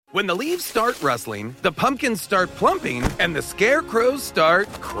When the leaves start rustling, the pumpkins start plumping, and the scarecrows start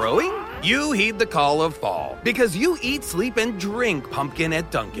crowing, you heed the call of fall, because you eat, sleep, and drink pumpkin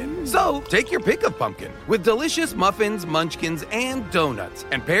at Dunkin'. So, take your pick of pumpkin, with delicious muffins, munchkins, and donuts,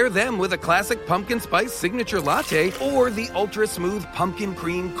 and pair them with a classic pumpkin spice signature latte or the ultra-smooth pumpkin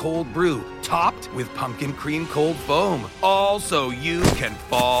cream cold brew, topped with pumpkin cream cold foam, all so you can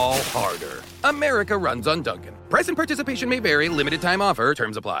fall harder. America runs on Dunkin'. Price and participation may vary. Limited time offer.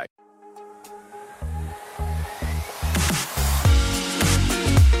 Terms apply.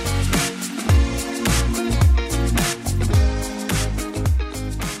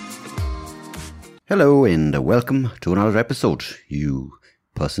 Hello and welcome to another episode, you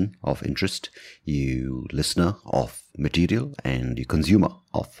person of interest, you listener of material, and you consumer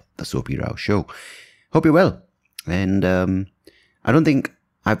of the Soapy Rao Show. Hope you're well. And I don't think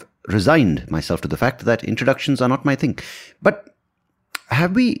I've resigned myself to the fact that introductions are not my thing. But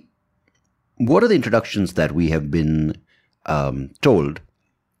what are the introductions that we have been told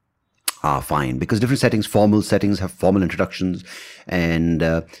are fine? Because different settings, formal settings have formal introductions,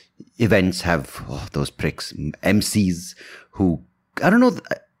 and events have those pricks, MCs who, I don't know,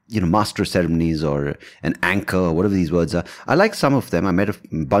 master of ceremonies or an anchor or whatever these words are. I like some of them. I met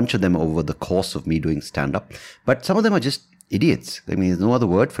a bunch of them over the course of me doing stand-up. But some of them are just idiots. I mean, there's no other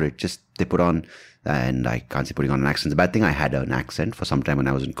word for it. Just they put on, and I can't say putting on an accent is a bad thing. I had an accent for some time when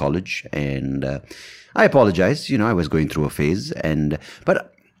I was in college, and I apologize. I was going through a phase,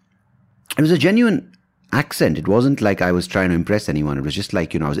 but it was a genuine accent. It wasn't like I was trying to impress anyone. It was just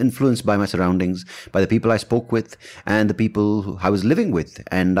like, I was influenced by my surroundings, by the people I spoke with, and the people who I was living with,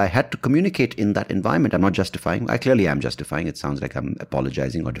 and I had to communicate in that environment. I'm not justifying. I clearly am justifying. It sounds like I'm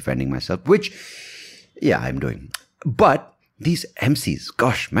apologizing or defending myself, which, yeah, I'm doing. But these MCs,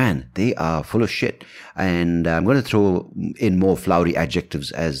 gosh, man, they are full of shit. And I'm going to throw in more flowery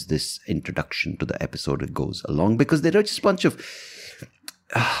adjectives as this introduction to the episode goes along, because they're just a bunch of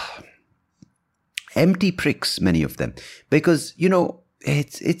empty pricks, many of them. Because,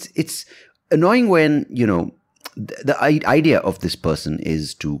 it's annoying when, the idea of this person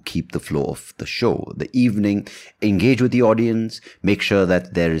is to keep the flow of the show, the evening, engage with the audience, make sure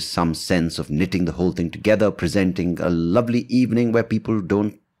that there is some sense of knitting the whole thing together, presenting a lovely evening where people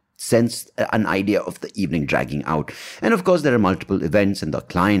don't sense an idea of the evening dragging out. And of course, there are multiple events, and the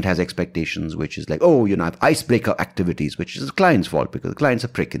client has expectations, which is like, I have icebreaker activities, which is the client's fault because the client's a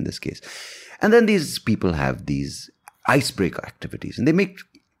prick in this case. And then these people have these icebreaker activities, and they make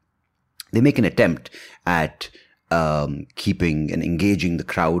an attempt at keeping and engaging the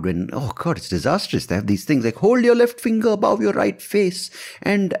crowd when, it's disastrous. They have these things like, hold your left finger above your right face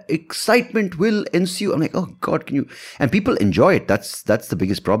and excitement will ensue. I'm like, oh God, can you? And people enjoy it. That's the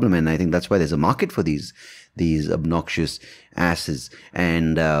biggest problem. And I think that's why there's a market for these obnoxious asses.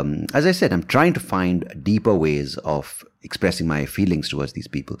 And as I said, I'm trying to find deeper ways of expressing my feelings towards these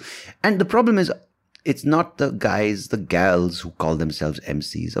people. And the problem is, it's not the guys, the gals who call themselves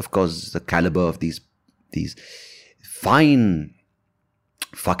MCs. Of course, the caliber of these fine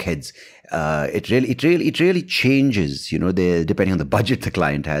fuckheads, it really changes, depending on the budget the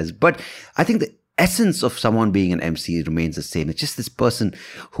client has. But I think the essence of someone being an MC remains the same. It's just this person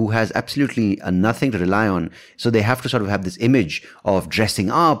who has absolutely nothing to rely on. So they have to sort of have this image of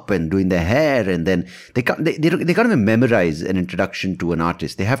dressing up and doing their hair, and then they can't even memorize an introduction to an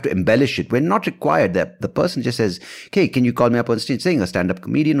artist. They have to embellish it when not required. The person just says, "Okay, can you call me up on stage?" Saying a stand-up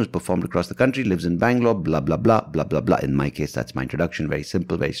comedian who's performed across the country, lives in Bangalore, blah blah blah blah blah blah. In my case, that's my introduction. Very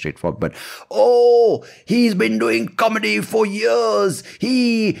simple, very straightforward. But he's been doing comedy for years.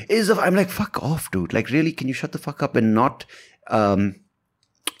 I'm like, fuck off, dude. Like, really, can you shut the fuck up and not,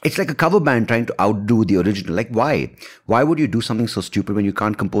 it's like a cover band trying to outdo the original. Like, why? Why would you do something so stupid when you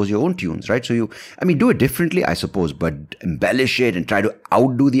can't compose your own tunes, right? So do it differently, I suppose, but embellish it and try to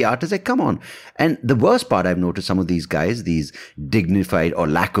outdo the artist. Like, come on. And the worst part I've noticed, some of these guys, these dignified or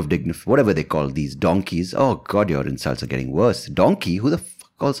lack of dignity, whatever they call these donkeys. Oh God, your insults are getting worse. Donkey? Who the fuck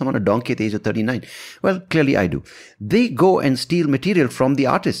call someone a donkey at the age of 39? Well, clearly I do. They go and steal material from the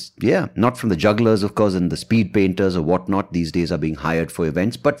artists. Yeah, not from the jugglers, of course, and the speed painters or whatnot these days are being hired for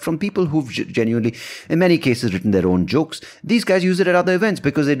events, but from people who've genuinely, in many cases, written their own jokes. These guys use it at other events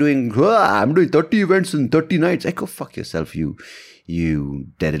because they're doing, I'm doing 30 events in 30 nights. Like, go fuck yourself, you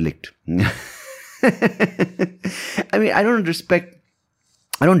derelict. I mean, I don't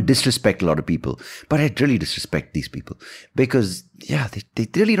disrespect a lot of people, but I really disrespect these people because, yeah, they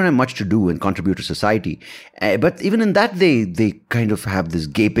really don't have much to do and contribute to society. But even in that, they kind of have this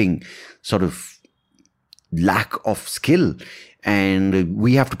gaping sort of lack of skill. and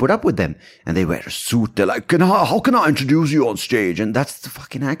we have to put up with them. And they wear a suit. They're like, how can I introduce you on stage? And that's the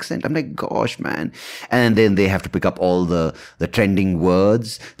fucking accent. I'm like, gosh, man. And then they have to pick up all the trending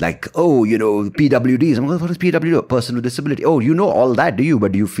words like, oh, PWDs. I'm like, what is PWD? Person with disability. Oh, you know all that, do you?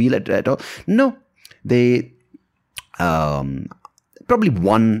 But do you feel it at all? No. They, probably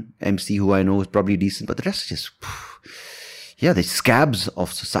one MC who I know is probably decent, but the rest is just, they're scabs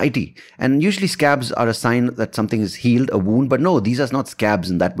of society. And usually scabs are a sign that something is healed, a wound. But no, these are not scabs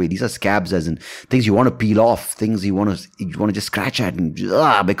in that way. These are scabs as in things you want to peel off, things you want to just scratch at, and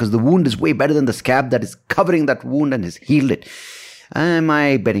because the wound is way better than the scab that is covering that wound and has healed it. Am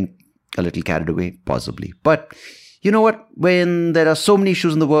I getting a little carried away? Possibly. But you know what? When there are so many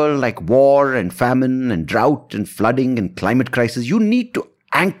issues in the world like war and famine and drought and flooding and climate crisis, you need to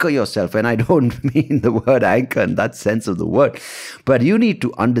anchor yourself. And I don't mean the word anchor in that sense of the word, but you need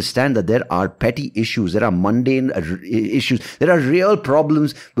to understand that there are petty issues, there are mundane issues, there are real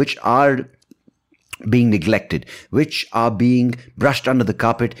problems which are being neglected, which are being brushed under the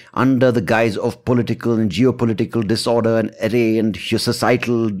carpet under the guise of political and geopolitical disorder and array and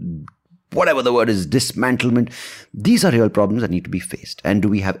societal, whatever the word is, dismantlement. These are real problems that need to be faced. And do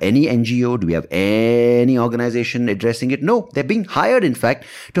we have any NGO? Do we have any organization addressing it? No, they're being hired, in fact,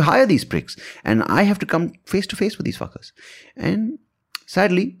 to hire these pricks. And I have to come face to face with these fuckers. And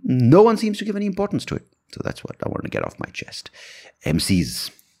sadly, no one seems to give any importance to it. So that's what I want to get off my chest.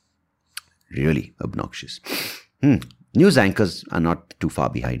 MCs, really obnoxious. News anchors are not too far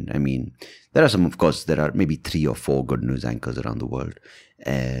behind. I mean, there are some, of course, there are maybe 3 or 4 good news anchors around the world.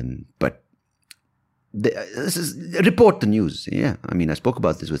 But this is report the news. Yeah, I mean, I spoke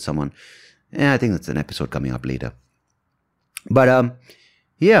about this with someone. I think that's an episode coming up later. But I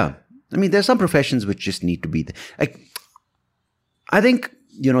mean, there's some professions which just need to be there. Like, I think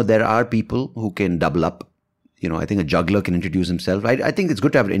there are people who can double up. I think a juggler can introduce himself. I think it's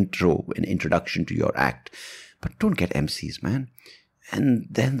good to have an introduction to your act, but don't get MCs, man. And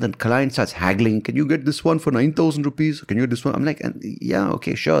then the client starts haggling. Can you get this one for 9,000 rupees? Can you get this one? I'm like, yeah,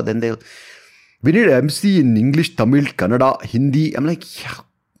 okay, sure. Then we need an MC in English, Tamil, Kannada, Hindi. I'm like, yeah.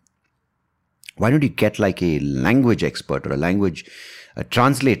 Why don't you get like a language expert or a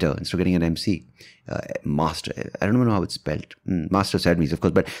translator instead of getting an MC? Master. I don't even know how it's spelled. Master of ceremonies, of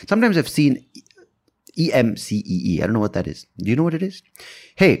course. But sometimes I've seen EMCEE. I don't know what that is. Do you know what it is?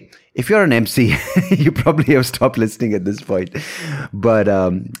 Hey, if you're an MC, you probably have stopped listening at this point. But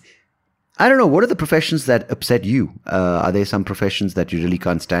I don't know. What are the professions that upset you? Are there some professions that you really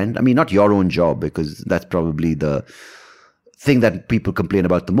can't stand? I mean, not your own job, because that's probably the thing that people complain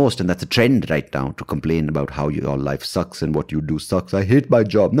about the most. And that's a trend right now, to complain about how your life sucks and what you do sucks. I hate my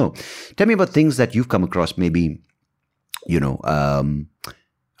job. No. Tell me about things that you've come across. Maybe,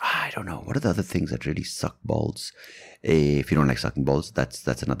 I don't know. What are the other things that really suck balls? If you don't like sucking balls,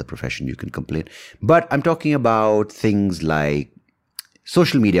 that's another profession you can complain. But I'm talking about things like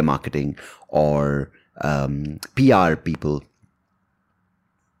social media marketing or PR people.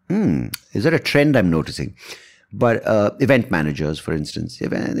 Is that a trend I'm noticing? But event managers, for instance,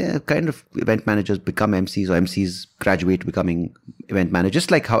 kind of event managers become MCs, or MCs graduate becoming event managers,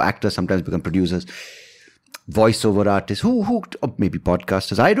 just like how actors sometimes become producers. Voiceover artists, or maybe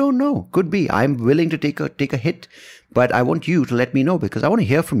podcasters. I don't know. Could be. I'm willing to take a hit, but I want you to let me know, because I want to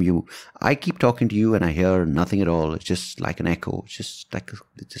hear from you. I keep talking to you and I hear nothing at all. It's just like an echo. It's just like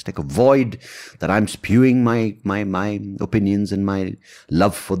a void that I'm spewing my opinions and my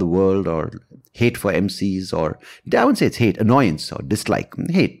love for the world, or hate for MCs, or I wouldn't say it's hate, annoyance or dislike.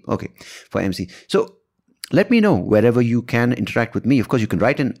 Hate, okay, for MC. So let me know wherever you can interact with me. Of course, you can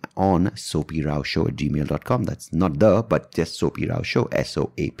write in on soapyraoshow@gmail.com. That's not but just soapyrao show,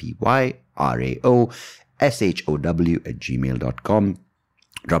 SOAPYRAOSHOW@gmail.com.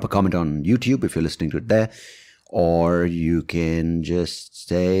 Drop a comment on YouTube if you're listening to it there. Or you can just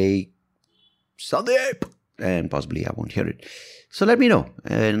say, Sandeep, and possibly I won't hear it. So let me know.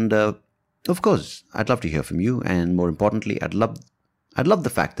 And of course, I'd love to hear from you. And more importantly, I'd love the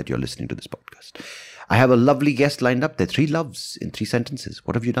fact that you're listening to this podcast. I have a lovely guest lined up. There are 3 loves in 3 sentences.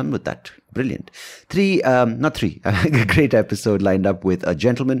 What have you done with that? Brilliant. Not three. A great episode lined up with a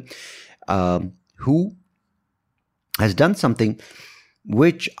gentleman who has done something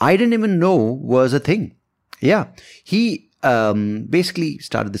which I didn't even know was a thing. Yeah. He basically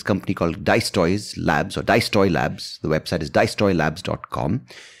started this company called Dice Toys Labs, or Dice Toy Labs. The website is dicetoylabs.com.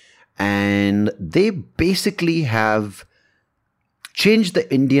 And they basically have changed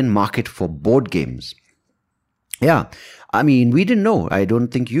the Indian market for board games Yeah. I mean, we didn't know. I don't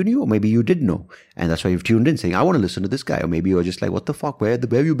think you knew. Or maybe you did know. And that's why you've tuned in saying, I want to listen to this guy. Or maybe you're just like, what the fuck? Where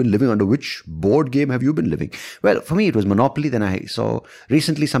have you been living? Under which board game have you been living? Well, for me, it was Monopoly. Then I saw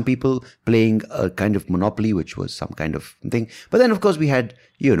recently some people playing a kind of Monopoly, which was some kind of thing. But then, of course, we had,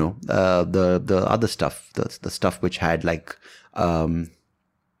 the other stuff, the stuff which had like, that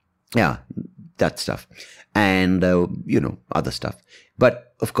stuff. And, other stuff.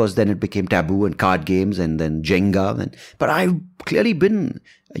 But of course, then it became taboo and card games and then Jenga. But I've clearly been,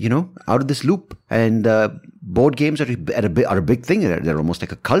 out of this loop. And board games are a big thing. They're almost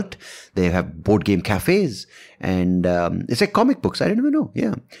like a cult. They have board game cafes. And it's like comic books. I didn't even know.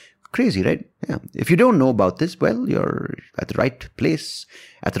 Yeah. Crazy, right? Yeah. If you don't know about this, well, you're at the right place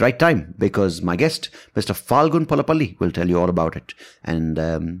at the right time. Because my guest, Mr. Phalgun Polepalli, will tell you all about it.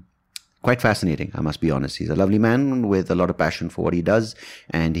 And quite fascinating, I must be honest. He's a lovely man with a lot of passion for what he does.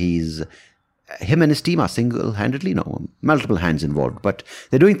 And him and his team are single-handedly, multiple hands involved. But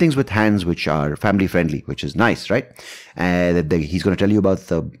they're doing things with hands which are family-friendly, which is nice, right? He's going to tell you about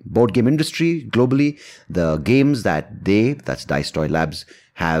the board game industry globally, the games that's Dice Toy Labs,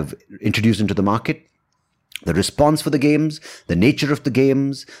 have introduced into the market, the response for the games, the nature of the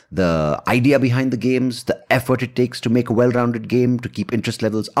games, the idea behind the games, the effort it takes to make a well-rounded game, to keep interest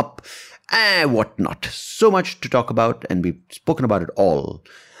levels up, and whatnot. So much to talk about, and we've spoken about it all.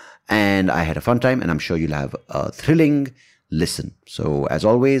 And I had a fun time, and I'm sure you'll have a thrilling listen. So, as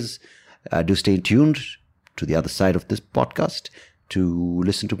always, do stay tuned to the other side of this podcast to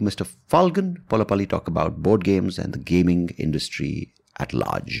listen to Mr. Phalgun Polepalli talk about board games and the gaming industry at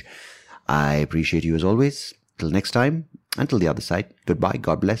large. I appreciate you as always. Till next time, until the other side, goodbye,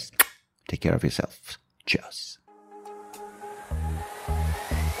 God bless, take care of yourself. Cheers.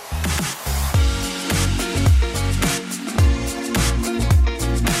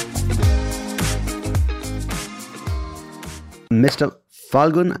 Mr.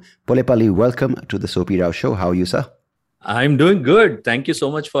 Phalgun Polepalli, welcome to the Soapy Rao Show. How are you, sir? I'm doing good. Thank you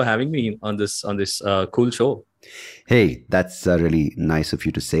so much for having me on this cool show. Hey, that's really nice of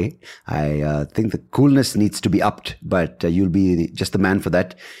you to say. I think the coolness needs to be upped, but you'll be just the man for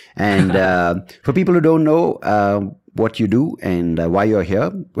that. And for people who don't know what you do and why you're here,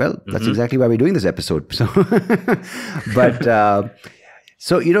 well, that's exactly why we're doing this episode. So,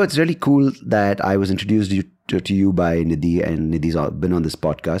 so it's really cool that I was introduced to you by Nidhi, and Nidhi's been on this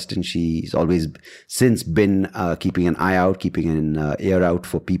podcast, and she's always since been keeping an eye out, keeping an ear out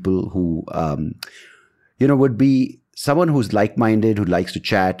for people who would be someone who's like-minded, who likes to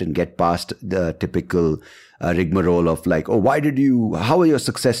chat and get past the typical rigmarole of like, oh, how are your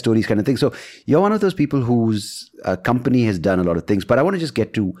success stories kind of thing. So you're one of those people whose company has done a lot of things, but I want to just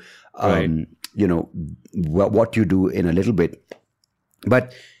get to, what you do in a little bit.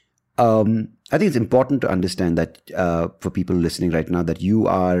 But I think it's important to understand that for people listening right now, that you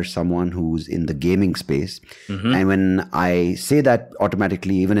are someone who's in the gaming space. And when I say that,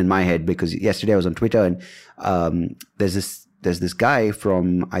 automatically, even in my head, because yesterday I was on Twitter and there's this guy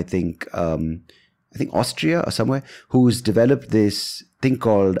from I think Austria or somewhere who's developed this thing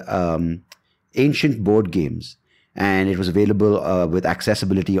called Ancient Board Games. And it was available with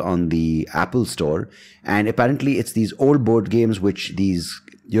accessibility on the Apple Store. And apparently it's these old board games which these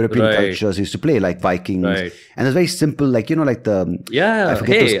European cultures used to play, like Vikings. Right. And it's very simple, like, like the... Yeah,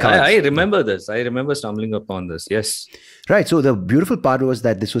 I remember this. I remember stumbling upon this, yes. Right. So the beautiful part was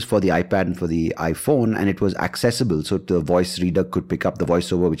that this was for the iPad and for the iPhone, and it was accessible. So the voice reader could pick up the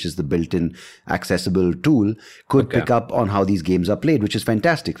voiceover, which is the built-in accessible tool, could pick up on how these games are played, which is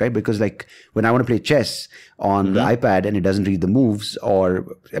fantastic, right? Because like when I want to play chess on the iPad and it doesn't read the moves, or,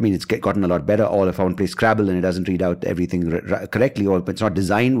 I mean, it's gotten a lot better, or if I want to play Scrabble and it doesn't read out everything correctly, or if it's not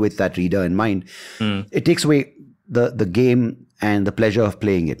designed with that reader in mind, it takes away the game and the pleasure of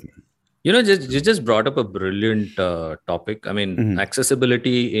playing it. You just brought up a brilliant topic. I mean,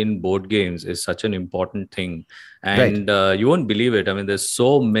 accessibility in board games is such an important thing. And you won't believe it. I mean, there's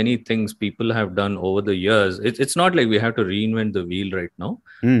so many things people have done over the years. It's not like we have to reinvent the wheel right now.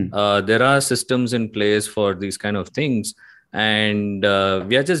 There are systems in place for these kind of things. And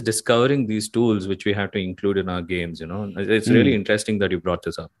we are just discovering these tools which we have to include in our games. It's really interesting that you brought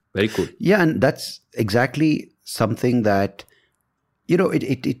this up. Very cool. Yeah, and that's exactly something that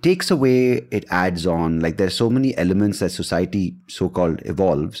it takes away, it adds on. Like there's so many elements that society so-called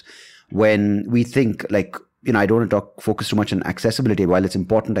evolves when we think like, I don't want to focus too much on accessibility. While it's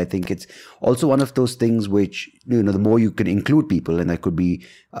important, I think it's also one of those things which, the more you can include people, and there could be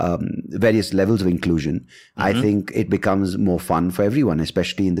various levels of inclusion, I think it becomes more fun for everyone,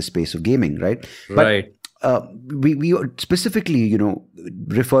 especially in the space of gaming, right? Right. But we specifically,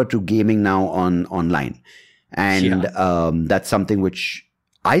 refer to gaming now online. And that's something which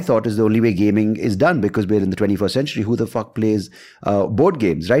I thought is the only way gaming is done, because we're in the 21st century. Who the fuck plays board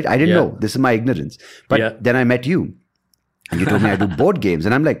games, right? I didn't know. This is my ignorance. But then I met you and you told me I do board games.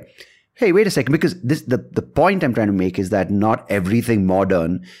 And I'm like, hey, wait a second, because the point I'm trying to make is that not everything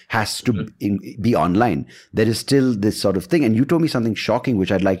modern has to be online. There is still this sort of thing. And you told me something shocking,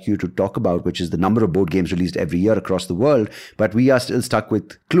 which I'd like you to talk about, which is the number of board games released every year across the world. But we are still stuck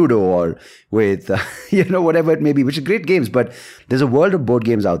with Cluedo or with, whatever it may be, which are great games. But there's a world of board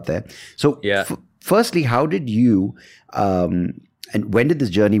games out there. So firstly, how did you... and when did this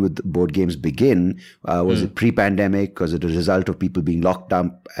journey with board games begin? Was it pre-pandemic? Was it a result of people being locked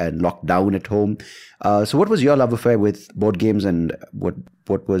up and locked down at home? So what was your love affair with board games, and what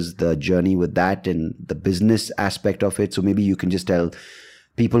was the journey with that and the business aspect of it? So maybe you can just tell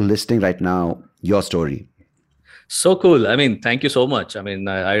people listening right now your story. So cool. I mean, thank you so much. I mean,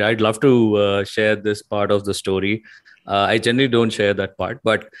 I'd love to share this part of the story. I generally don't share that part,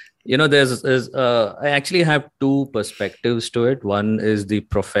 but I actually have two perspectives to it. One is the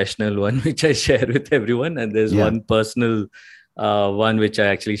professional one, which I share with everyone, and there's one personal one which I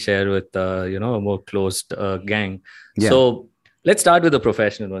actually share with a more closed gang. So let's start with the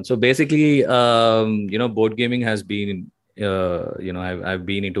professional one. So basically, board gaming has been I've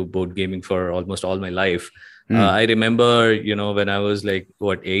been into board gaming for almost all my life. I remember when I was like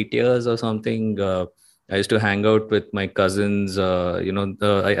 8 years or something. I used to hang out with my cousins.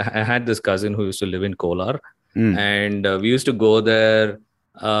 I had this cousin who used to live in Kolar, and we used to go there,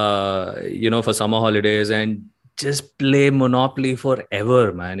 for summer holidays and just play Monopoly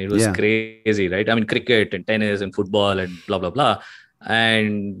forever, man. It was crazy, right? I mean, cricket and tennis and football and blah, blah, blah.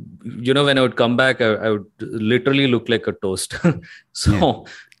 And, when I would come back, I would literally look like a toast.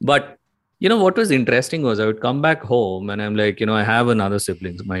 But, what was interesting was I would come back home and I'm like, I have another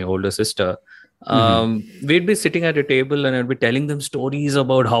sibling, my older sister. We'd be sitting at a table and I'd be telling them stories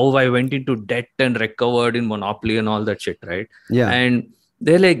about how I went into debt and recovered in Monopoly and all that shit, right? And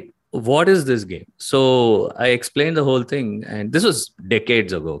they're like, what is this game? So I explained the whole thing, and this was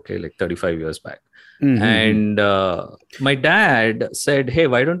decades ago, okay, like 35 years back. And my dad said, hey,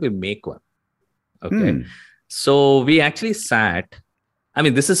 why don't we make one? Okay. So we actually sat. I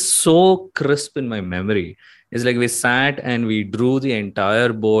mean, this is so crisp in my memory. It's like we sat and we drew the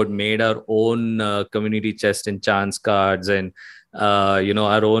entire board, made our own community chest and chance cards, and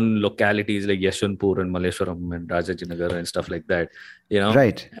our own localities like Yeshwanthpur and Malleshwaram and Rajajinagar and stuff like that.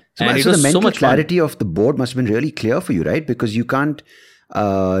 Right. So the mental clarity of the board must have been really clear for you, right? Because you can't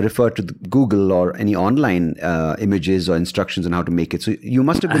refer to Google or any online images or instructions on how to make it. So you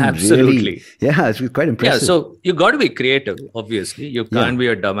must have been really, it's quite impressive. Yeah, so you got to be creative, obviously. You can't be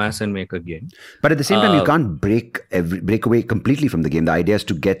a dumbass and make a game. But at the same time, you can't break away completely from the game. The idea is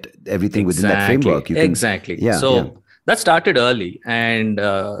to get everything within that framework. That started early, and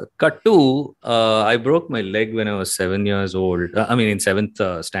cut to, I broke my leg when I was 7 years old. In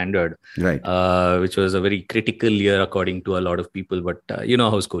 7th standard, right? Which was a very critical year according to a lot of people, but you know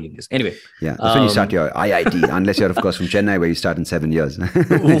how schooling is. Anyway, that's when you start your IIT, unless you're of course from Chennai, where you start in 7 years.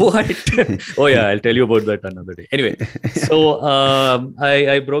 What? Oh yeah, I'll tell you about that another day. Anyway, so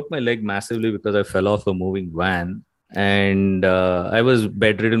I broke my leg massively because I fell off a moving van, and I was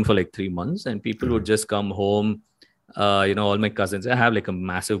bedridden for like 3 months, and people would just come home. All my cousins, I have like a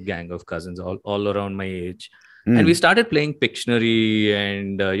massive gang of cousins all around my age. And we started playing Pictionary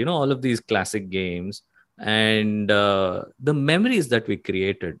and, all of these classic games. And the memories that we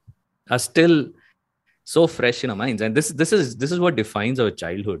created are still so fresh in our minds. And this is what defines our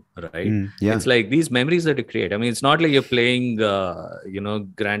childhood, right? It's like these memories that you create. I mean, it's not like you're playing,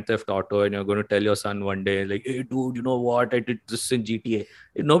 Grand Theft Auto and you're going to tell your son one day, like, hey, dude, you know what? I did this in GTA.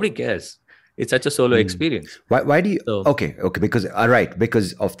 Nobody cares. It's such a solo experience. Why do you? Okay. Because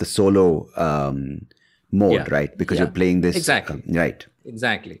of the solo mode, right? Because you're playing this. Exactly. Right.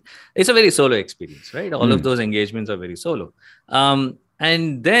 Exactly. It's a very solo experience, right? All of those engagements are very solo.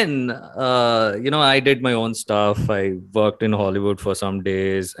 And then, I did my own stuff. I worked in Hollywood for some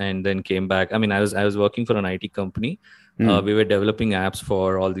days and then came back. I mean, I was working for an IT company. We were developing apps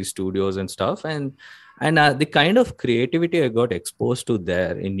for all these studios and stuff. And the kind of creativity I got exposed to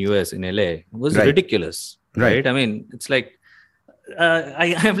there in US, in LA, was ridiculous, right? I mean, it's like,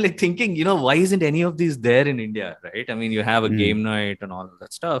 I'm like thinking, why isn't any of these there in India, right? I mean, you have a game night and all of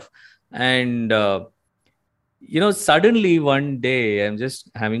that stuff. And, suddenly one day I'm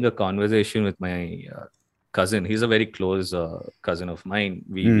just having a conversation with my cousin. He's a very close cousin of mine.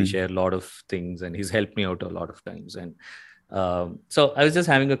 We share a lot of things, and he's helped me out a lot of times. And so I was just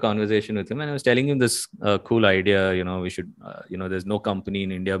having a conversation with him, and I was telling him this cool idea, we should, there's no company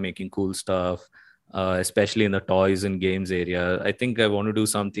in India making cool stuff. especially in the toys and games area. I think I want to do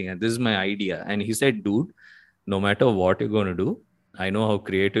something, and this is my idea. And he said, dude, no matter what you're going to do, I know how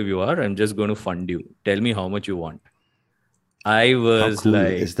creative you are. I'm just going to fund you. Tell me how much you want. I was how cool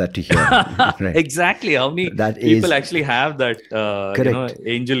like, is that to hear? Right. Exactly. How many people actually have that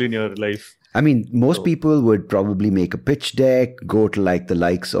angel in your life? I mean, most people would probably make a pitch deck, go to like the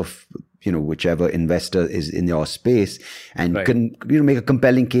likes of, whichever investor is in your space, and can make a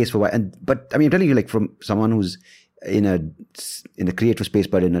compelling case for why. But I mean, I'm telling you, like, from someone who's in a creative space,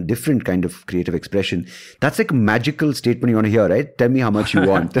 but in a different kind of creative expression, that's like a magical statement you want to hear, right? Tell me how much you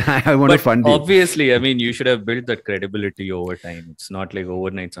want. I want to fund you. Obviously, I mean, you should have built that credibility over time. It's not like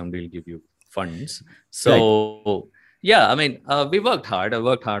overnight somebody will give you funds. So yeah, I mean, we worked hard. I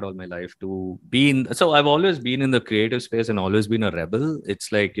worked hard all my life to be in. So I've always been in the creative space and always been a rebel.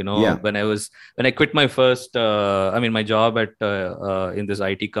 It's like, when I quit my first, my job at in this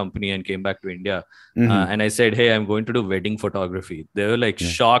IT company and came back to India, and I said, hey, I'm going to do wedding photography. They were like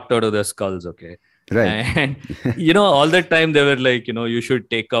shocked out of their skulls. Okay. Right. And, all that time they were like, you should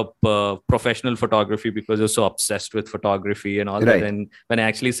take up professional photography because you're so obsessed with photography and all that. And when I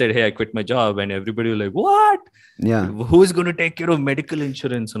actually said, hey, I quit my job, and everybody was like, what? Yeah. Who is going to take care of medical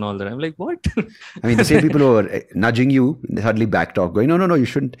insurance and all that? I'm like, what? I mean, the same people who are nudging you, they suddenly backtalk, going, no, you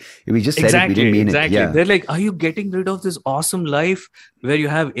shouldn't. We just said it, we didn't mean it. Yeah. They're like, are you getting rid of this awesome life where you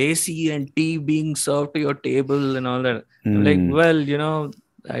have AC and tea being served to your table and all that? I'm like, well,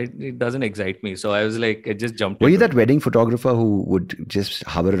 it doesn't excite me. So I was like, I just jumped. Were you that wedding photographer who would just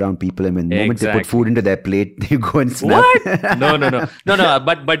hover around people, and when the moment they put food into their plate, you go and snap? What? No.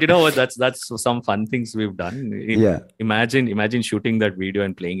 But you know what? That's some fun things we've done. Imagine shooting that video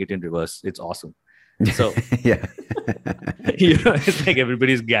and playing it in reverse. It's awesome. So yeah, it's like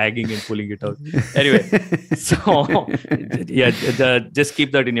everybody's gagging and pulling it out. Anyway, so just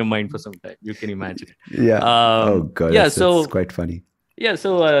keep that in your mind for some time. You can imagine it. Yeah. Oh god. Yeah. It's quite funny. Yeah,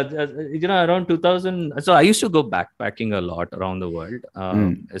 so around 2000, so I used to go backpacking a lot around the world,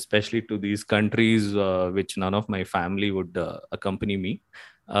 especially to these countries which none of my family would accompany me.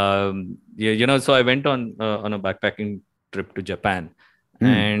 So I went on a backpacking trip to Japan,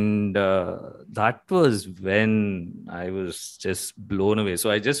 and that was when I was just blown away.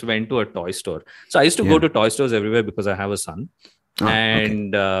 So I just went to a toy store. So I used to go to toy stores everywhere because I have a son,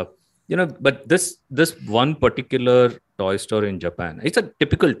 but this one particular toy store in Japan, it's a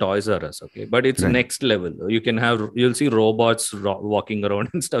typical Toys R Us, okay, but it's next level. You'll see robots walking around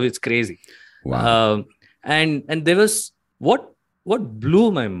and stuff. It's crazy. Wow. And there was what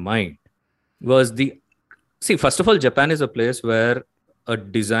blew my mind was first of all, Japan is a place where a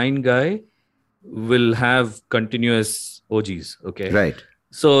design guy will have continuous OGs, okay, right?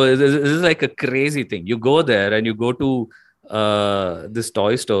 So this is like a crazy thing. You go there and you go to this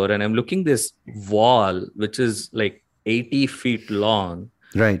toy store, and I'm looking this wall which is like 80 feet long,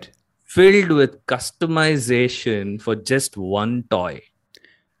 right, filled with customization for just one toy.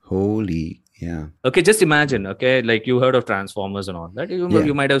 Holy, yeah. Okay, just imagine, okay, like you heard of Transformers and all that.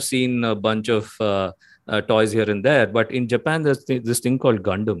 You might have seen a bunch of toys here and there, but in Japan there's this thing called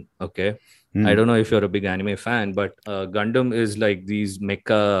Gundam, okay. I don't know if you're a big anime fan, but Gundam is like these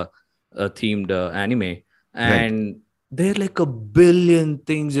mecha themed anime, and there are like a billion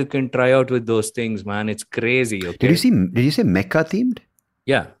things you can try out with those things, man. It's crazy. Okay? Did you say mecha themed?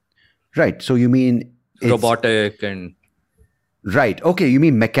 Yeah. Right. So you mean robotic and right. Okay. You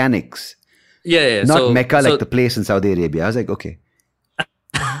mean mechanics. Yeah. Not Mecca like the place in Saudi Arabia. I was like, okay.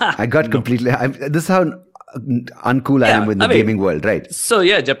 I got completely. This is how uncool I am in the gaming world, right? So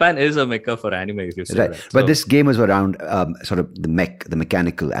yeah, Japan is a mecca for anime, if you say right. that. But this game was around sort of the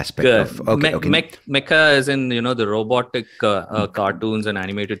mechanical aspect of mecha is in the robotic cartoons and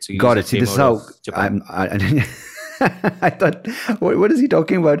animated series. Got it. See, this is how I thought, what is he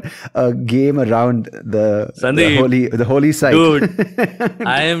talking about? A game around the holy site. Dude,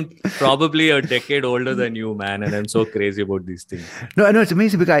 I am probably a decade older than you, man, and I'm so crazy about these things. No, I know it's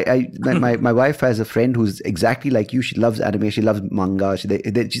amazing because my wife has a friend who's exactly like you. She loves anime. She loves manga. She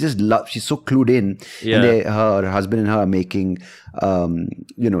just loves. She's so clued in. Yeah. And her husband and her are making,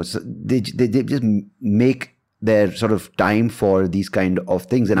 so they just make their sort of time for these kind of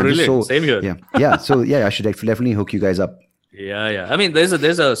things, and brilliant. I'm just so same here. Yeah. So I should definitely hook you guys up. Yeah. I mean, so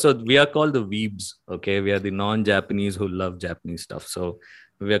we are called the weebs. Okay, we are the non-Japanese who love Japanese stuff. So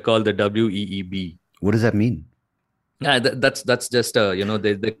we are called the WEEB. What does that mean? Yeah, that's just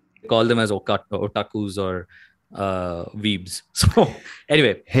they call them as otakus or weebs. So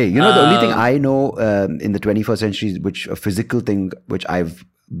anyway, hey, the only thing I know in the 21st century, which a physical thing which I've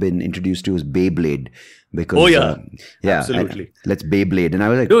been introduced to is Beyblade. Because, absolutely. Let's Beyblade. And I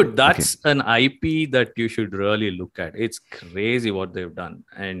was like, dude, that's an IP that you should really look at. It's crazy what they've done.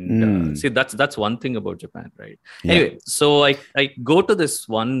 And see, that's one thing about Japan, right? Yeah. Anyway, so I go to this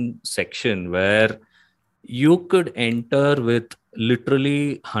one section where you could enter with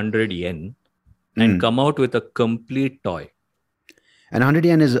literally 100 yen and come out with a complete toy. And 100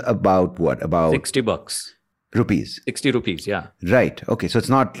 yen is about what? About $60. Rupees. 60 rupees, yeah. Right. Okay. So it's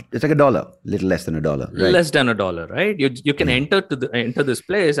like $1, little less than $1. Right? Less than $1, right? You can enter this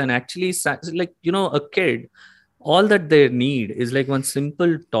place and actually, like, a kid, all that they need is like one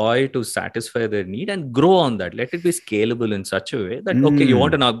simple toy to satisfy their need and grow on that. Let it be scalable in such a way that, okay, you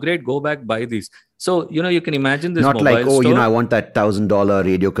want an upgrade, go back, buy these. So, you can imagine this not mobile like, store. I want that $1,000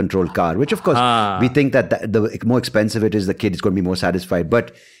 radio controlled car, which of course we think that the more expensive it is, the kid is going to be more satisfied.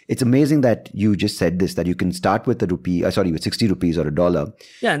 But it's amazing that you just said this, that you can start with with 60 rupees or $1.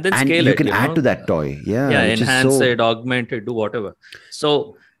 Yeah, and then scale it. You can add to that toy. Yeah, enhance it, augment it, do whatever.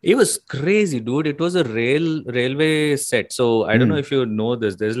 So it was crazy, dude. It was a railway set. So I don't know if you know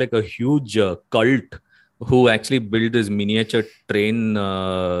this. There's like a huge cult who actually build these miniature train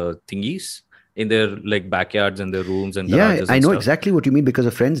thingies in their like backyards and their rooms and garages. I know exactly what you mean, because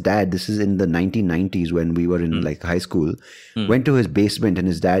a friend's dad, this is in the 1990s when we were in like high school, went to his basement, and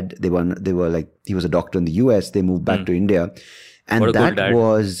his dad, they were like, he was a doctor in the US. They moved back to India. And that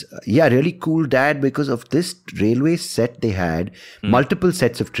was, really cool dad, because of this railway set they had, multiple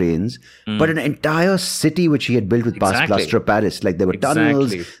sets of trains, but an entire city which he had built with plaster of Paris. Like there were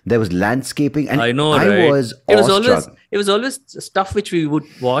tunnels, there was landscaping, and I know, I was awestruck. It was always stuff which we would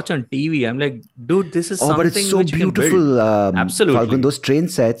watch on TV. I'm like, dude, this is something but it's so which beautiful. Absolutely. Phalgun, those train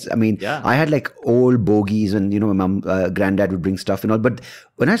sets. I mean, I had like old bogies, and my mom, granddad would bring stuff and all. But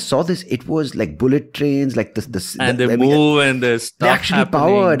when I saw this, it was like bullet trains, like they move and the stuff. They actually happening.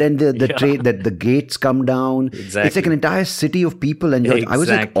 powered, and the train, that the gates come down. Exactly. It's like an entire city of people, and I was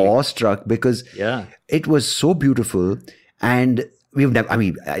like awestruck, because it was so beautiful. And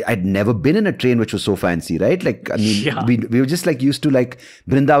I'd never been in a train which was so fancy, right? Like, I mean, we were just like used to like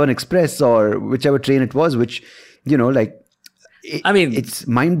Brindavan Express or whichever train it was, which, it's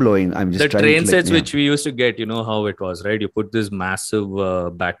mind blowing. I'm just the train sets which we used to get, how it was, right? You put this massive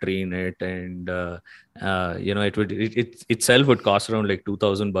battery in it, and it itself would cost around like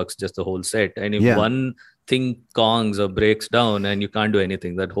 $2,000 just the whole set. And if one thing congs or breaks down and you can't do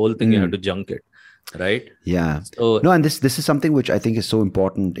anything, that whole thing you have to junk it. Right. Yeah. So, no, and this is something which I think is so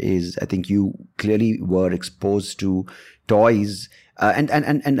important. Is I think you clearly were exposed to toys, and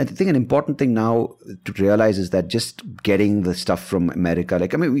I think an important thing now to realize is that just getting the stuff from America,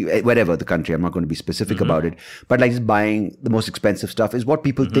 like wherever the country, I'm not going to be specific about it, but like just buying the most expensive stuff is what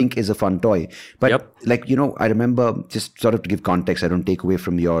people think is a fun toy. But like I remember, just sort of to give context, I don't take away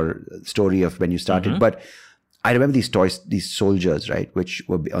from your story of when you started, but I remember these toys, these soldiers, right, which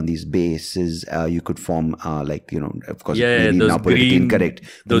were on these bases. You could form, of course, maybe now politically incorrect,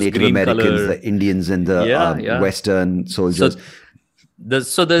 the Native Americans, color. The Indians, and the Western soldiers.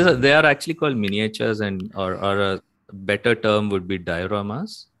 So they are actually called miniatures, or a better term would be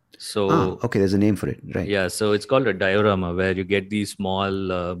dioramas. So okay, there's a name for it, right? Yeah, so it's called a diorama, where you get these small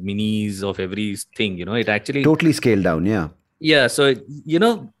minis of everything. It actually totally scaled down. Yeah. Yeah. So,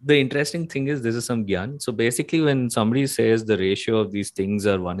 the interesting thing is, this is some gyan. So basically, when somebody says the ratio of these things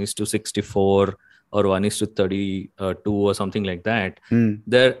are 1:64 or 1:32 or something like that,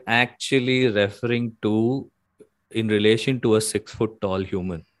 they're actually referring to in relation to a 6 foot tall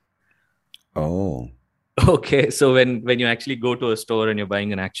human. Oh. Okay. So when you actually go to a store and you're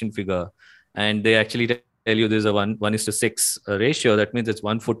buying an action figure, and they actually tell you there's a 1:6 ratio, that means it's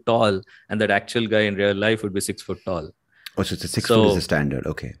 1 foot tall, and that actual guy in real life would be 6 foot tall. Oh, so it's a 6 foot is the standard.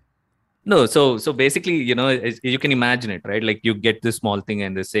 Okay. No, so basically, you can imagine it, right? Like you get this small thing,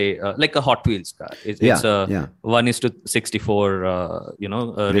 and they say like a Hot Wheels car. It's a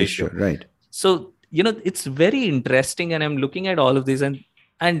 1:64, ratio. Right. So it's very interesting, and I'm looking at all of these, and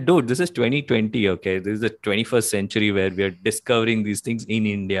dude, this is 2020. Okay, this is the 21st century where we are discovering these things in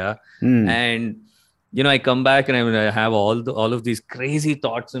India, and I come back and I have all of these crazy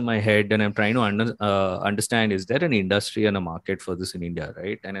thoughts in my head, and I'm trying to understand, is there an industry and a market for this in India,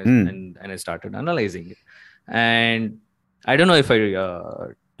 right? And I started analyzing it, and I don't know if I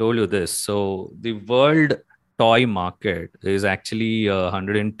told you this. So the world toy market is actually a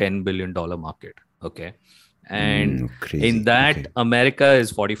 $110 billion market. Okay, And crazy. in that, Okay. America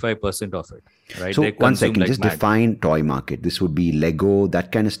is 45% of it. Right? So They one consume second, like just mad. define toy market. This would be Lego,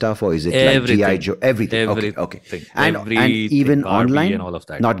 that kind of stuff, or is it Everything. like GI Joe? Everything. Okay. Everything. And Everything, even Barbie online, and all of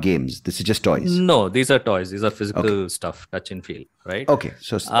that. not games. This is just toys. No, these are toys. These are physical stuff, touch and feel. Right? Okay.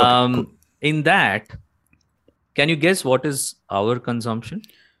 So cool. In that, can you guess what is our consumption?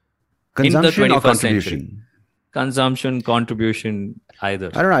 Consumption in the or 21st contribution? century? Consumption, contribution, either.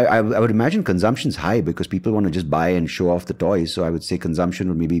 I don't know. I would imagine consumption's high because people want to just buy and show off the toys. So I would say consumption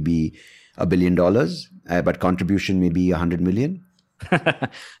would maybe be $1 billion, but contribution maybe 100 million.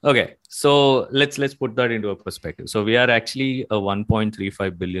 Okay, so let's put that into a perspective. So we are actually a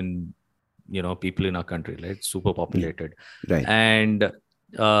 1.35 billion, people in our country, right? Super populated, right? And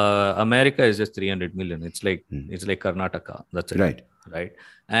America is just 300 million. It's like Karnataka. That's it, right?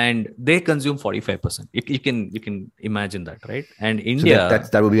 And they consume 45%. You can imagine that, right? And India, so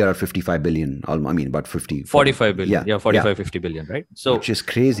that would be around 55 billion. I mean, about 45 billion. Yeah, 50 billion, right? So which is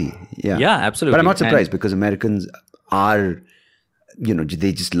crazy. Yeah, absolutely. But I'm not surprised because Americans are,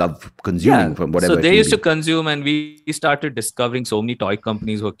 they just love consuming from whatever. So they used to consume, and we started discovering so many toy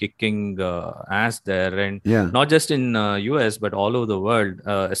companies who are kicking ass there, and not just in US but all over the world,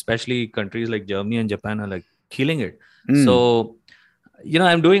 especially countries like Germany and Japan are like killing it. So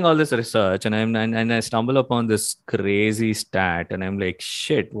I'm doing all this research, and I stumble upon this crazy stat, and I'm like,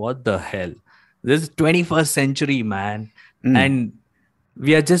 shit, what the hell? This is 21st century, man, and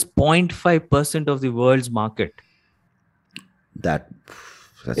we are just 0.5% of the world's market.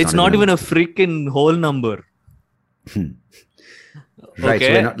 It's not even a freaking whole number. Right. Okay.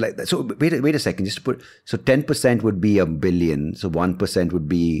 So we're not like that. So wait a second. Just to put, so 10% would be $1 billion. So 1% would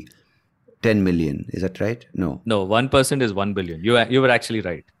be 10 million. Is that right? No. 1% is 1 billion. You were actually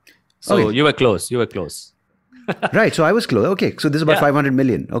right. So you were close. Right. So I was close. Okay. So this is about 500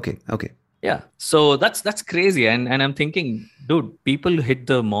 million. Okay. Yeah. So that's crazy. And I'm thinking, dude, people hit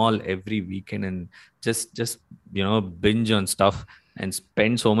the mall every weekend and just binge on stuff and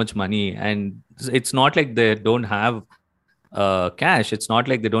spend so much money. And it's not like they don't have cash. It's not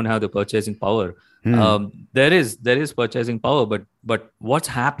like they don't have the purchasing power. There is purchasing power, but what's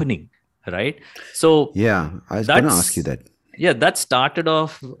happening? Right. So yeah, I was going to ask you that. Yeah, that started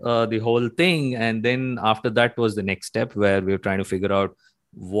off the whole thing. And then after that was the next step where we were trying to figure out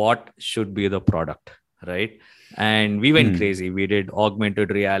what should be the product. Right. And we went crazy. We did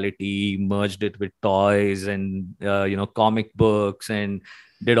augmented reality, merged it with toys and, comic books, and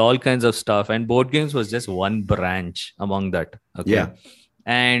did all kinds of stuff. And board games was just one branch among that. Okay. Yeah.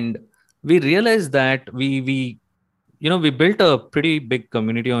 And we realized that we built a pretty big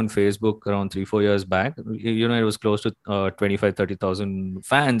community on Facebook around 3-4 years back. It was close to 25,000-30,000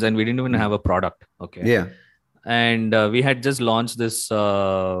 fans, and we didn't even have a product. Okay. Yeah. And we had just launched this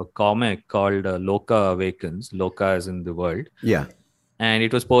comic called Loka Awakens. Loka is in the world. Yeah. And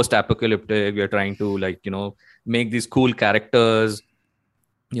it was post-apocalyptic. We are trying to make these cool characters,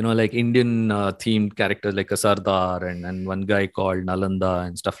 like Indian themed characters like a Sardar and one guy called Nalanda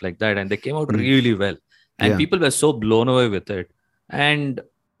and stuff like that. And they came out really well. And people were so blown away with it. And,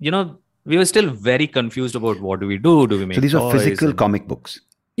 we were still very confused about what do we do? Do we make So these are physical comic books?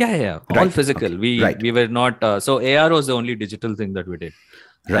 Yeah. All physical. Okay. We were not... so AR was the only digital thing that we did.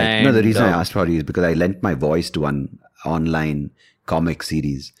 Right. And, the reason I asked for you is because I lent my voice to one online comic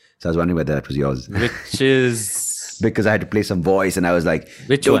series. So I was wondering whether that was yours. Which is... Because I had to play some voice and I was like,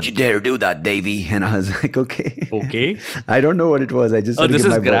 don't you dare do that, Davey. And I was like, okay. I don't know what it was. I just... this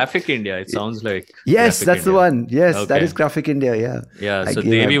is Graphic India. It sounds like... Yes, Graphic India. The one. Yes, okay. That is Graphic India. Yeah. Yeah. So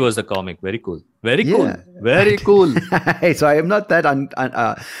Davey was the comic. Very cool. Very cool. Very cool. So I am not that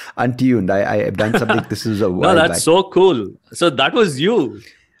untuned. I have done something. This is a while No, that's back. So cool. So that was you.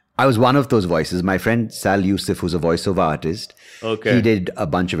 I was one of those voices. My friend Sal Yusuf, who's a voiceover artist, he did a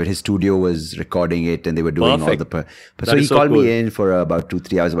bunch of it. His studio was recording it, and they were doing all the... So he called me in for about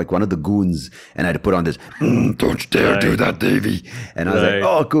 2-3 hours, like one of the goons, and I had to put on this, don't you dare do that, Davey. And I was like,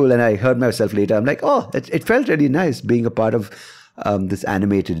 oh, cool. And I heard myself later. I'm like, oh, it felt really nice being a part of this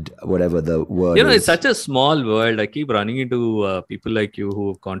animated, whatever the word is. It's such a small world. I keep running into people like you who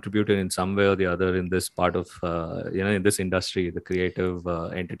have contributed in some way or the other in this part of, in this industry, the creative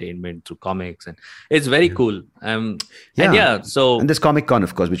entertainment through comics. And it's very cool. And this Comic Con,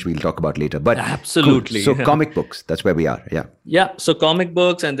 of course, which we'll talk about later. But absolutely. Cool. So comic books, that's where we are. Yeah. Yeah. So comic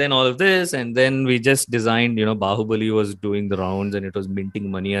books and then all of this. And then we just designed, Bahubali was doing the rounds and it was minting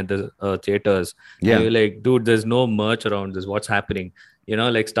money at the theaters. Yeah. And we were like, dude, there's no merch around this. What's happening?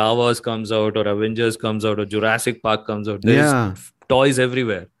 Like Star Wars comes out or Avengers comes out or Jurassic Park comes out. There's toys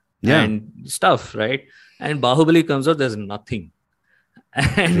everywhere and stuff, right? And Bahubali comes out, there's nothing.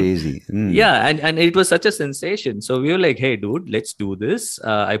 And Crazy. yeah, and it was such a sensation. So we were like, hey, dude, let's do this.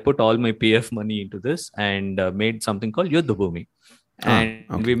 I put all my PF money into this and made something called Yuddhabhumi.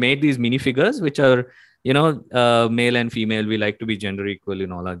 And we made these minifigures, which are, male and female. We like to be gender equal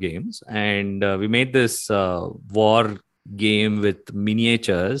in all our games. And we made this war game with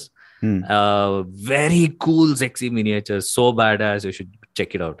miniatures. Very cool, sexy miniatures. So badass. You should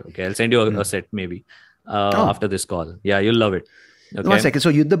check it out. Okay. I'll send you a set maybe after this call. Yeah, you'll love it. Okay. 1 second. So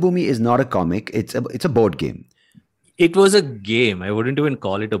Yuddhabhumi is not a comic. It's a board game. It was a game. I wouldn't even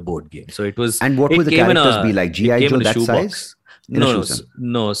call it a board game. So it was. And what would the characters be like? G.I. Joe that size?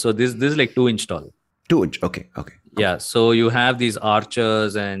 No. So this is like 2-inch tall. 2-inch. Okay. Yeah. So you have these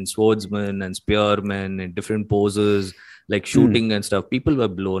archers and swordsmen and spearmen in different poses, like shooting and stuff. People were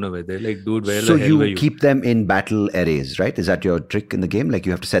blown away. They're like, dude, where the hell were you? So you keep them in battle arrays, right? Is that your trick in the game? Like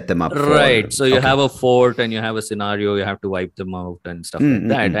you have to set them up. Right. So you have a fort and you have a scenario. You have to wipe them out and stuff like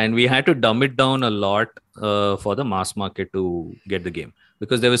that. And we had to dumb it down a lot for the mass market to get the game,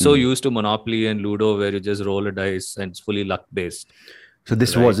 because they were so used to Monopoly and Ludo, where you just roll a dice and it's fully luck based. So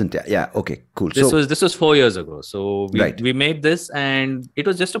this wasn't, okay, cool. This was 4 years ago. So we made this, and it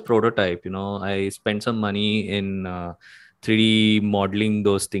was just a prototype. I spent some money in 3D modeling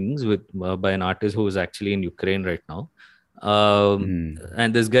those things by an artist who is actually in Ukraine right now.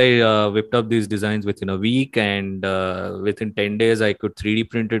 And this guy whipped up these designs within a week, and within 10 days I could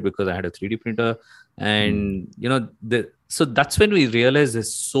 3D print it because I had a 3D printer. And so that's when we realized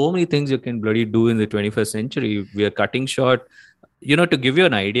there's so many things you can bloody do in the 21st century. We are cutting short. To give you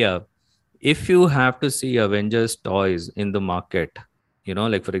an idea, if you have to see Avengers toys in the market,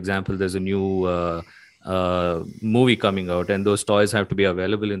 like for example, there's a new movie coming out, and those toys have to be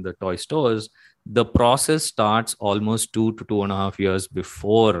available in the toy stores. The process starts almost 2 to 2.5 years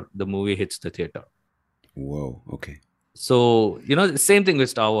before the movie hits the theater. Whoa. Okay. So, same thing with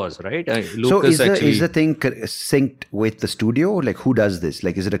Star Wars, right? So is the thing synced with the studio? Like who does this?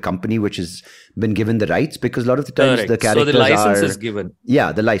 Like, is it a company which has been given the rights? Because a lot of the times the characters so the license is given.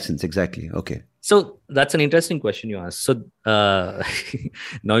 Yeah, the license. Exactly. Okay. So that's an interesting question you asked. So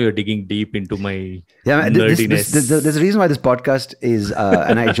now you're digging deep into my nerdiness. There's a reason why this podcast is,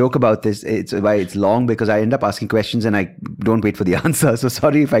 and I joke about this, it's why it's long, because I end up asking questions and I don't wait for the answer. So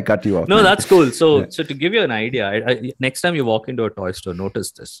sorry if I cut you off. No, that's cool. So to give you an idea, next time you walk into a toy store,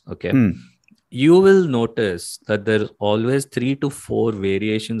 notice this, okay? You will notice that there's always 3 to 4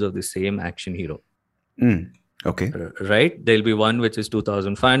 variations of the same action hero. Okay. Right? There'll be one which is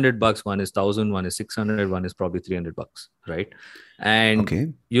 $2,500, one is 1,000, one is 600, one is probably $300, right?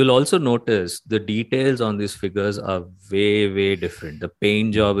 And you'll also notice the details on these figures are way, way different. The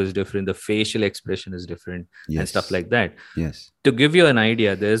paint job is different. The facial expression is different and stuff like that. Yes. To give you an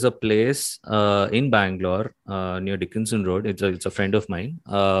idea, there's a place in Bangalore near Dickinson Road. It's a friend of mine.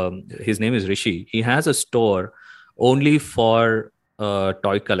 His name is Rishi. He has a store only for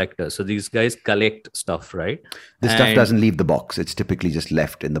toy collectors. So these guys collect stuff, right? The stuff doesn't leave the box. It's typically just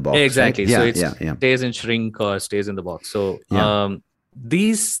left in the box. Exactly. Right? So it stays in shrink or stays in the box. So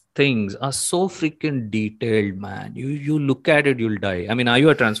these things are so freaking detailed, man. You look at it, you'll die. I mean, are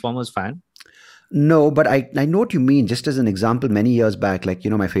you a Transformers fan? No, but I know what you mean. Just as an example, many years back, like,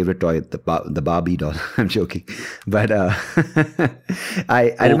 my favorite toy, the Barbie doll. I'm joking. But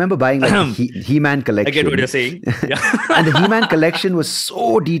I remember buying like He-Man collection. I get what you're saying. Yeah. And the He-Man collection was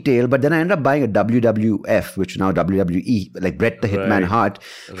so detailed. But then I ended up buying a WWF, which is now WWE, like Bret the Hitman Hart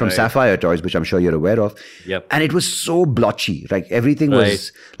from Sapphire Toys, which I'm sure you're aware of. Yep. And it was so blotchy. Like everything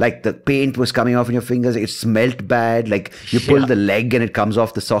was like the paint was coming off in your fingers. It smelt bad. Like you pull the leg and it comes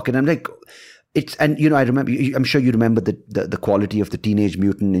off the socket. I'm like... I remember, I'm sure you remember the quality of the Teenage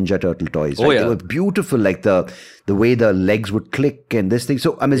Mutant Ninja Turtle toys. Right? They were beautiful, like the way the legs would click and this thing.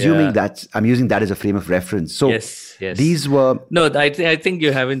 So I'm assuming I'm using that as a frame of reference. So yes. These were... No, I think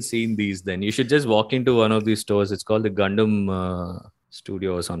you haven't seen these then. You should just walk into one of these stores. It's called the Gundam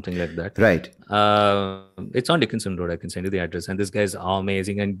Studio or something like that. Right. It's on Dickinson Road. I can send you the address. And this guy's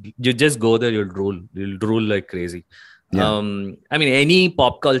amazing. And you just go there, you'll drool like crazy. Yeah. I mean, any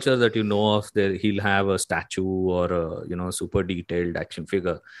pop culture that you know of, there he'll have a statue or a super detailed action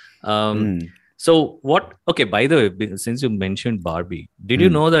figure. So what? Okay, by the way, since you mentioned Barbie, did you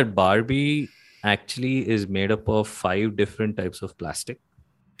know that Barbie actually is made up of 5 different types of plastic?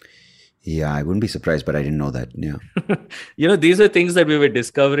 Yeah, I wouldn't be surprised, but I didn't know that. Yeah. These are things that we were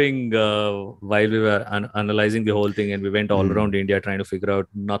discovering while we were analyzing the whole thing, and we went all around India trying to figure out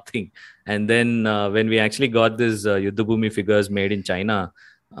nothing. And then when we actually got these Yuddhabhumi figures made in China,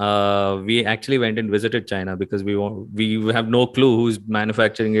 we actually went and visited China because we have no clue who's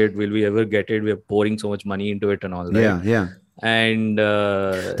manufacturing it. Will we ever get it? We're pouring so much money into it and all that. Yeah. And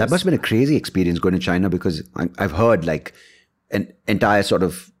that must have been a crazy experience going to China, because I've heard like an entire sort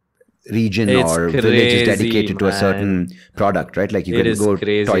of region or village is dedicated to a certain product, right? Like you can go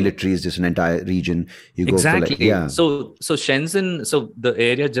toiletries, just an entire region. You go for like, So Shenzhen, so the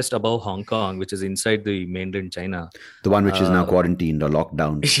area just above Hong Kong, which is inside the mainland China, the one which is now quarantined or locked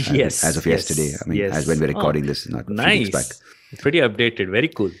down. As of yesterday. I mean, as when we're recording this, not a few weeks back. Pretty updated. Very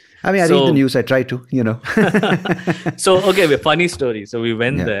cool. I mean, I read the news. I try to, So, okay, funny story. So we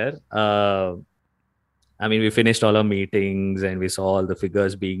went there. I mean, we finished all our meetings and we saw all the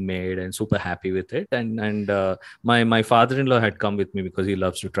figures being made and super happy with it. And my father-in-law had come with me because he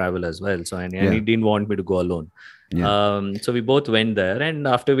loves to travel as well. So and he didn't want me to go alone. So we both went there, and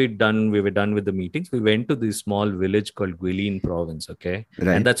after we were done with the meetings, we went to this small village called Guilin province. Okay.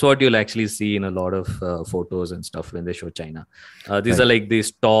 Right. And that's what you'll actually see in a lot of photos and stuff when they show China. These are like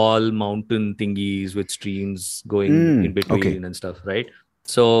these tall mountain thingies with streams going in between and stuff. Right.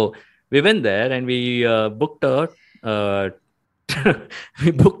 So we went there and we booked a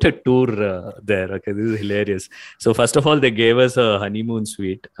tour there. Okay, this is hilarious. So first of all, they gave us a honeymoon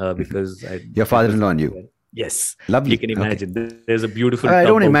suite because your father-in-law and you. Yes, lovely. You can imagine. There's a beautiful. I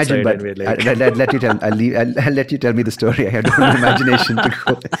don't imagine, but like... I'll let you tell. I'll let you tell me the story. I don't have imagination to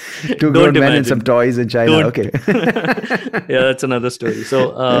go to grown men and some toys in China. Okay. Yeah, that's another story.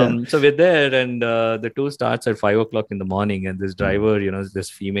 So, so we're there, and the tour starts at 5 o'clock in the morning, and this driver, this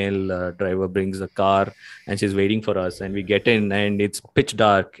female driver brings a car, and she's waiting for us, and we get in, and it's pitch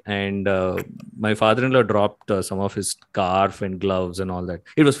dark, and my father-in-law dropped some of his scarf and gloves and all that.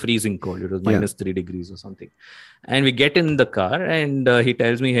 It was freezing cold. It was minus 3 degrees or something. And we get in the car, and he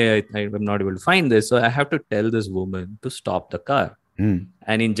tells me, hey, I'm not able to find this. So I have to tell this woman to stop the car. And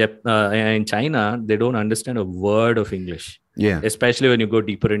in China, they don't understand a word of English. Yeah. Especially when you go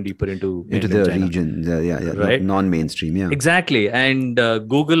deeper and deeper into the China. Region. Right? Non-mainstream. Yeah. Exactly. And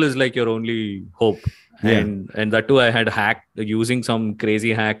Google is like your only hope. And that too, I had hacked using some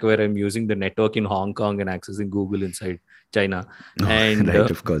crazy hack where I'm using the network in Hong Kong and accessing Google inside China. And right,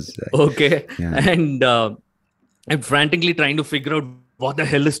 of course. Okay. Yeah. And I'm frantically trying to figure out what the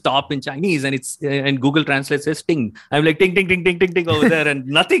hell is stop in Chinese, and Google Translate says ting. I'm like ting ting ting ting ting ting over there, and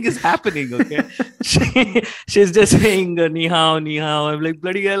nothing is happening. Okay, she's just saying ni hao ni hao. I'm like,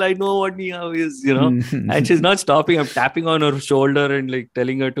 bloody hell, I know what ni hao is, and she's not stopping. I'm tapping on her shoulder and like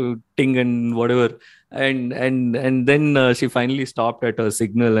telling her to ting and whatever. And then she finally stopped at a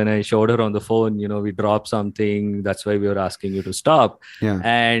signal, and I showed her on the phone, we dropped something. That's why we were asking you to stop. Yeah.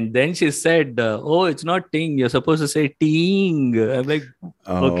 And then she said, oh, it's not ting. You're supposed to say ting. I'm like,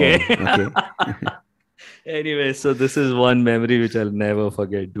 okay. Anyway, so this is one memory which I'll never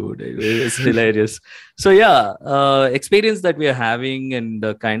forget, dude. It's hilarious. So yeah, experience that we are having and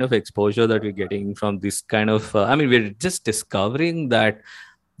the kind of exposure that we're getting from this kind of, we're just discovering that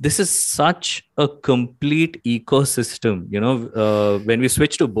this is such a complete ecosystem. When we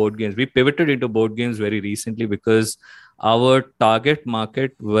switched to board games, we pivoted into board games very recently because our target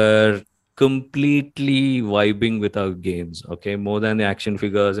market were completely vibing with our games, okay, more than the action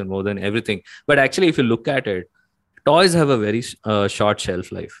figures and more than everything. But actually, if you look at it, toys have a very short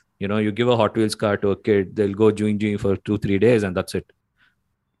shelf life. You give a Hot Wheels car to a kid, they'll go joing for 2-3 days, and that's it.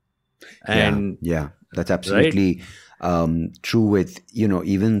 And yeah, that's absolutely... Right? True with,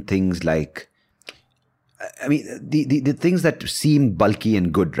 even things like, the things that seem bulky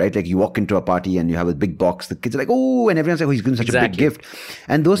and good, right? Like you walk into a party and you have a big box, the kids are like, oh, and everyone's like, oh, he's given such a big gift.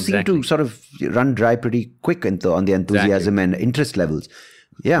 And those seem to sort of run dry pretty quick on the enthusiasm and interest levels.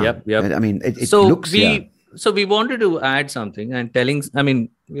 Yeah. Yep. It looks... So we wanted to add something and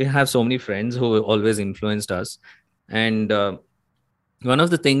we have so many friends who always influenced us. And one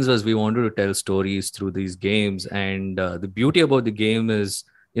of the things was we wanted to tell stories through these games. And the beauty about the game is,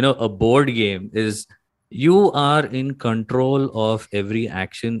 a board game is you are in control of every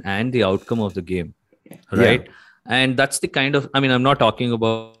action and the outcome of the game, right? Yeah. And that's the kind of, I'm not talking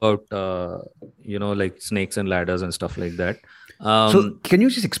about, like snakes and ladders and stuff like that. So can you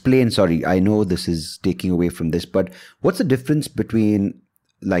just explain, sorry, I know this is taking away from this, but what's the difference between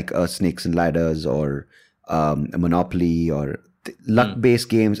like snakes and ladders or a Monopoly or luck-based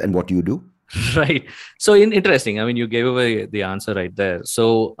games and what you do? Right. So interesting. You gave away the answer right there.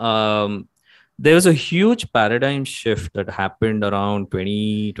 So there was a huge paradigm shift that happened around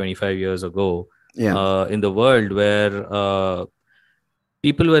 20-25 years ago in the world where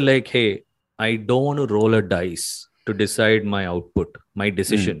people were like, hey, I don't want to roll a dice to decide my output, my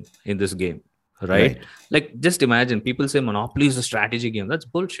decision in this game. Right? Like, just imagine people say Monopoly is a strategy game. That's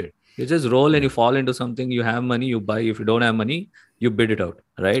bullshit. You just roll and you fall into something. You have money, you buy. If you don't have money, you bid it out,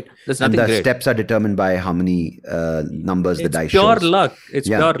 right? There's And nothing the great. steps are determined by how many numbers the dice Pure shows. luck. It's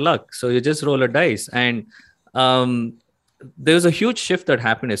pure luck. So you just roll a dice. And there's a huge shift that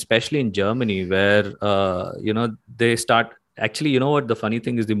happened, especially in Germany, where, they start... Actually, you know what? The funny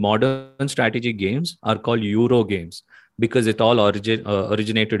thing is the modern strategy games are called Euro games because it all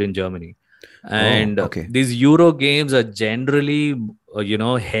originated in Germany. And these Euro games are generally,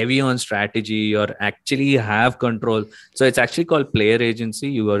 heavy on strategy or actually have control. So it's actually called player agency.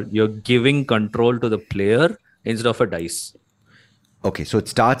 You're giving control to the player instead of a dice. Okay, so it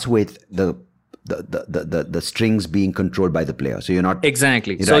starts with the strings being controlled by the player. So you're not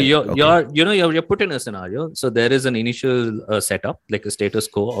exactly. Right. So you're put in a scenario. So there is an initial setup, like a status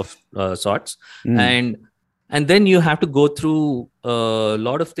quo of sorts, and then you have to go through a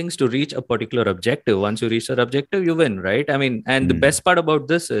lot of things to reach a particular objective. Once you reach that objective, you win, right? I mean, and the best part about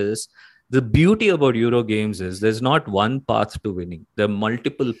this is, the beauty about Euro games is there's not one path to winning. There are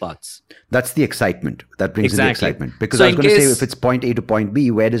multiple paths. That's the excitement. That brings in the excitement. Because I was going to say, if it's point A to point B,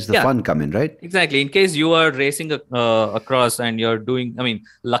 where does the fun come in, right? Exactly. In case you are racing across and you're doing,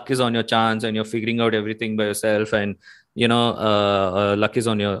 luck is on your chance and you're figuring out everything by yourself, and, luck is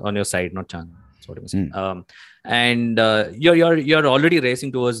on your side, not chance. That's what I'm saying. And you're already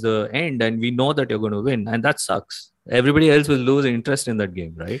racing towards the end, and we know that you're going to win, and that sucks. Everybody else will lose interest in that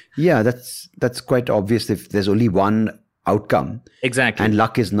game, right? Yeah, that's quite obvious if there's only one outcome. Exactly. And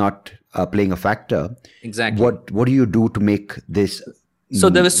luck is not playing a factor. Exactly. What do you do to make this? So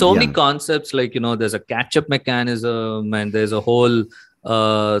there were so many concepts, like, there's a catch-up mechanism, and there's a whole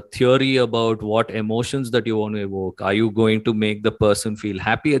theory about what emotions that you want to evoke. Are you going to make the person feel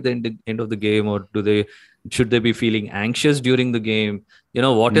happy at the end of the game, or should they be feeling anxious during the game?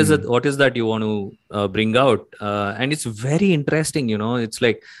 What is it? What is that you want to bring out? And it's very interesting. It's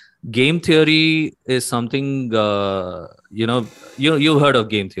like game theory is something. You've heard of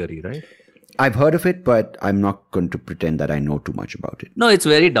game theory, right? I've heard of it, but I'm not going to pretend that I know too much about it. No, it's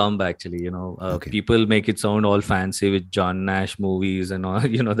very dumb, actually. People make it sound all fancy with John Nash movies and all,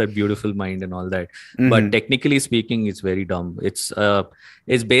 that beautiful mind and all that. But technically speaking, it's very dumb. It's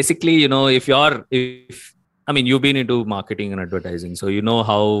basically, you've been into marketing and advertising, so you know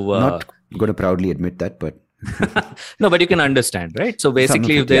how. Not going to proudly admit that, but. No, but you can understand, right? So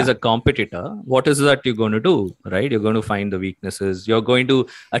basically, if there's a competitor, what is that you're going to do, right? You're going to find the weaknesses. You're going to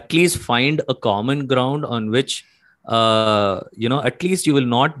at least find a common ground on which, at least you will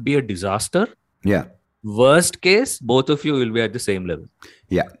not be a disaster. Yeah. Worst case, both of you will be at the same level.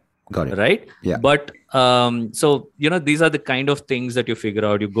 Yeah. Got it. Right? Yeah. But so these are the kind of things that you figure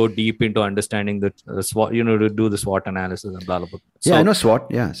out. You go deep into understanding the SWOT, to do the SWOT analysis and blah blah blah. So, I know SWOT.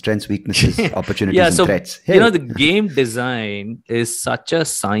 Yeah, strengths, weaknesses, opportunities, and threats. Hey. The game design is such a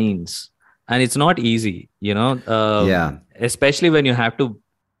science, and it's not easy. Especially when you have to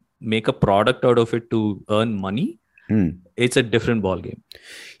make a product out of it to earn money. It's a different ball game.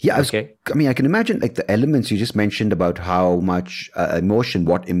 Yeah, I can imagine like the elements you just mentioned about how much emotion,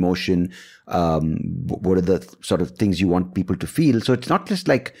 what emotion, what are the sort of things you want people to feel. So it's not just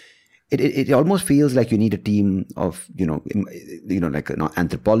like it almost feels like you need a team of like an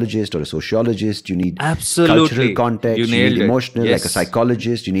anthropologist or a sociologist. You need cultural context. You need emotional, like a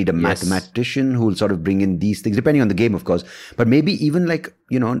psychologist. You need a mathematician who will sort of bring in these things, depending on the game, of course. But maybe even like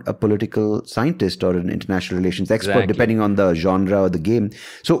a political scientist or an international relations expert, depending on the genre or the game.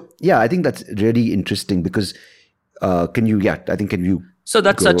 So I think that's really interesting because can you? So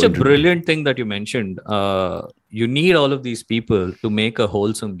that's such a brilliant thing that you mentioned. You need all of these people to make a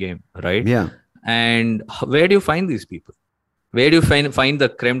wholesome game, right? Yeah. And where do you find these people? Where do you find the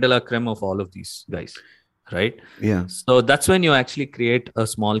creme de la creme of all of these guys, right? Yeah. So that's when you actually create a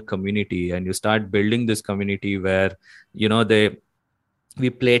small community and you start building this community where, we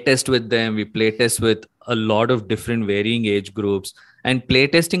play test with them. We play test with a lot of different varying age groups. And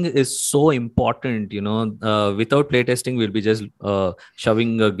playtesting is so important, without playtesting, we'll be just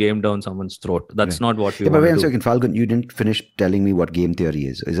shoving a game down someone's throat. That's not what we want to do. But wait a second, Phalgun, you didn't finish telling me what game theory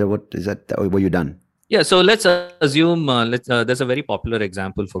is. Were you done? Yeah, so let's assume, there's a very popular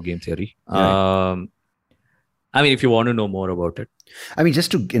example for game theory. Right. If you want to know more about it.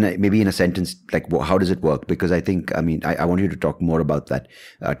 Just to, maybe in a sentence, like how does it work? Because I think, I want you to talk more about that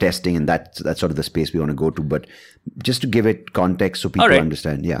testing and that's sort of the space we want to go to. But just to give it context so people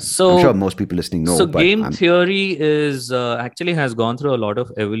understand. Yeah. So, I'm sure most people listening know. So game theory is actually has gone through a lot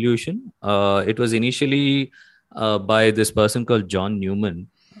of evolution. It was initially by this person called John Newman.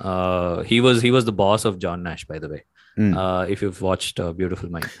 He was the boss of John Nash, by the way. If you've watched Beautiful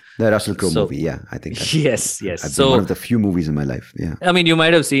Mind. The Russell Crowe movie, yeah, I think. Yes. So one of the few movies in my life, yeah. I mean, you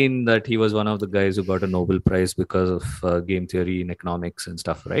might have seen that he was one of the guys who got a Nobel Prize because of game theory in economics and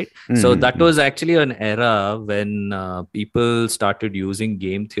stuff, right? So that was actually an era when people started using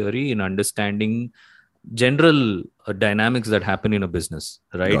game theory in understanding general dynamics that happen in a business,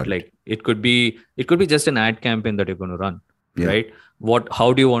 right? Like it could be just an ad campaign that you're going to run, right?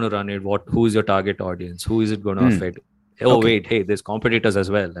 How do you want to run it? Who is your target audience? Who is it going to affect? Wait, hey, there's competitors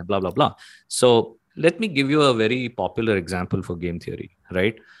as well, and blah blah blah. So let me give you a very popular example for game theory,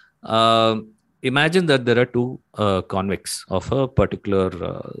 right? Imagine that there are two convicts of a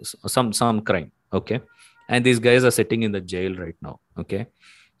particular some crime, okay, and these guys are sitting in the jail right now, okay,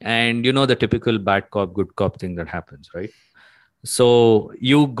 and you know the typical bad cop good cop thing that happens, right? So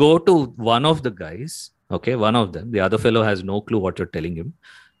you go to one of the guys, okay, one of them, the other fellow has no clue what you're telling him.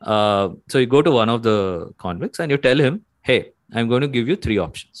 So you go to one of the convicts and you tell him, hey, I'm going to give you 3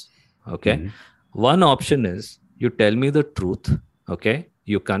 options, okay? One option is you tell me the truth, okay?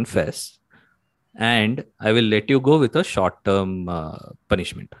 You confess, and I will let you go with a short-term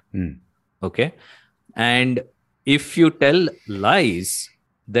punishment, okay? And if you tell lies,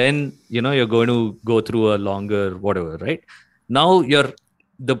 then you're going to go through a longer whatever, right? Now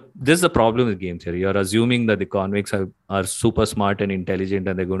this is the problem with game theory. You're assuming that the convicts are super smart and intelligent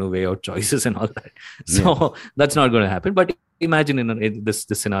and they're going to weigh out choices and all that. So that's not going to happen. But imagine in this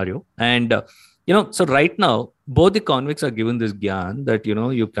scenario. And, so right now, both the convicts are given this gyan that,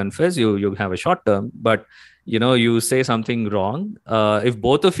 you confess, you have a short term, but, you say something wrong. If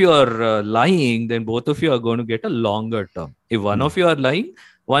both of you are lying, then both of you are going to get a longer term. If one of you are lying,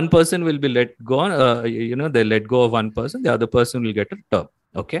 one person will be let go. They let go of one person. The other person will get a term.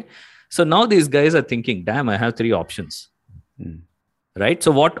 Okay. So now these guys are thinking, damn, I have 3 options. Right. So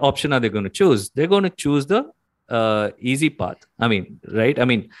what option are they going to choose? They're going to choose the easy path. I mean, right. I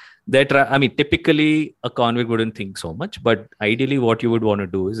mean, typically a convict wouldn't think so much, but ideally what you would want to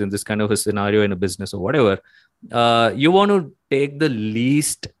do is in this kind of a scenario in a business or whatever, you want to take the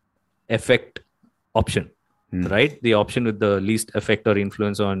least effect option, right? The option with the least effect or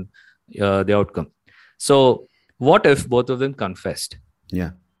influence on the outcome. So what if both of them confessed?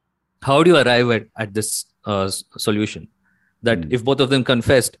 Yeah. How do you arrive at this solution? That if both of them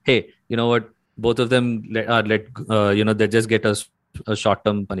confessed, hey, you know what, both of them they just get a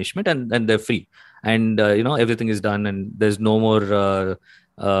short-term punishment and they're free, and everything is done, and there's no more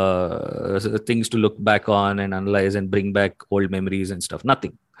things to look back on and analyze and bring back old memories and stuff.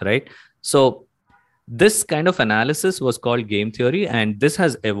 Nothing, right? So this kind of analysis was called game theory, and this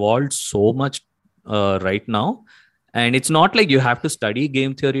has evolved so much right now. And it's not like you have to study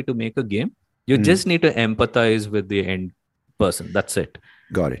game theory to make a game. You just need to empathize with the end person. That's it.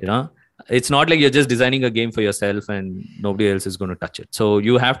 Got it. It's not like you're just designing a game for yourself and nobody else is going to touch it. So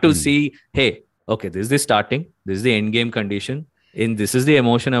you have to see, hey, okay, this is the starting, this is the end game condition, and this is the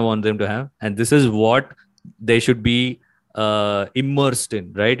emotion I want them to have, and this is what they should be immersed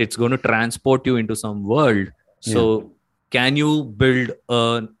in, right? It's going to transport you into some world. So can you build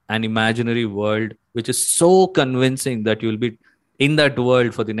an imaginary world which is so convincing that you'll be in that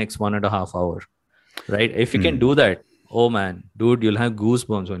world for the next 1.5 hours, right? If you can do that, oh man, dude, you'll have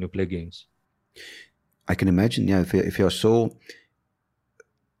goosebumps when you play games. I can imagine, yeah, if you're so...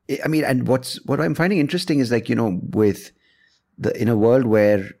 I mean, and what I'm finding interesting is like, with in a world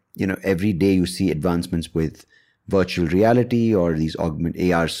where, every day you see advancements with virtual reality or these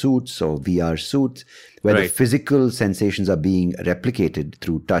AR suits or VR suits, where the physical sensations are being replicated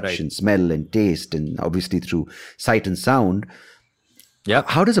through touch and smell and taste, and obviously through sight and sound. Yeah.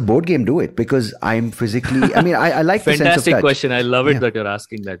 How does a board game do it? Because I'm physically, I mean, I like the sense of touch. Fantastic question. I love it that you're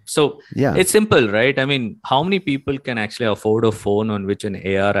asking that. So it's simple, right? I mean, how many people can actually afford a phone on which an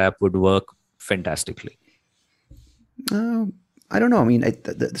AR app would work fantastically? I don't know. I mean,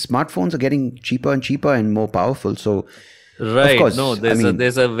 the smartphones are getting cheaper and cheaper and more powerful. So, right. Of course, no,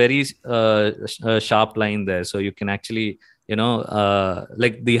 there's a very sharp line there. So you can actually,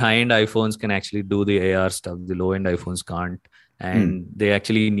 like the high-end iPhones can actually do the AR stuff. The low-end iPhones can't. And they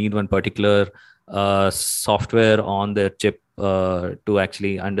actually need one particular software on their chip to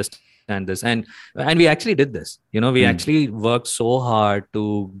actually understand this. And we actually did this. We actually worked so hard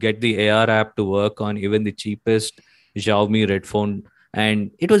to get the AR app to work on even the cheapest Xiaomi Red phone.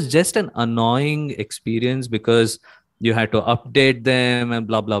 And it was just an annoying experience because you had to update them and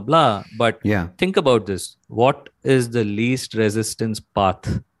blah, blah, blah. But think about this. What is the least resistance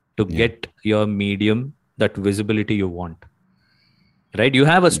path to get your medium, that visibility you want? Right? You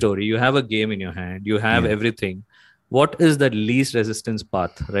have a story, you have a game in your hand, you have everything. What is the least resistance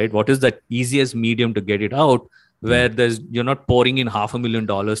path, right? What is the easiest medium to get it out? where you're not pouring in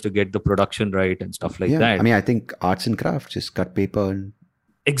 $500,000 to get the production right and stuff like that. I mean, I think arts and crafts, just cut paper and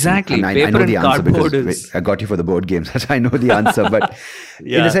exactly. I Paper know and the answer cardboard because I got you for the board games. I know the answer, but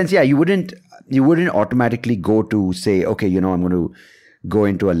in a sense, you wouldn't automatically go to say, okay, I'm going to go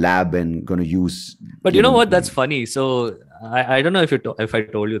into a lab and going to use. But you know what? That's funny. So I don't know if I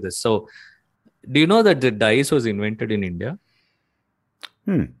told you this. So do you know that the dice was invented in India?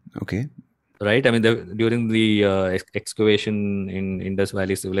 Okay. Right. I mean, during the excavation in Indus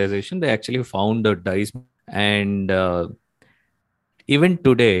Valley civilization, they actually found the dice, and even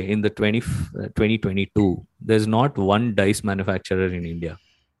today in the 2022, there's not one dice manufacturer in India.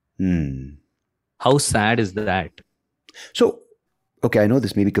 How sad is that? So, okay, I know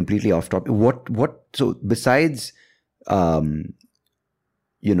this may be completely off topic. So besides, a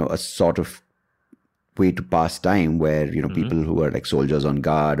sort of way to pass time where, people who are like soldiers on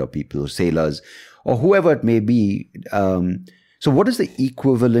guard or people who are sailors or whoever it may be. So what is the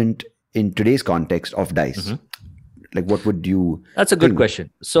equivalent in today's context of dice? Like, what would you... That's a good question.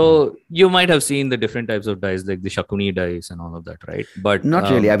 So you might have seen the different types of dice, like the Shakuni dice and all of that, right? But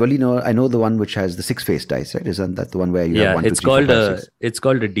not really. I know the one which has the 6-face dice, right? Isn't that the one where you have 1, 2, 3, 4, 5, 6? It's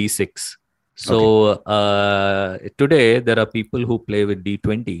called a D6. So today there are people who play with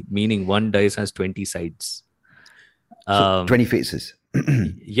D20, meaning one dice has 20 sides. So 20 faces.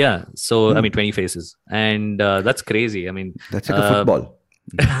 Yeah. So, I mean, 20 faces. And that's crazy. I mean... That's like a football.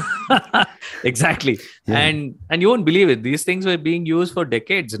 Exactly. Yeah. And you won't believe it. These things were being used for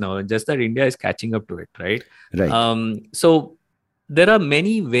decades now. Just that India is catching up to it, right? Right. So there are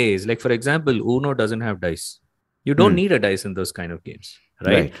many ways. Like, for example, Uno doesn't have dice. You don't need a dice in those kind of games.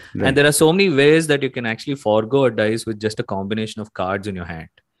 Right? And there are so many ways that you can actually forego a dice with just a combination of cards in your hand.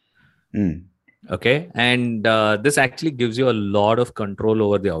 Okay. And this actually gives you a lot of control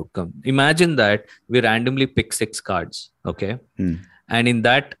over the outcome. Imagine that we randomly pick 6 cards. Okay. And in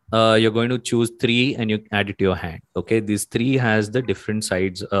that, you're going to choose 3 and you add it to your hand. Okay. These 3 has the different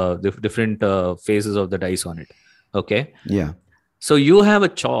sides, the different faces of the dice on it. Okay. Yeah. So you have a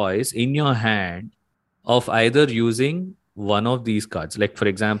choice in your hand of either using one of these cards. Like, for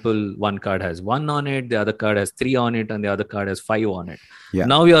example, one card has 1 on it, the other card has 3 on it, and the other card has 5 on it. Yeah.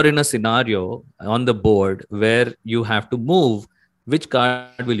 Now you're in a scenario on the board where you have to move which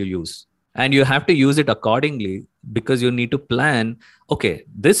card will you use. And you have to use it accordingly because you need to plan, okay,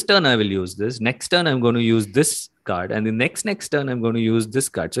 this turn I will use this, next turn I'm going to use this card, and the next turn I'm going to use this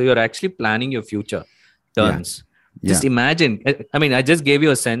card. So you're actually planning your future turns. Yeah. Just imagine. I mean, I just gave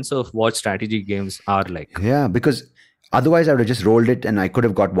you a sense of what strategy games are like. Yeah, because otherwise I would have just rolled it and I could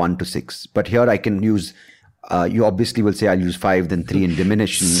have got 1 to 6. But here I can use, you obviously will say I'll use 5, then 3 and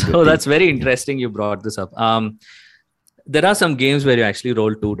diminish. So that's very interesting you brought this up. There are some games where you actually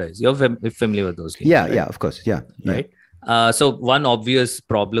roll 2 dice. You're familiar with those games? Yeah, right? Yeah, of course. Yeah. Right. So one obvious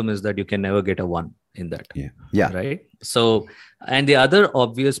problem is that you can never get a 1 in that. Yeah. Right. So, and the other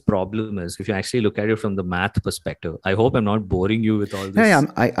obvious problem is if you actually look at it from the math perspective. I hope I'm not boring you with all this. Yeah,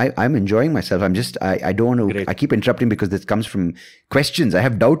 I'm enjoying myself. I'm just, I don't want to, Great. I keep interrupting because this comes from questions. I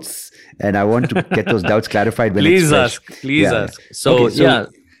have doubts and I want to get those doubts clarified. When Please it's ask. Please ask. So,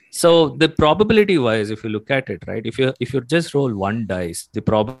 So the probability wise, if you look at it, right, if you just roll 1 dice, the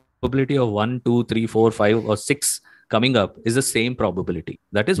probability of 1, 2, 3, 4, 5 or 6 coming up is the same probability.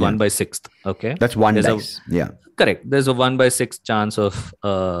 That is 1 by 6th. Okay. That's 1 dice. Correct. There's a 1 by 6 chance of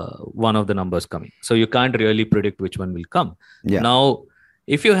one of the numbers coming. So you can't really predict which one will come. Now,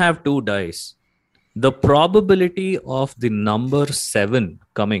 if you have 2 dice, the probability of the number 7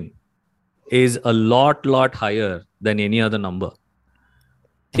 coming is a lot higher than any other number.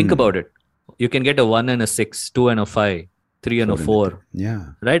 Think about it. You can get a 1 and a 6, 2 and a 5, 3 and a 4. Yeah.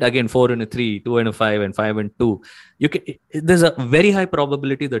 Right? Again, 4 and a 3, 2 and a 5, and 5 and 2. There's a very high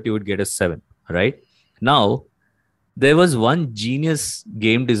probability that you would get a 7. Right? Now, there was one genius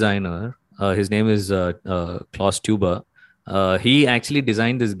game designer. His name is Klaus Tuber. He actually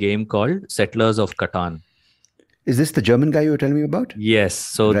designed this game called Settlers of Catan. Is this the German guy you were telling me about? Yes.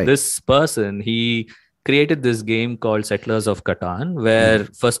 So this person, he created this game called Settlers of Catan, where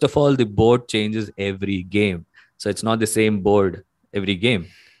first of all, the board changes every game. So it's not the same board every game.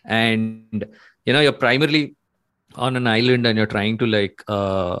 And, you're primarily on an island and you're trying to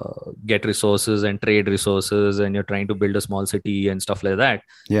get resources and trade resources and you're trying to build a small city and stuff like that.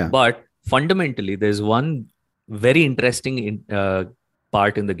 Yeah. But fundamentally, there's one very interesting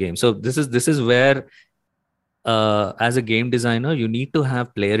part in the game. So this is where as a game designer, you need to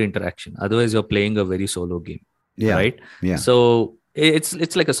have player interaction. Otherwise, you're playing a very solo game. Yeah. Right? Yeah. So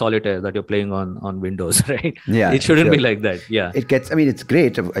it's like a solitaire that you're playing on Windows, right? Yeah, It shouldn't sure. be like that. Yeah, I mean, it's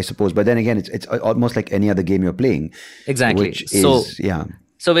great, I suppose, but then again, it's almost like any other game you're playing, exactly. which is, yeah.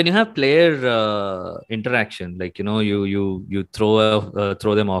 So when you have player interaction, like you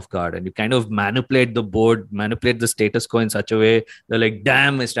throw them off guard, and you kind of manipulate the board, manipulate the status quo in such a way they're like,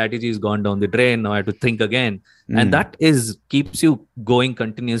 damn, my strategy has gone down the drain. Now I have to think again, and that keeps you going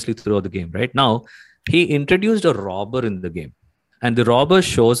continuously throughout the game. Right now, he introduced a robber in the game, and the robber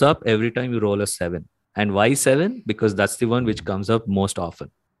shows up every time you roll a 7. And why 7? Because that's the one which comes up most often.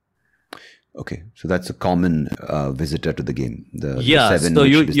 Okay, so that's a common visitor to the game. The 7, so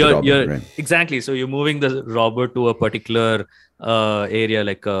which is the robber, right? Exactly. So you're moving the robber to a particular area,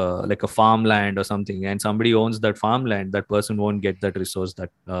 like a farmland or something, and somebody owns that farmland. That person won't get that resource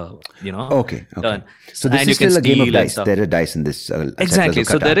that Okay. done. So this is still a game of dice. There are dice in this. Exactly.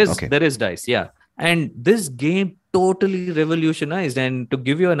 So there is dice. Yeah, and this game totally revolutionized. And to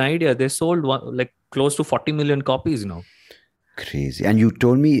give you an idea, they sold close to 40 million copies now. Crazy. And you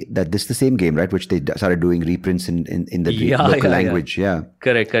told me that this is the same game, right? Which they started doing reprints in the local language. Yeah.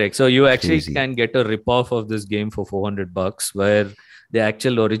 Correct. So you actually can get a rip-off of this game for $400, where the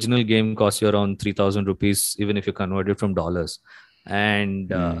actual original game costs you around 3,000 rupees, even if you convert it from dollars. And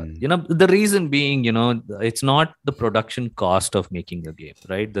the reason being, it's not the production cost of making a game,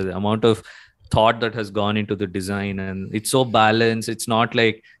 right? The amount of thought that has gone into the design, and it's so balanced. It's not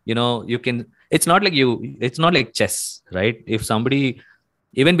like it's not like chess, right? If somebody,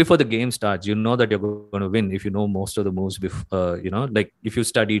 even before the game starts, you know that you're going to win if you know most of the moves before, like if you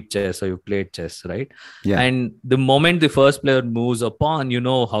studied chess or you played chess, right? Yeah. And the moment the first player moves a pawn, you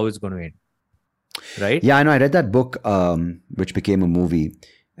know how it's going to end, right? Yeah, I know. I read that book, which became a movie.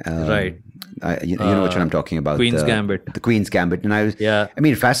 Right. You know which one I'm talking about. Queen's Gambit. The Queen's Gambit. And I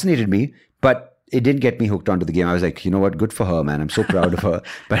mean, it fascinated me, but it didn't get me hooked onto the game. I was like, you know what? Good for her, man. I'm so proud of her.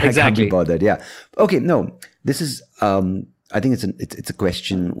 But exactly. I can't be bothered. Yeah. Okay. No, this is, I think it's a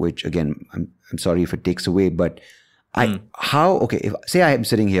question which, again, I'm sorry if it takes away, but if say I am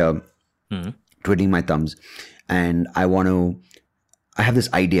sitting here twiddling my thumbs and I have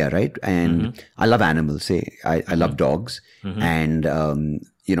this idea, right? And I love animals. Say I love dogs, and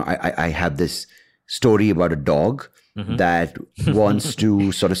I have this story about a dog that wants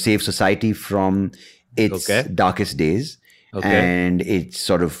to sort of save society from its darkest days, and it's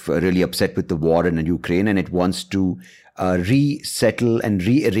sort of really upset with the war in Ukraine, and it wants to resettle and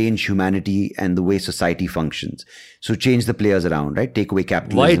rearrange humanity and the way society functions. So change the players around, right? Take away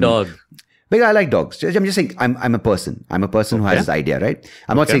capitalism. Why dog? Because I like dogs. I'm just saying I'm a person. I'm a person who has this idea, right?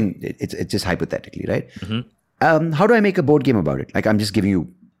 I'm not saying it's just hypothetically, right? How do I make a board game about it? Like, I'm just giving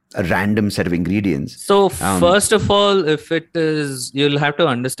you a random set of ingredients. So first of all, if it is, you'll have to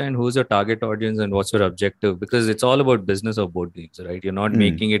understand who's your target audience and what's your objective, because it's all about business of board games, right? You're not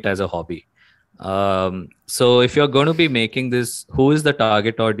making it as a hobby. So if you're going to be making this, who is the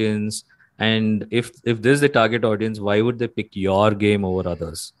target audience? And if this is the target audience, why would they pick your game over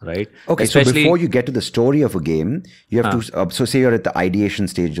others, right? Okay, so before you get to the story of a game, you have to, so say you're at the ideation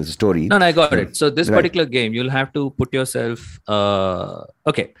stage of the story. No, I got it. So this particular game, you'll have to put yourself, there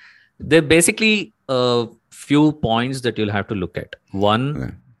are basically a few points that you'll have to look at.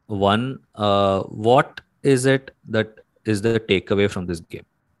 One, what is it that is the takeaway from this game?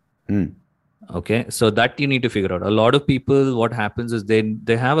 Okay, so that you need to figure out. A lot of people, what happens is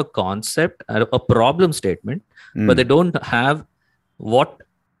they have a concept, a problem statement, but they don't have what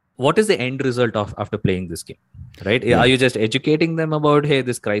is the end result of after playing this game, right? Are you just educating them about, hey,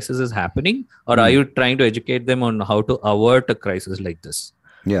 this crisis is happening, or are you trying to educate them on how to avert a crisis like this?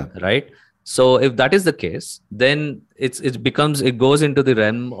 Yeah, right. So if that is the case, then it goes into the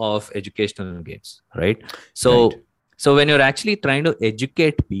realm of educational games, right? So when you're actually trying to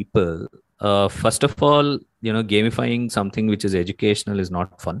educate people, first of all, gamifying something which is educational is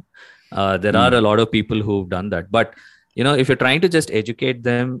not fun. There are a lot of people who've done that, but if you're trying to just educate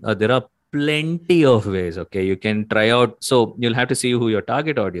them, there are plenty of ways. Okay, you can try out. So you'll have to see who your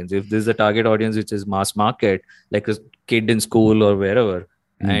target audience. If this is a target audience which is mass market, like a kid in school or wherever,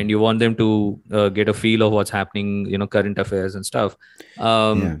 and you want them to get a feel of what's happening, current affairs and stuff.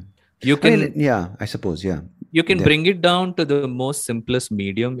 You can, I suppose, you can bring it down to the most simplest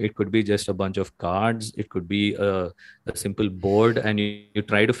medium. It could be just a bunch of cards. It could be a simple board, and you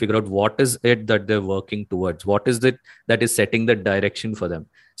try to figure out what is it that they're working towards. What is it that is setting the direction for them?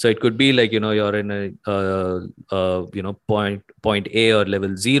 So it could be like, you're in a point A or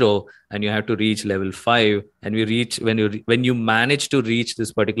level 0, and you have to reach level 5. And when you manage to reach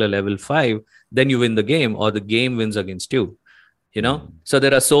this particular level 5, then you win the game, or the game wins against you. So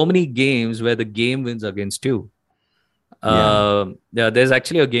there are so many games where the game wins against you. There's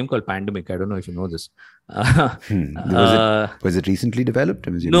actually a game called Pandemic. I don't know if you know this. Was it recently developed?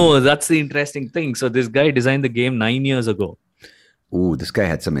 No, that's the interesting thing. So this guy designed the game 9 years ago. Oh, this guy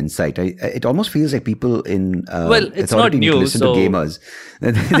had some insight. It almost feels like people in it's not new. Listen to gamers.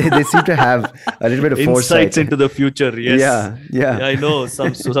 they seem to have a little bit of foresight. Insights into the future. Yes. Yeah. I know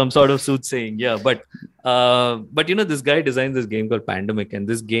some sort of soothsaying. Yeah, but this guy designed this game called Pandemic, and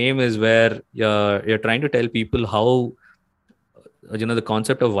this game is where you're trying to tell people how the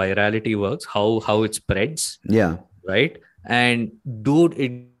concept of virality works, how it spreads. Yeah. Right. And dude,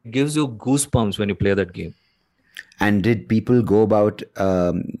 it gives you goosebumps when you play that game. And did people go about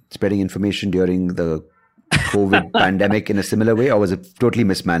spreading information during the COVID pandemic in a similar way, or was it totally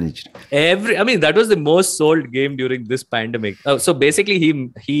mismanaged? That was the most sold game during this pandemic. So basically,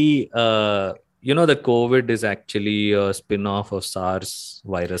 he the COVID is actually a spin-off of SARS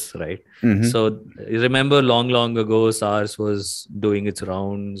virus, right? Mm-hmm. So remember, long ago, SARS was doing its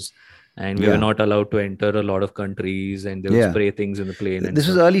rounds. And we were not allowed to enter a lot of countries, and they would spray things in the plane. This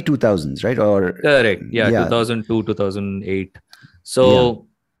was early 2000s, right? Or correct. Yeah, 2002, 2008. So,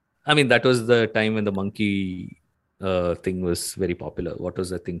 that was the time when the monkey thing was very popular. What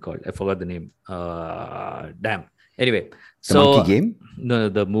was that thing called? I forgot the name. Damn. Anyway. The monkey game? No,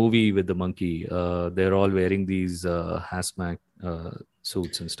 the movie with the monkey. They're all wearing these hazmat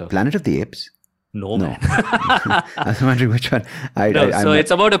suits and stuff. Planet of the Apes? No, man. I was wondering which one.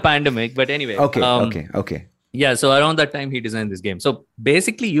 It's about a pandemic, but anyway. Okay. Yeah, so around that time he designed this game. So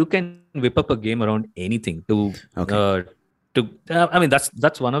basically, you can whip up a game around anything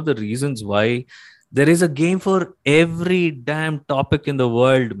that's one of the reasons why there is a game for every damn topic in the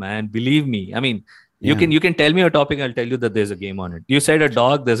world, man. Believe me. You can tell me a topic, I'll tell you that there's a game on it. You said a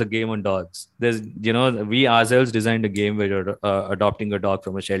dog, there's a game on dogs. There's, we ourselves designed a game where you're adopting a dog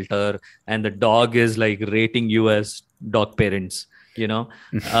from a shelter, and the dog is like rating you as dog parents,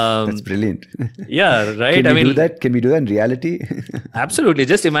 That's brilliant. Yeah, right. Can we do that? Can we do that in reality? Absolutely.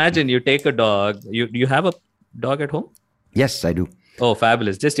 Just imagine you take a dog. You have a dog at home? Yes, I do. Oh,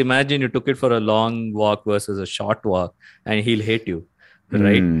 fabulous. Just imagine you took it for a long walk versus a short walk, and he'll hate you.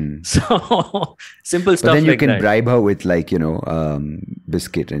 Right. So simple stuff. But then you can that. bribe her with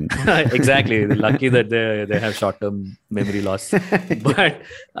biscuit and exactly. Lucky that they have short-term memory loss. But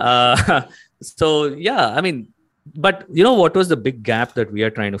but what was the big gap that we are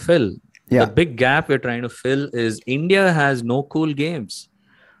trying to fill? Yeah. The big gap we're trying to fill is India has no cool games.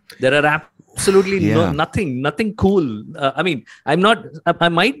 There are absolutely nothing cool. I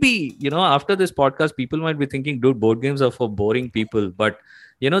might be, after this podcast, people might be thinking, dude, board games are for boring people. But,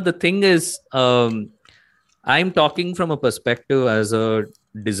 the thing is, I'm talking from a perspective as a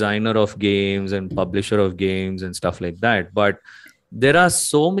designer of games and publisher of games and stuff like that. But there are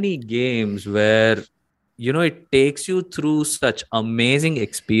so many games where, it takes you through such amazing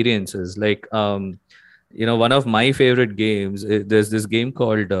experiences. Like, one of my favorite games, there's this game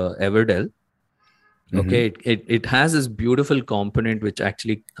called Everdell. Okay, it has this beautiful component which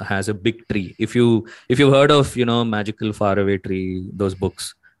actually has a big tree. If you've heard of Magical Faraway Tree, those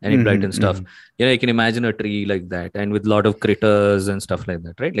books, Enid Blyton stuff, you can imagine a tree like that, and with a lot of critters and stuff like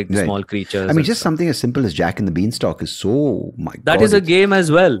that, right? Like the small creatures. Just something as simple as Jack and the Beanstalk is that is a game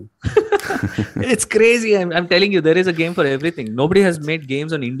as well. It's crazy. I'm telling you, there is a game for everything. Nobody has made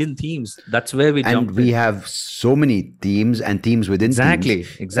games on Indian themes. That's where we jump. And we have so many themes and themes within themes.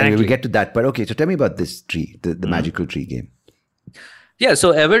 Exactly. We'll get to that. But okay, so tell me about this tree, the magical tree game. Yeah,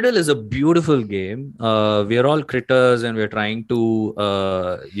 so Everdell is a beautiful game. We are all critters, and we're trying to,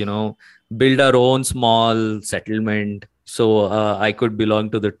 build our own small settlement. So I could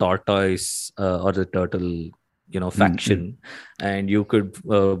belong to the tortoise or the turtle, faction, and you could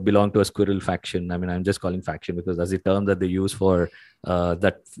belong to a squirrel faction. I'm just calling faction because that's the term that they use for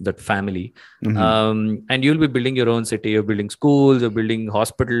that family. And you'll be building your own city. You're building schools, you're building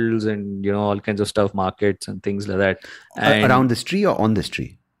hospitals, and all kinds of stuff, markets and things like that. And around this tree or on this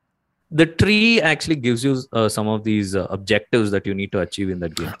tree? The tree actually gives you some of these objectives that you need to achieve in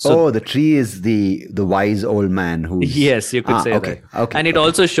that game. So, the tree is the wise old man who. Yes, you could say that. Okay, and it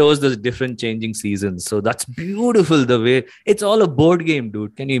also shows the different changing seasons. So that's beautiful. The way it's all a board game,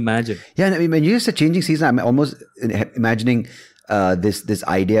 dude. Can you imagine? Yeah, when you said changing season, I'm almost imagining this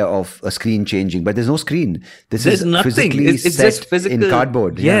idea of a screen changing, but there's no screen. There's nothing. Physically it's just physical in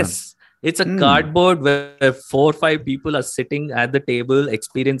cardboard. Yes. It's a cardboard where 4 or 5 people are sitting at the table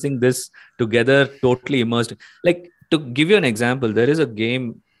experiencing this together, totally immersed. Like, to give you an example, there is a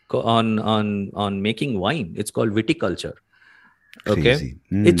game on making wine. It's called Viticulture. Okay,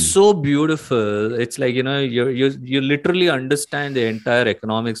 it's so beautiful. It's like you literally understand the entire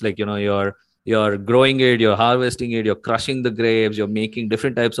economics. Like you're you're growing it, you're harvesting it, you're crushing the grapes, you're making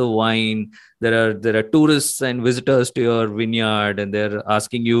different types of wine. There are tourists and visitors to your vineyard, and they're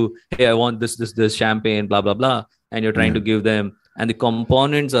asking you, hey, I want this champagne, blah blah blah, and you're trying to give them. And the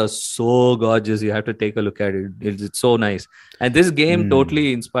components are so gorgeous. You have to take a look at it. It's so nice. And this game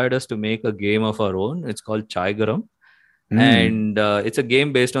totally inspired us to make a game of our own. It's called Chai Garam. And it's a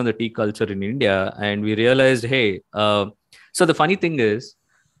game based on the tea culture in India. And we realized, hey, so the funny thing is,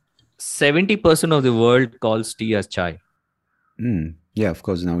 70% of the world calls tea as chai. Yeah, of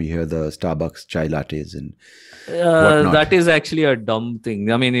course. Now you hear the Starbucks chai lattes and whatnot. That is actually a dumb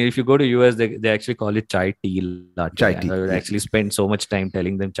thing. I mean, if you go to US, they actually call it chai tea latte. Chai tea. I would actually spend so much time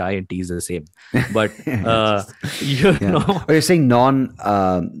telling them chai and tea is the same. But know, Oh, you're saying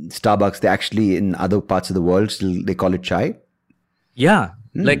non-Starbucks, they actually in other parts of the world still they call it chai? Yeah,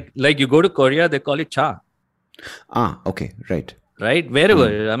 like you go to Korea, they call it cha. Okay, right. Right,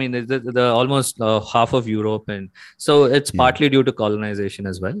 wherever. I mean, the almost half of Europe, and so it's partly due to colonization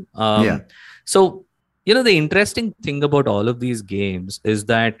as well. So the interesting thing about all of these games is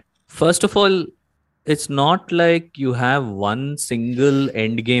that, first of all, it's not like you have one single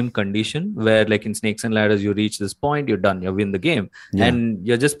end game condition where, like in Snakes and Ladders, you reach this point, you're done, you win the game, and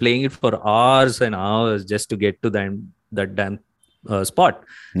you're just playing it for hours and hours just to get to that damn spot,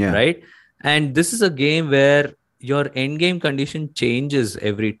 right? And this is a game where your end game condition changes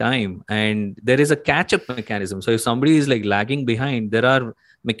every time, and there is a catch-up mechanism. So if somebody is like lagging behind, there are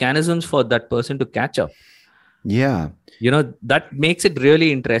mechanisms for that person to catch up. Yeah. That makes it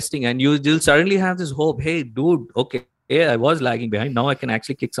really interesting, and you'll suddenly have this hope. Hey, dude, okay, I was lagging behind. Now I can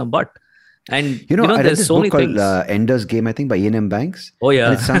actually kick some butt. And I read there's this so book many called things. Ender's Game, I think, by Ian M. Banks. Oh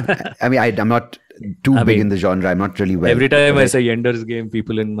yeah. I'm not too big in the genre. I'm not really well. Every time I say Ender's Game,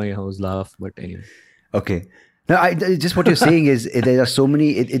 people in my house laugh. But anyway. Okay. No, just what you're saying is there are so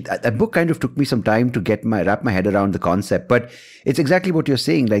many. That book kind of took me some time to wrap my head around the concept, but it's exactly what you're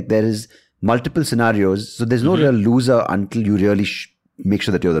saying. Like there is multiple scenarios, so there's no real loser until you really make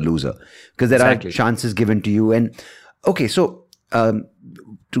sure that you're the loser, because there are chances given to you. And okay, so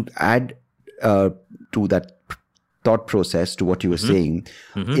to add to that thought process to what you were saying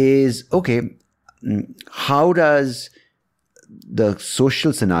is, okay, how does the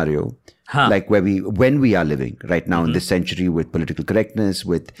social scenario, like when we are living right now in this century, with political correctness,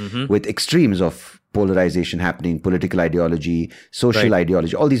 with extremes of polarization happening, political ideology, social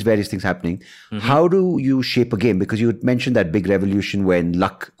ideology, all these various things happening, how do you shape a game? Because you mentioned that big revolution when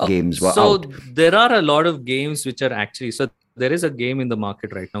luck games were out. So there are a lot of games which are actually, so there is a game in the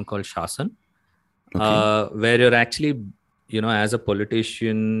market right now called Shasan, where you're actually, as a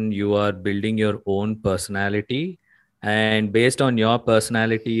politician, you are building your own personality. And based on your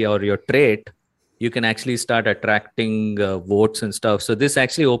personality or your trait, you can actually start attracting votes and stuff. So this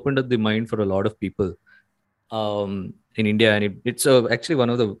actually opened up the mind for a lot of people in India. And it's actually one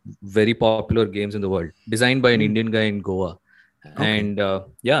of the very popular games in the world, designed by an Indian guy in Goa. And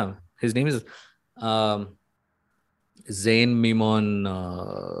his name is Zain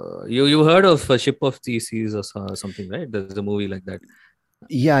Mimon. You heard of Ship of Theseus or something, right? There's a movie like that.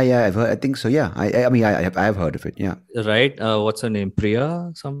 Yeah, I've heard. I think so. Yeah, I mean, I have heard of it. Yeah, right. What's her name?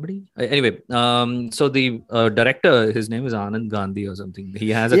 Priya, somebody. Anyway, so the director, his name is Anand Gandhi or something. He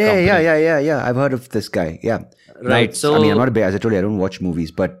has a company. Yeah. I've heard of this guy. Yeah, right. So I mean, I'm not as I told you, I don't watch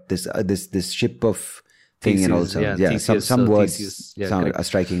movies, but this ship of thing Theseus, and also some words are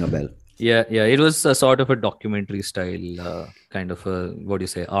striking a bell. Yeah. It was a sort of a documentary style, kind of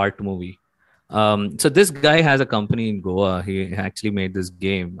a art movie. So this guy has a company in Goa. He actually made this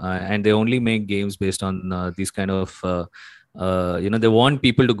game, and they only make games based on these kind of, they want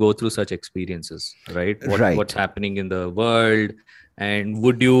people to go through such experiences, right? What's happening in the world, and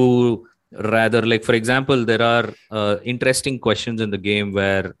would you rather, like, for example, there are interesting questions in the game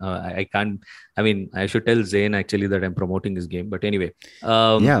where I should tell Zain actually that I'm promoting his game, but anyway.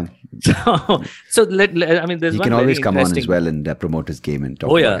 So there's he one can always very come on as well and promote his game and talk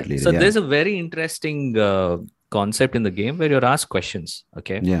about it later. So there's a very interesting concept in the game where you're asked questions,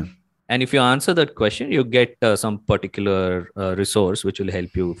 okay? Yeah. And if you answer that question, you get some particular resource which will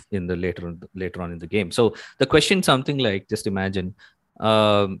help you in the later on in the game. So the question something like, just imagine,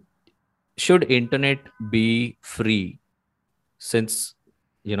 should internet be free, since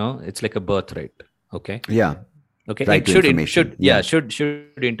it's like a birthright, okay? Yeah. Okay. Right to information.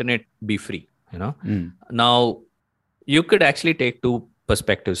 Should internet be free? Now you could actually take two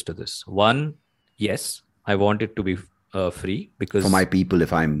perspectives to this. One, yes, I want it to be free because for my people,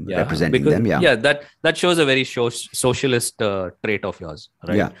 if I'm representing them, that shows a very socialist trait of yours,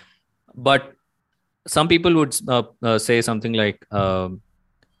 right? Yeah. But some people would say something like,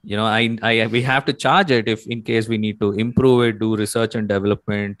 we have to charge it if in case we need to improve it, do research and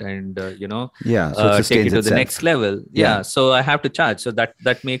development, and So it take it sustains to the itself. next level. Yeah. So I have to charge. So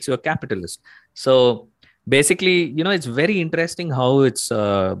that makes you a capitalist. So basically, it's very interesting how it's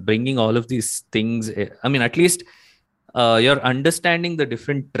bringing all of these things. I mean, at least you're understanding the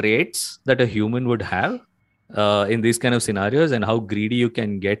different traits that a human would have in these kind of scenarios, and how greedy you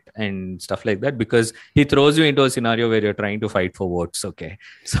can get and stuff like that, because he throws you into a scenario where you're trying to fight for votes. Okay.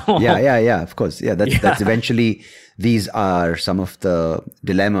 So yeah, of course. Yeah, that's eventually, these are some of the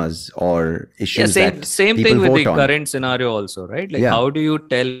dilemmas or issues that same people thing with vote the on. current scenario also, right? Like, how do you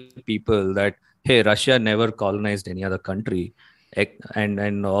tell people that, hey, Russia never colonized any other country,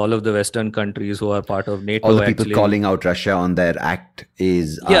 and all of the Western countries who are part of NATO, all the people calling out Russia on their act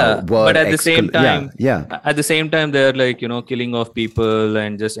but at the same time, at the same time, they're like, killing off people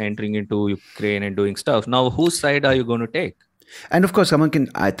and just entering into Ukraine and doing stuff. Now, whose side are you going to take? And of course, someone can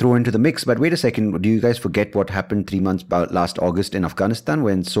throw into the mix. But wait a second, do you guys forget what happened 3 months last August in Afghanistan,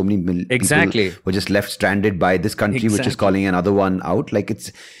 when so many people were just left stranded by this country, which is calling another one out? Like,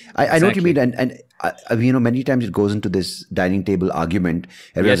 it's, I know what you mean, and many times it goes into this dining table argument.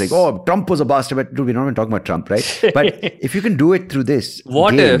 Everyone's like, "Oh, Trump was a bastard," but dude, we're not even talking about Trump, right? But if you can do it through this,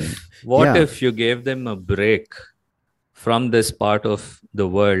 what if you gave them a break from this part of the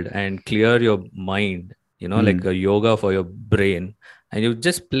world and clear your mind? Like a yoga for your brain, and you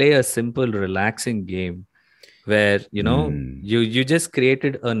just play a simple, relaxing game where, you just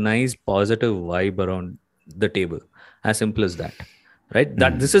created a nice, positive vibe around the table. As simple as that, right?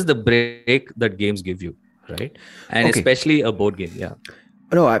 This is the break that games give you, right? And especially a board game. Yeah.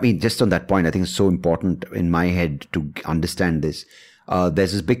 No, I mean, just on that point, I think it's so important in my head to understand this.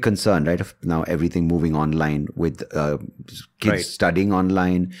 There's this big concern, right, of now everything moving online, with kids studying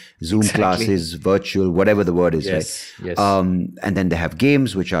online, Zoom classes, virtual, whatever the word is, right? And then they have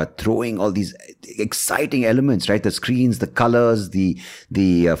games which are throwing all these exciting elements, right? The screens, the colors, the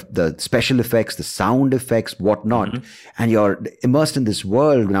special effects, the sound effects, whatnot. And you're immersed in this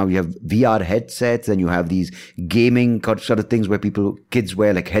world. Now you have VR headsets, and you have these gaming sort of things where kids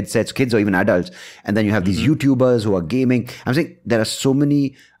wear like headsets, kids or even adults. And then you have these YouTubers who are gaming. I'm saying there are so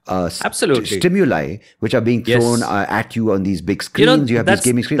many stimuli which are being thrown at you on these big screens. You have these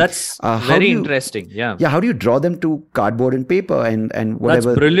gaming screens. That's very interesting. Yeah. How do you draw them to cardboard and paper and whatever?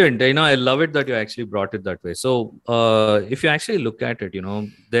 That's brilliant. I love it that you actually brought it that way. So if you actually look at it,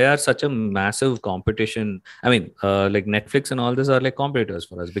 they are such a massive competition. I mean, like Netflix and all this are like competitors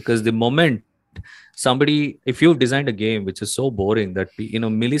for us, because the moment if you've designed a game which is so boring that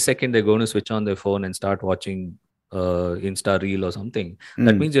millisecond they're going to switch on their phone and start watching Insta reel or something,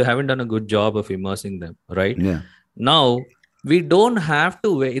 that means you haven't done a good job of immersing them, right? Now we don't have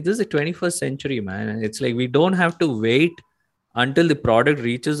to wait. This is the 21st century, man. It's like we don't have to wait until the product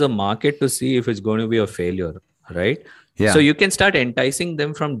reaches the market to see if it's going to be a failure, right? So you can start enticing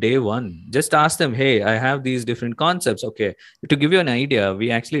them from day one. Just ask them, hey, I have these different concepts. Okay, to give you an idea,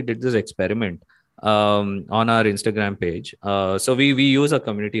 we actually did this experiment on our Instagram page. So we use our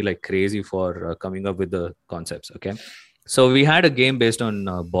community like crazy for coming up with the concepts. Okay, so we had a game based on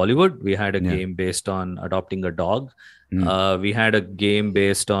Bollywood. We had a game based on adopting a dog. We had a game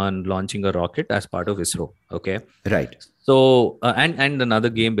based on launching a rocket as part of ISRO. Okay, right. So and another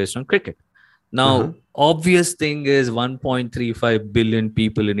game based on cricket. Now, obvious thing is 1.35 billion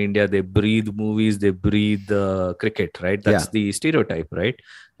people in India, they breathe movies, they breathe cricket, right? That's the stereotype, right?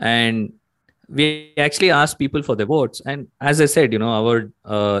 And we actually asked people for their votes. And as I said, our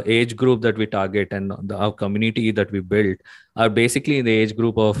age group that we target and our community that we built are basically in the age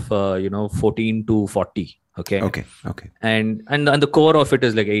group of, 14 to 40. Okay. And the core of it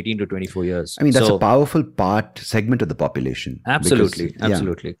is like 18 to 24 years. I mean, that's a powerful segment of the population.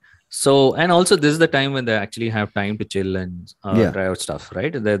 Absolutely. So, and also this is the time when they actually have time to chill and try out stuff,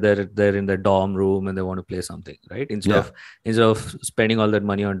 right? They're in their dorm room and they want to play something, right? Instead of spending all that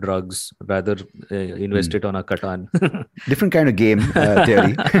money on drugs, rather invest it on a Catan. Different kind of game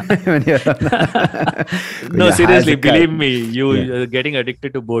theory. No, seriously, believe me, getting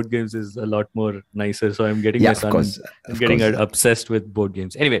addicted to board games is a lot more nicer. So I'm getting my son obsessed with board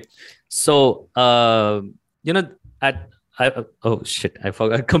games. Anyway, so oh shit! I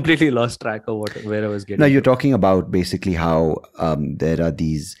forgot. I completely lost track of where I was getting. No, you're talking about basically how there are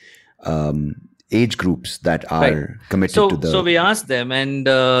these age groups that are committed to the. So we asked them, and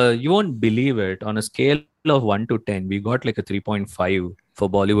you won't believe it. On a scale of 1 to 10, we got like a 3.5 for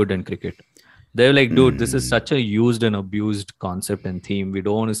Bollywood and cricket. They're like, dude, this is such a used and abused concept and theme. We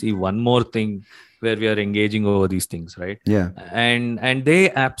don't want to see one more thing where we are engaging over these things, right? And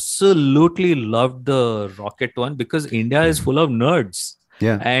they absolutely loved the rocket one, because India is full of nerds.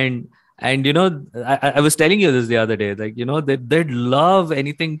 Yeah. And I was telling you this the other day, like, they'd love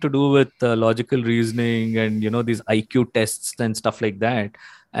anything to do with logical reasoning and, these IQ tests and stuff like that.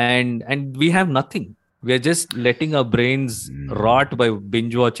 And we have nothing. We're just letting our brains rot by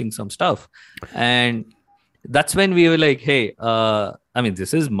binge watching some stuff. And that's when we were like, hey,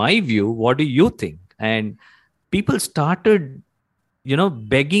 this is my view. What do you think? And people started,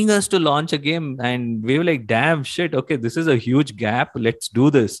 begging us to launch a game. And we were like, damn shit. Okay, this is a huge gap. Let's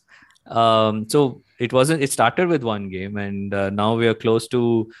do this. So it started with one game, and now we are close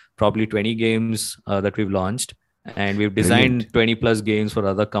to probably 20 games that we've launched. And we've designed 20 plus games for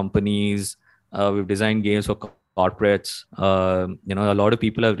other companies. We've designed games for corporates. A lot of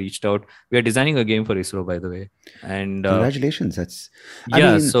people have reached out. We are designing a game for ISRO, by the way. And congratulations.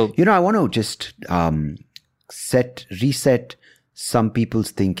 I want to just reset some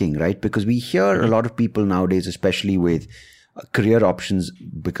people's thinking, right? Because we hear a lot of people nowadays, especially with career options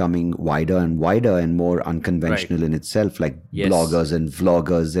becoming wider and wider and more unconventional in itself, like bloggers and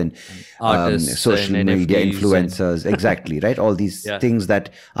vloggers and social and media influencers. Exactly, right? All these things that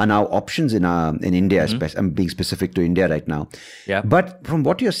are now options in India. I'm being specific to India right now. Yeah. But from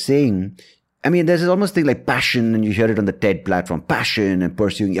what you're saying, there's this almost thing like passion, and you hear it on the TED platform, passion and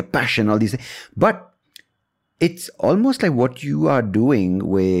pursuing your passion, all these things. But it's almost like what you are doing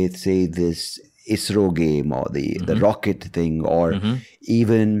with, say, this ISRO game or the rocket thing, or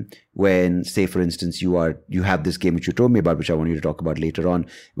even when, say, for instance, you have this game which you told me about, which I want you to talk about later on,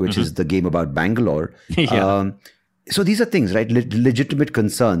 which is the game about Bangalore. So these are things, right? Legitimate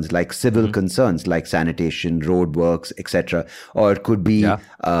concerns, like civil concerns, like sanitation, road works, etc. Or it could be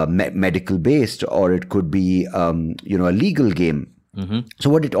medical based, or it could be a legal game. So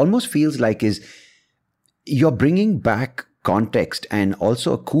what it almost feels like is you're bringing back context and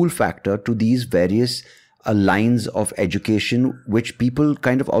also a cool factor to these various lines of education, which people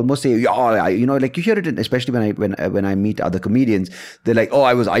kind of almost say, like you hear it, especially when I meet other comedians, they're like, oh,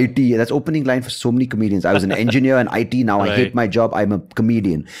 I was IT. That's opening line for so many comedians. I was an engineer and IT. Now I hate my job. I'm a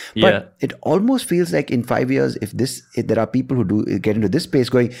comedian. But it almost feels like in 5 years, if there are people who get into this space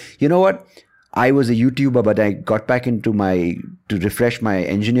going, you know what? I was a YouTuber, but I got back into to refresh my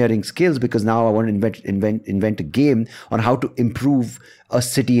engineering skills, because now I want to invent a game on how to improve a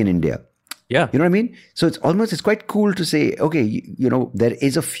city in India. Yeah. You know what I mean? So it's quite cool to say, okay, there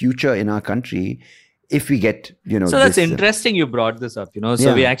is a future in our country if we get, So that's interesting you brought this up,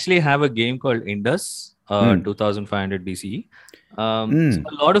 So we actually have a game called Indus, 2500 BCE. So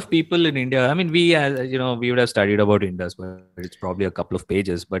a lot of people in India, we would have studied about Indus, but it's probably a couple of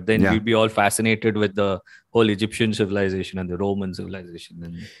pages. But then we'd be all fascinated with the whole Egyptian civilization and the Roman civilization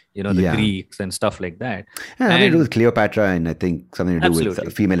and, the Greeks and stuff like that. Something to do with Cleopatra, and I think something to do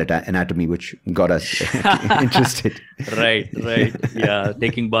with female anatomy, which got us interested. Right. Yeah,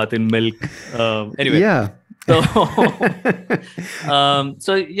 taking bath in milk. Anyway. Yeah. So,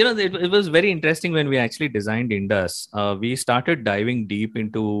 it was very interesting when we actually designed Indus. We started diving deep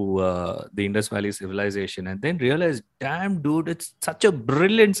into the Indus Valley civilization, and then realized, damn, dude, it's such a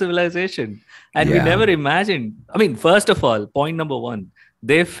brilliant civilization. And we never imagined. First of all, point number one,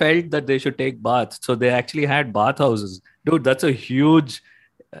 they felt that they should take baths. So they actually had bathhouses. Dude, that's a huge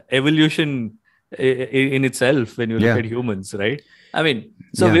evolution in itself when you look at humans, right? We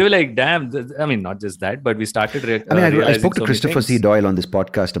were like, damn, not just that, but we started I spoke to Christopher C. Doyle on this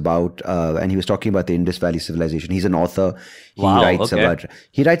podcast about, and he was talking about the Indus Valley civilization. He's an author. He writes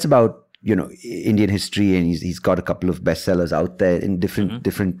about, Indian history, and he's got a couple of bestsellers out there in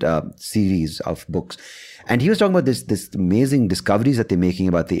different series of books. And he was talking about this amazing discoveries that they're making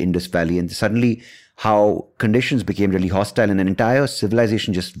about the Indus Valley, and suddenly how conditions became really hostile and an entire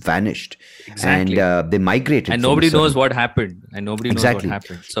civilization just vanished. Exactly. And they migrated. And nobody knows what happened.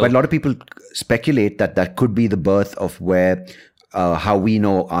 So, but a lot of people speculate that could be the birth of where how we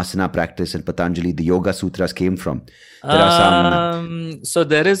know asana practice and Patanjali, the Yoga Sutras, came from. So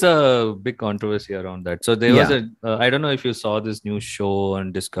there is a big controversy around that. So there was I don't know if you saw this new show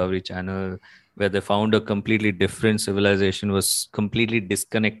on Discovery Channel where they found a completely different civilization, was completely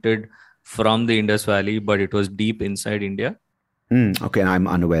disconnected from the Indus Valley, but it was deep inside India. Okay, I'm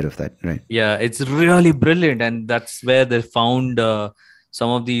unaware of that. Right. Yeah, it's really brilliant, and that's where they found some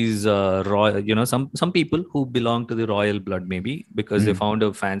of these royal, some people who belong to the royal blood, maybe because they found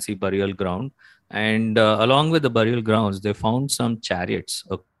a fancy burial ground, and along with the burial grounds, they found some chariots.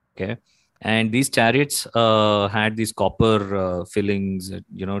 Okay, and these chariots had these copper fillings,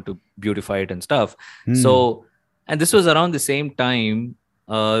 to beautify it and stuff. So, and this was around the same time.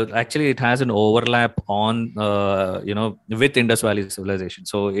 Actually, it has an overlap on, with Indus Valley civilization.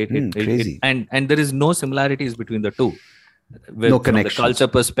 So and there is no similarities between the two. No from the connections. culture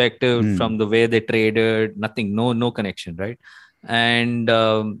perspective, from the way they traded, nothing, no connection, right? And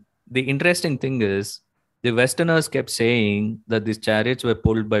the interesting thing is, the Westerners kept saying that these chariots were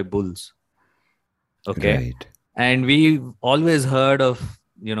pulled by bulls. Okay. Right. And we always heard of,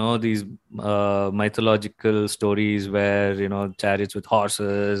 these mythological stories where, chariots with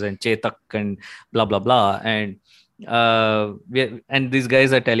horses and chetak and blah, blah, blah. And and these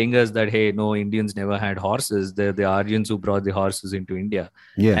guys are telling us that, hey, no, Indians never had horses. They're the Aryans who brought the horses into India.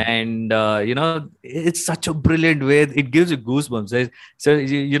 Yeah. And, it's such a brilliant way. It gives you goosebumps. So,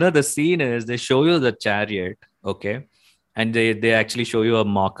 the scene is they show you the chariot, okay? And they actually show you a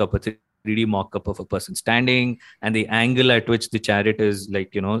mock-up, a 3D mock-up of a person standing, and the angle at which the chariot is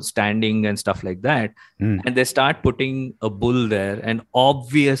like, standing and stuff like that. And they start putting a bull there, and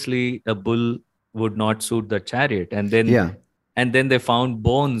obviously a bull would not suit the chariot. And then they found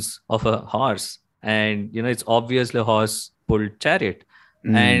bones of a horse, and it's obviously a horse pulled chariot.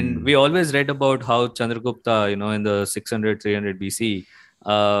 And we always read about how Chandragupta, in the 300 BC,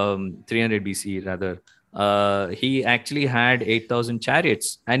 300 BC rather, he actually had 8,000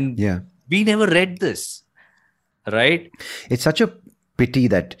 chariots, and we never read this, right? It's such a pity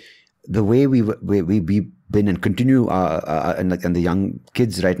that the way we've been and continue, and the young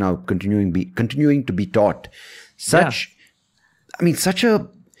kids right now continuing to be taught such a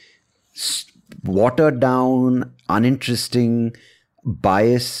watered down, uninteresting,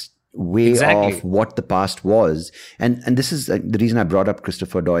 biased way of what the past was. And this is the reason I brought up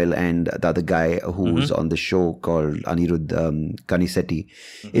Christopher Doyle and the other guy who's on the show called Anirudh Kanisetti,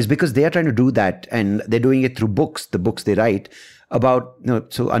 is because they are trying to do that, and they're doing it through books, the books they write about,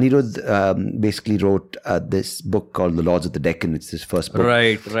 so Anirudh basically wrote this book called The Lords of the Deccan. It's his first book.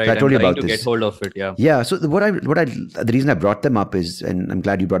 Right. So I told you about this. Get hold of it, yeah. Yeah. So the reason I brought them up is, and I'm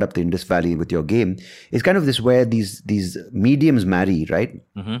glad you brought up the Indus Valley with your game, is kind of this where these mediums marry, right?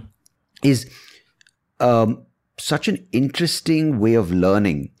 Is such an interesting way of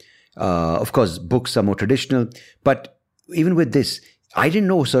learning. Of course, books are more traditional, but even with this, I didn't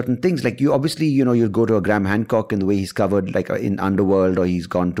know certain things. Like you obviously, you'll go to a Graham Hancock and the way he's covered, like in Underworld, or he's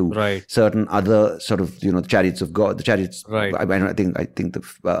gone to certain other sort of, Chariots of God, the Chariots. Right. I think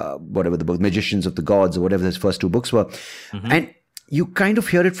the whatever the book, Magicians of the Gods, or whatever his first two books were, and you kind of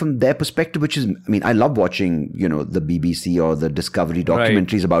hear it from their perspective, which is, I love watching, the BBC or the Discovery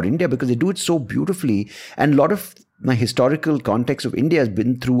documentaries about India, because they do it so beautifully. And a lot of my historical context of India has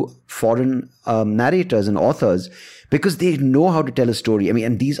been through foreign narrators and authors, because they know how to tell a story.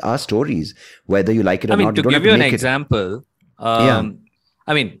 And these are stories, whether you like it or not. To give you an example, Chariots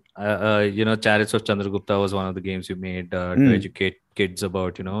of Chandragupta was one of the games you made to educate kids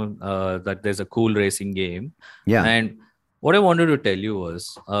about, that there's a cool racing game. Yeah. And what I wanted to tell you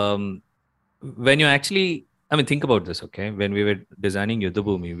was, when you actually, think about this, okay? When we were designing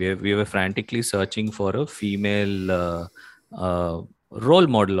Yuddhabhumi, we were frantically searching for a female role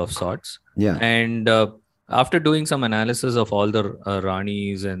model of sorts. Yeah. And after doing some analysis of all the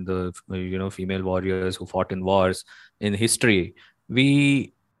Ranis and the female warriors who fought in wars in history,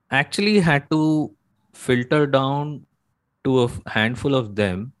 we actually had to filter down to a handful of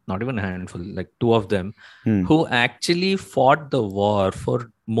them, not even a handful, like two of them, who actually fought the war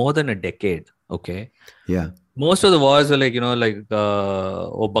for more than a decade. Okay. Yeah. Most of the wars are like,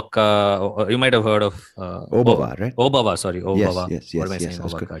 Obaka, you might have heard of Obawa, right? Obawa, sorry. Obawa. Yes. What am I saying?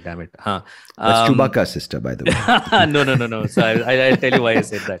 Obaka, damn it. That's Chewbacca's sister, by the way. No. So I'll tell you why I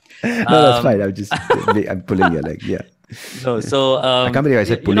said that. No, that's fine. I'm pulling your leg. Yeah. No, so I can't believe I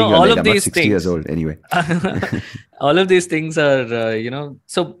said pulling your leg. I'm about 60 years old anyway. All of these things are,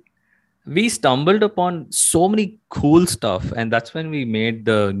 so we stumbled upon so many cool stuff, and that's when we made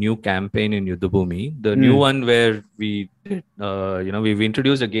the new campaign in Yuddhabhumi, the new one where we did, we've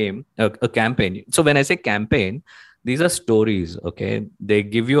introduced a game, a campaign. So when I say campaign, these are stories, okay? They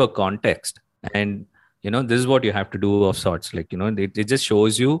give you a context, and this is what you have to do of sorts. Like, it just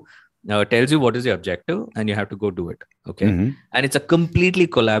shows you, tells you what is the objective, and you have to go do it, okay? And it's a completely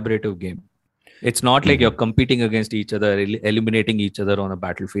collaborative game. It's not like you're competing against each other, eliminating each other on a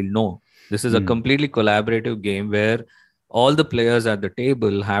battlefield. No, this is a completely collaborative game where all the players at the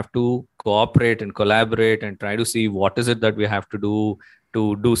table have to cooperate and collaborate and try to see what is it that we have to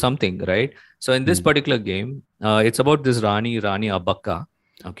do something, right? So in this particular game, it's about this Rani Abaka.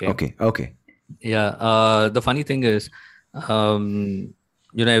 Okay. Yeah. The funny thing is, my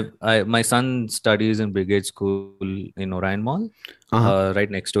son studies in Brigade School in Orion Mall, right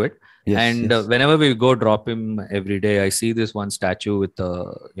next to it. Yes, whenever we go drop him every day, I see this one statue with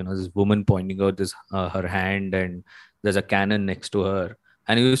this woman pointing out this her hand, and there's a cannon next to her.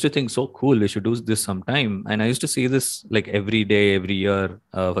 And I used to think, so cool, we should do this sometime. And I used to see this like every day, every year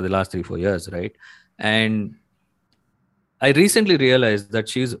for the last 3-4 years, right? And I recently realized that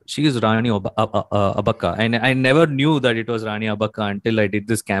she's Rani Abaka, and I never knew that it was Rani Abaka until I did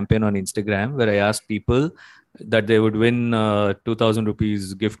this campaign on Instagram where I asked people that they would win 2,000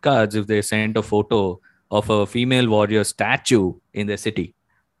 rupees gift cards if they sent a photo of a female warrior statue in their city.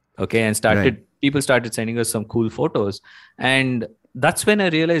 Okay, and people started sending us some cool photos, and that's when I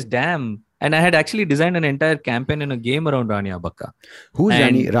realized, damn. And I had actually designed an entire campaign in a game around Rani Abaka. Who's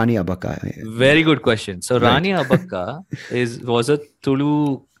Rani Abaka? Very good question. So Rani Abaka was a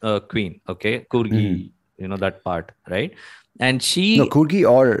Tulu queen, okay? Kurgi, that part, right? And Kurgi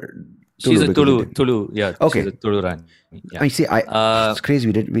or Tulu? She's a Tulu, yeah. Okay. She's a Tulu Rani. Yeah. I see. It's crazy.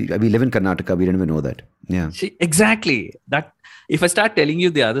 We live in Karnataka. We didn't even know that. Yeah. Exactly. That. If I start telling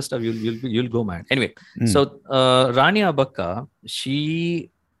you the other stuff, you'll go mad. Anyway, so Rani Abaka, she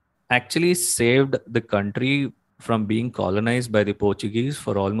actually saved the country from being colonized by the Portuguese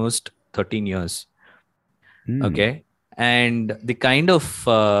for almost 13 years. Okay. And the kind of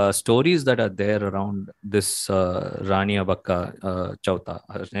stories that are there around this Rani Abaka Chauta,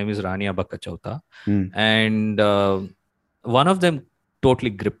 her name is Rani Abaka Chauta. And one of them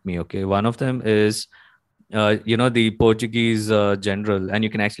totally gripped me. Okay. One of them is, the Portuguese general, and you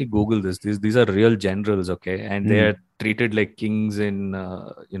can actually Google this. These are real generals, okay? And they are treated like kings in,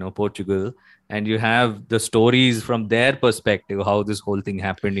 Portugal. And you have the stories from their perspective, how this whole thing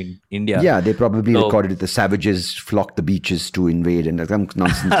happened in India. Yeah, they probably recorded the savages flocked the beaches to invade and some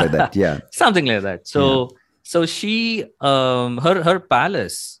nonsense like that. Yeah. Something like that. So she, her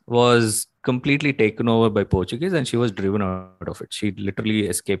palace was completely taken over by Portuguese and she was driven out of it. She literally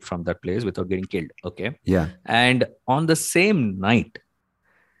escaped from that place without getting killed. Okay. Yeah. And on the same night,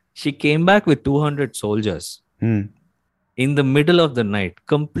 she came back with 200 soldiers in the middle of the night,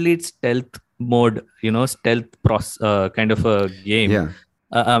 complete stealth mode, kind of a game.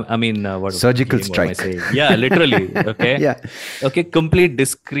 Yeah. What surgical strike. Yeah, literally. Okay. Yeah. Okay. Complete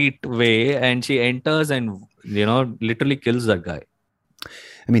discreet way. And she enters and, literally kills that guy.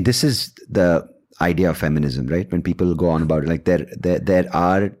 I mean, this is the idea of feminism, right? When people go on about it, like there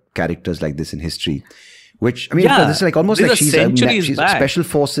are characters like this in history, which, I mean, this is like almost like she's special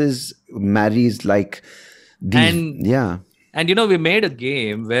forces marries like these. And we made a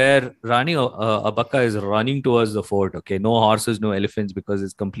game where Rani Abaka is running towards the fort. Okay, no horses, no elephants, because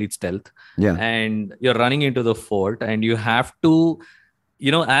it's complete stealth. Yeah, and you're running into the fort, and you have to,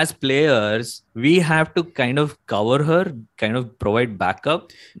 as players, we have to kind of cover her, kind of provide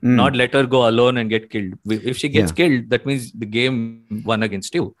backup, not let her go alone and get killed. If she gets killed, that means the game won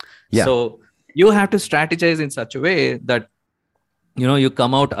against you. Yeah. So you have to strategize in such a way that, you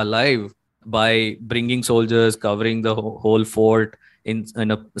come out alive by bringing soldiers, covering the whole fort in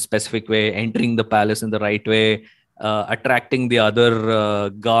a specific way, entering the palace in the right way, attracting the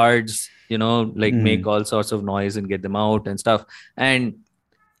other guards, make all sorts of noise and get them out and stuff. And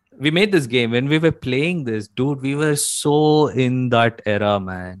we made this game. When we were playing this, dude, we were so in that era,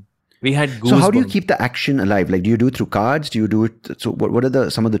 man. We had goosebumps. So how do you keep the action alive? Like, do you do it through cards? Do you do it? So what are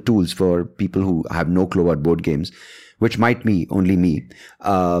some of the tools for people who have no clue about board games, which might be only me?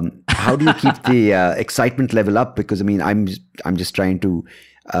 How do you keep the excitement level up? Because I mean, I'm just trying to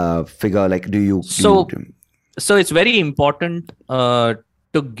figure, like, So it's very important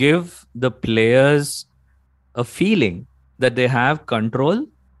to give the players a feeling that they have control,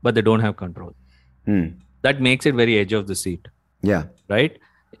 but they don't have control. That makes it very edge of the seat. Yeah. Right.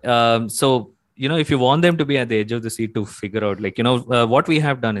 So, if you want them to be at the edge of the seat to figure out, like, what we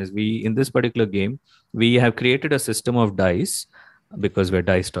have done is in this particular game, we have created a system of dice, because we're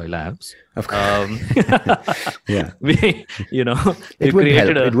Dice Toy Labs. Of course. Yeah. It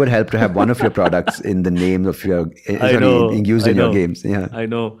would help to have one of your products in the name of your used in your games. Yeah. I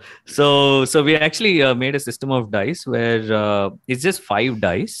know. So we actually made a system of dice where it's just 5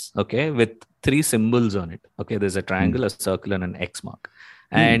 dice, okay, with 3 symbols on it. Okay, there's a triangle, a circle, and an X mark.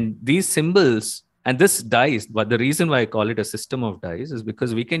 And these symbols and this dice, but the reason why I call it a system of dice is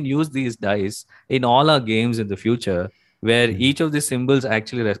because we can use these dice in all our games in the future, where each of these symbols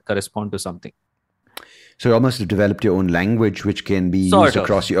actually correspond to something. So you almost developed your own language, which can be used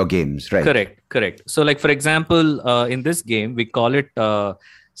across your games, right? Correct. So like, for example, in this game, we call it,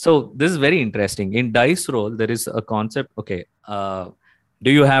 so this is very interesting. In dice roll, there is a concept, okay, do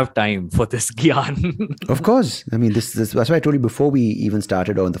you have time for this gyan? Of course. I mean, that's why I told you before we even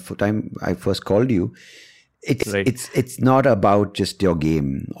started, or the time I first called you, it's not about just your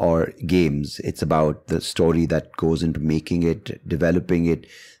game or games. It's about the story that goes into making it, developing it,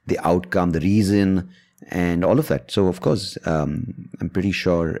 the outcome, the reason, and all of that. So of course, I'm pretty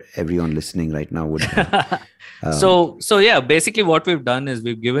sure everyone listening right now would. So yeah, basically what we've done is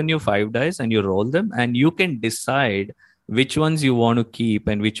we've given you 5 dice and you roll them, and you can decide which ones you want to keep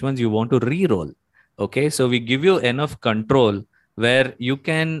and which ones you want to re-roll. Okay, so we give you enough control where you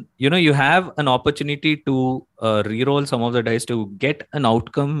can, you have an opportunity to re-roll some of the dice to get an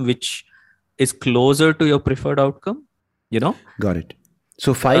outcome which is closer to your preferred outcome. Got it.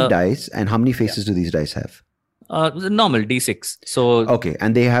 So 5 dice, and how many faces do these dice have? Normal D6. So okay,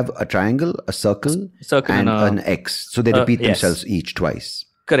 and they have a triangle, a circle and an X. So they repeat themselves each twice.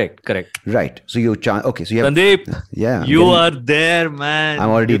 Correct. Right. So you okay. So you have Sandeep. Yeah. You are there, man. I'm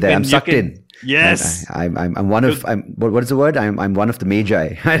already there. I'm sucked in. Yes. I'm one of. What is the word? I'm one of the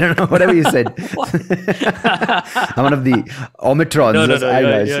magi. I don't know. Whatever you said. I'm one of the Omitrons. No.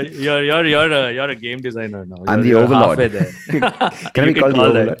 You're a game designer now. I'm the Overlord. Can we call the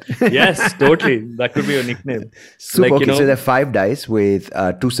Overlord? Yes, totally. That could be your nickname. Super. Okay, so there are 5 dice with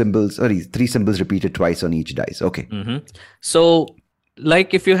 3 symbols repeated twice on each dice. Okay. Mm-hmm. So,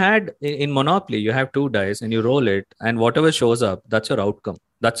 like if you had in Monopoly, you have 2 dice and you roll it, and whatever shows up, that's your outcome.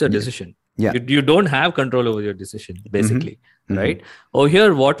 That's your decision. Yeah. You don't have control over your decision, basically, right? Over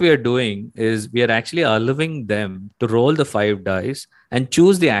here, what we are doing is we are actually allowing them to roll the 5 dice and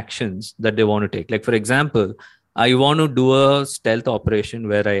choose the actions that they want to take. Like, for example, I want to do a stealth operation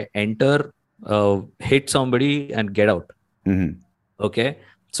where I enter, hit somebody and get out. Okay.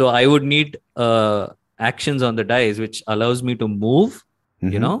 So I would need actions on the dice, which allows me to move,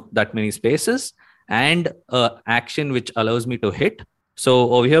 that many spaces, and action which allows me to hit.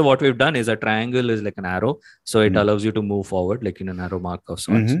 So over here, what we've done is a triangle is like an arrow. So it allows you to move forward, like in an arrow mark of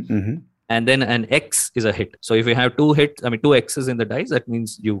sorts. And then an X is a hit. So if you have 2 X's in the dice, that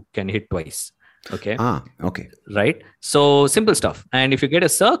means you can hit twice. Okay. Okay. Right. So simple stuff. And if you get a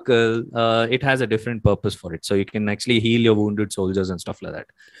circle, it has a different purpose for it. So you can actually heal your wounded soldiers and stuff like that.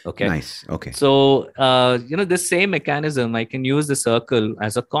 Okay. Nice. Okay. So, this same mechanism, I can use the circle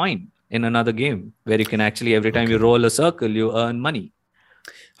as a coin in another game where you can actually, every time you roll a circle, you earn money.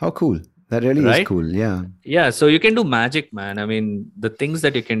 How cool. That really is cool. Yeah. Yeah. So you can do magic, man. I mean, the things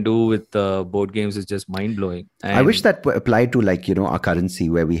that you can do with board games is just mind blowing. I wish that applied to our currency,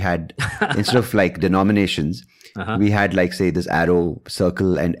 where we had, instead of denominations, we had say this arrow,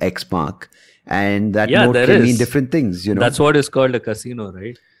 circle and X mark. And that note can mean different things, That's what is called a casino,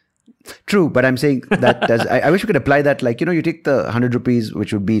 right? True, but I'm saying that does. I wish we could apply that. You take the 100 rupees,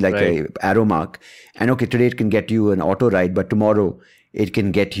 which would be a arrow mark, and okay, today it can get you an auto ride, but tomorrow it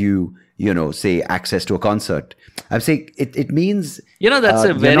can get you, say access to a concert. I'm saying it means that's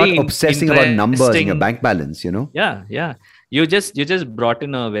a very you're not obsessing about numbers in your bank balance. Yeah. You just brought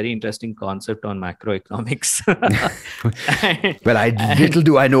in a very interesting concept on macroeconomics. Well, little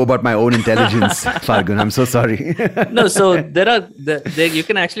do I know about my own intelligence, Phalgun. I'm so sorry. No, so you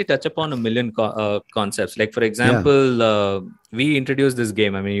can actually touch upon a million concepts. Like, for example, we introduced this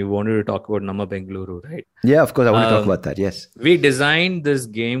game. I mean, you wanted to talk about Namma Bengaluru, right? Yeah, of course. I want to talk about that. Yes. We designed this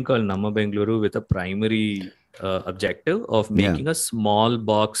game called Namma Bengaluru with a primary objective of making a small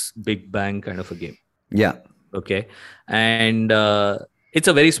box, big bang kind of a game. Yeah. Okay. And it's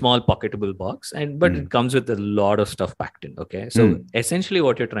a very small pocketable box, but it comes with a lot of stuff packed in. Okay. So essentially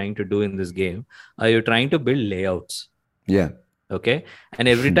what you're trying to do in this game, you're trying to build layouts. Yeah. Okay. And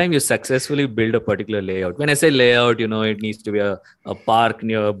every time you successfully build a particular layout, when I say layout, it needs to be a park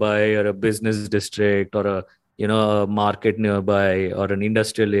nearby, or a business district, or a market nearby, or an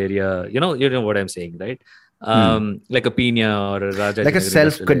industrial area. You know what I'm saying, right? Like a Pina or a Raja, like a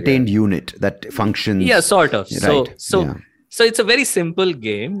self-contained unit that functions. Yeah, sort of. Right. So it's a very simple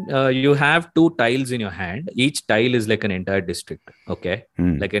game. You have 2 tiles in your hand. Each tile is like an entire district. Okay,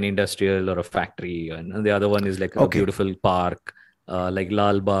 like an industrial or a factory, and the other one is like a beautiful park, like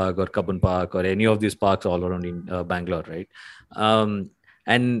Lal Bagh or Kabun Park, or any of these parks all around in Bangalore, right?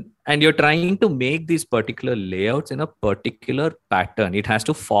 And you're trying to make these particular layouts in a particular pattern. It has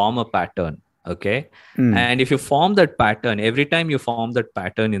to form a pattern. Okay. And if you form that pattern, every time you form that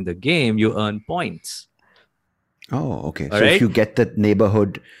pattern in the game, you earn points. Oh, okay. All so right? if you get the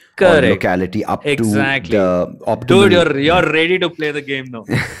neighborhood or locality up to the optimal... Dude, you're ready to play the game now.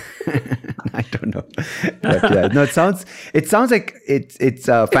 I don't know. But yeah, no, it sounds like it's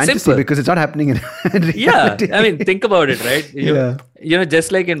fantasy simple. Because it's not happening in reality. Yeah, I mean, think about it, right?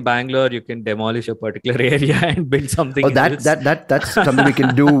 Just like in Bangalore, you can demolish a particular area and build something. Oh, that's something we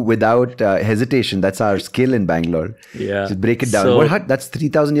can do without hesitation. That's our skill in Bangalore. Yeah, just break it down. So, that's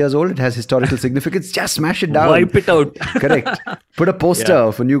 3,000 years old. It has historical significance. Just smash it down. Wipe it out. Correct. Put a poster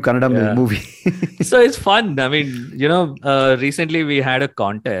of a new Kannada movie. So it's fun. I mean, recently we had a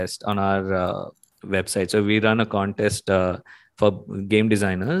contest on our website. So we run a contest for game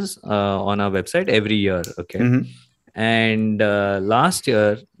designers on our website every year. Okay. And last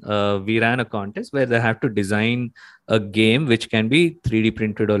year, we ran a contest where they have to design a game which can be 3D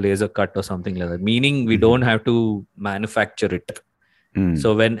printed or laser cut or something like that. Meaning we don't have to manufacture it.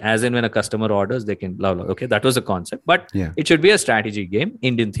 So when a customer orders, they can blah, blah. Okay, that was a concept. But it should be a strategy game,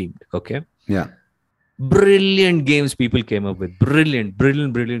 Indian themed. Okay. Yeah. Brilliant games people came up with. Brilliant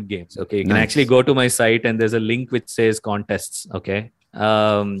games. Okay. You can actually go to my site and there's a link which says contests. Okay.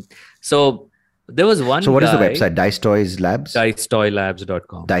 So there was one. So what is the website? Dice Toys Labs?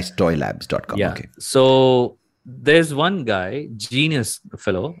 Dicetoylabs.com. Dicetoylabs.com. Yeah. Okay. So there's one guy, genius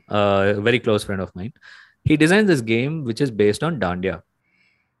fellow, a very close friend of mine. He designed this game which is based on Dandiya.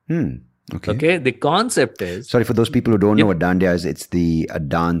 Okay. The concept is... Sorry, for those people who don't know what Dandiya is, it's a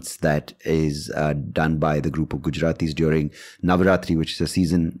dance that is done by the group of Gujaratis during Navaratri, which is a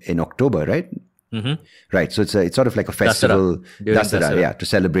season in October, right? Right. So it's sort of like a festival. Dasara. To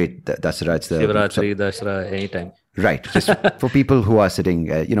celebrate Dasara. It's the Shivaratri, Dasara, anytime. Right. Just for people who are sitting,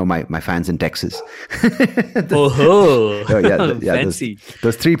 my fans in Texas. Fancy.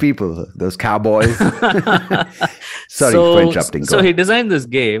 Those three people, those cowboys. Sorry for interrupting. So he designed this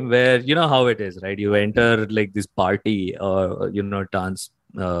game where, you know how it is, right? You enter like this party or, dance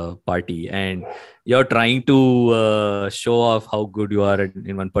party, and you're trying to show off how good you are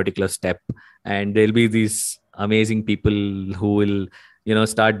in one particular step. And there'll be these amazing people who will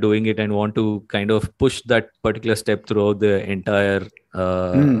start doing it and want to kind of push that particular step throughout the entire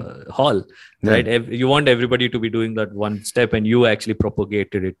hall, right? You want everybody to be doing that one step, and you actually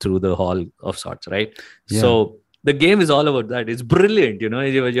propagated it through the hall of sorts, right? So the game is all about that. It's brilliant.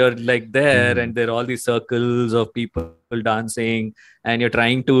 You're like there and there are all these circles of people dancing, and you're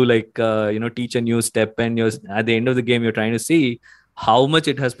trying to teach a new step, and at the end of the game you're trying to see how much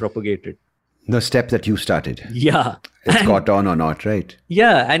it has propagated. The step that you started. Yeah. It's caught on or not, right?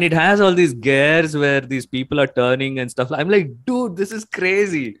 Yeah. And it has all these gears where these people are turning and stuff. I'm like, dude, this is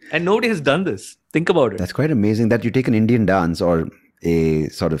crazy. And nobody has done this. Think about it. That's quite amazing that you take an Indian dance or a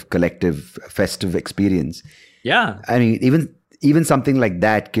sort of collective festive experience. Yeah. I mean, even something like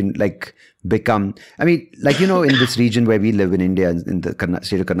that can become, in this region where we live in India, in the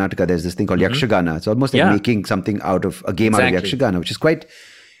state of Karnataka, there's this thing called Yakshagana. It's almost like making something out of a game out of Yakshagana, which is quite...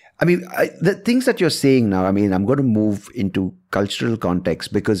 the things that you're saying now, I'm going to move into cultural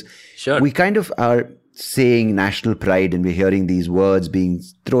context because we kind of are saying national pride and we're hearing these words being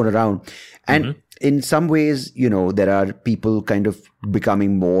thrown around. And in some ways, there are people kind of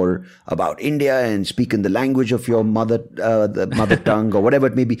becoming more about India and speaking the language of your mother tongue or whatever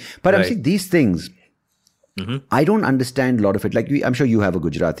it may be. But I'm saying these things, I don't understand a lot of it. Like I'm sure you have a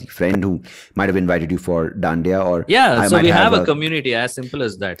Gujarati friend who might have invited you for Dandiya, or so we have a community, as simple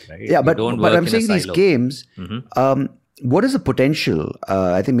as that, right? Yeah, but I'm saying these games. What is the potential?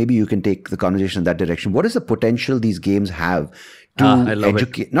 I think maybe you can take the conversation in that direction. What is the potential these games have to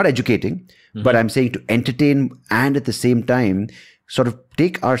educate? Not educating, but I'm saying to entertain and at the same time sort of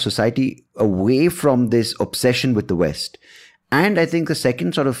take our society away from this obsession with the West. And I think the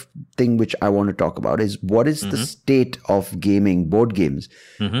second sort of thing which I want to talk about is what is the state of gaming, board games?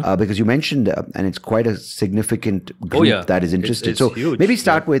 Because you mentioned, and it's quite a significant group that is interested. It's huge. Maybe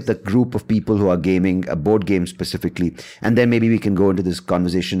start with the group of people who are gaming a board game specifically. And then maybe we can go into this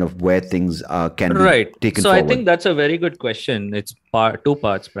conversation of where things can be taken forward. So I think that's a very good question. It's two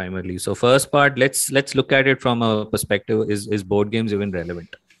parts primarily. So first part, let's look at it from a perspective, is board games even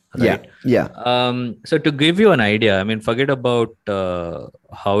relevant? Right? Yeah. So to give you an idea, forget about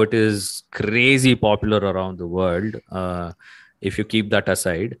how it is crazy popular around the world. If you keep that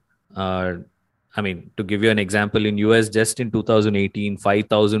aside, to give you an example, in US, just in 2018,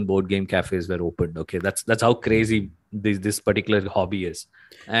 5,000 board game cafes were opened. Okay, that's how crazy this particular hobby is.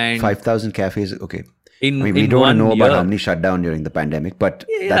 And 5,000 cafes. Okay. We don't know about how many shut down during the pandemic, but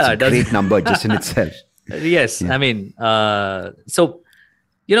that's a great number just in itself. Yes, yeah. So.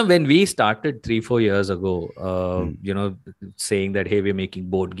 When we started 3-4 years ago, saying that, hey, we're making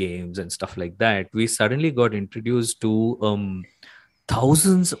board games and stuff like that, we suddenly got introduced to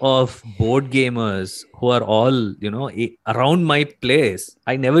thousands of board gamers who are all, around my place.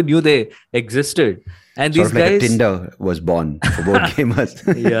 I never knew they existed. And sort these of like guys... a Tinder was born for board gamers.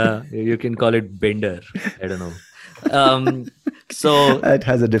 Yeah, you can call it Bender. I don't know. So it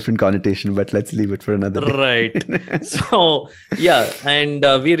has a different connotation, but let's leave it for another day. Right. So and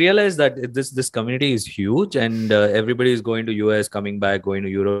we realized that this community is huge, and everybody is going to US, coming back, going to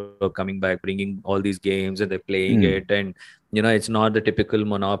Europe, coming back, bringing all these games, and they're playing it. And it's not the typical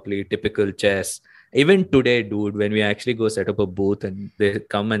Monopoly, typical chess. even today, dude, when we actually go set up a booth and they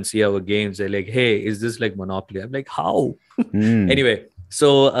come and see our games, they're like, hey, is this like Monopoly? I'm like, how? Anyway,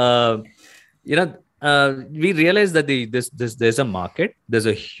 so we realized that there's a market. There's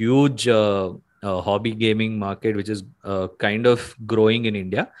a huge hobby gaming market which is kind of growing in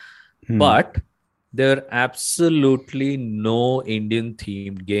India, but there are absolutely no Indian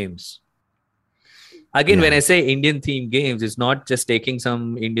themed games. Again, when I say Indian themed games, it's not just taking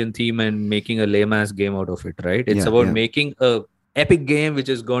some Indian theme and making a lame ass game out of it, right? It's about making a epic game which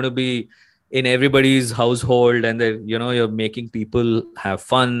is going to be in everybody's household, and that you're making people have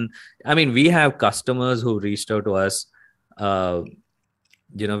fun. I mean, we have customers who reached out to us.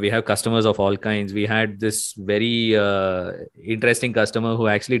 We have customers of all kinds. We had this very interesting customer who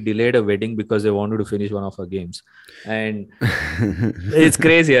actually delayed a wedding because they wanted to finish one of our games, and it's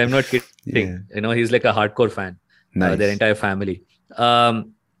crazy. I'm not kidding. He's like a hardcore fan. Nice. Their entire family.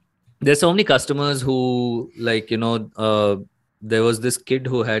 There's so many customers who there was this kid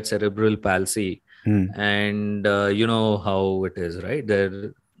who had cerebral palsy, and you know how it is, right?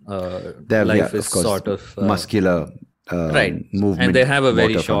 Their life is sort of muscular, right, movement, and they have a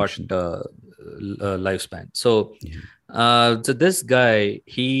very short lifespan. So this guy,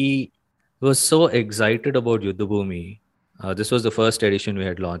 he was so excited about Yuddhabhumi. This was the first edition we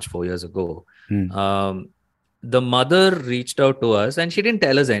had launched 4 years ago. The mother reached out to us, and she didn't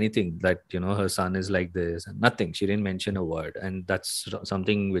tell us anything that her son is like this, and nothing. She didn't mention a word, and that's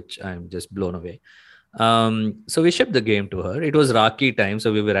something which I'm just blown away. So we shipped the game to her. It was Rakhi time,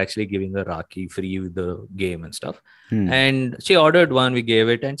 so we were actually giving her Rakhi free with the game and stuff. And she ordered one, we gave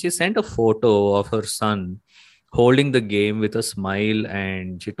it, and she sent a photo of her son holding the game with a smile,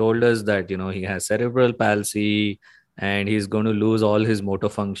 and she told us that he has cerebral palsy and he's going to lose all his motor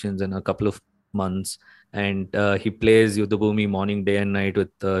functions in a couple of months. And he plays Yuddhabhumi morning, day and night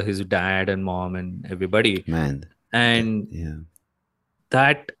with his dad and mom and everybody. Man. And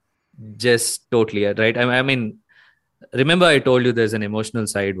that just totally, right? I mean, remember I told you there's an emotional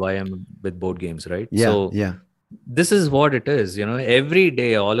side why I'm with board games, right? Yeah. This is what it is. Every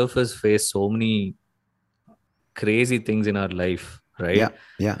day, all of us face so many crazy things in our life, right?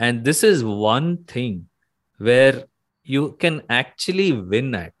 Yeah. And this is one thing where you can actually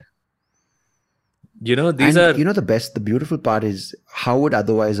win at. The beautiful part is how would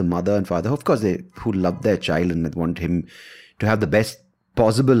otherwise a mother and father, of course, who love their child and want him to have the best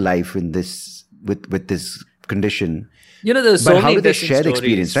possible life in this with this condition. There's but so how many do they share the stories.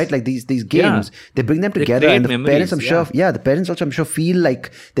 Experience, right? Like these games, they bring them together, and the memories, parents, the parents also, I'm sure, feel like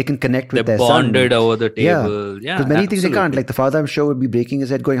they can connect with They're their son. bonded over the table. Because many things they can't. Like the father, I'm sure, would be breaking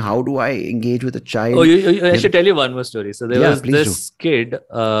his head, going, "How do I engage with a child?" Oh, I should tell you one more story. So there was this kid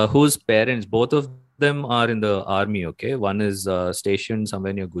whose parents, both of them are in the army. Okay, one is stationed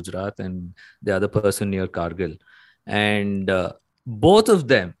somewhere near Gujarat, and the other person near Kargil, and both of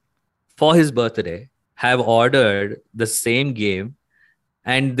them, for his birthday, have ordered the same game,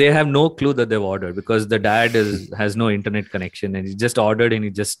 and they have no clue that they've ordered because the dad has no internet connection, and he just ordered and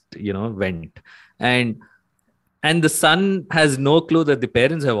he just went, and the son has no clue that the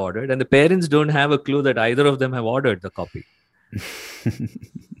parents have ordered, and the parents don't have a clue that either of them have ordered the copy.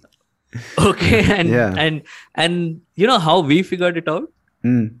 Okay, and how we figured it out?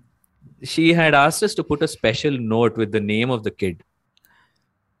 She had asked us to put a special note with the name of the kid.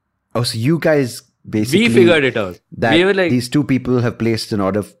 Oh, so you guys basically... We figured it out. That we were like, these two people have placed an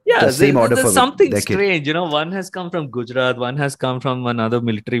order, the same order for something their kid. Strange. One has come from Gujarat, one has come from another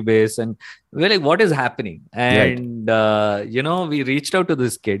military base, and we're like, what is happening? And, we reached out to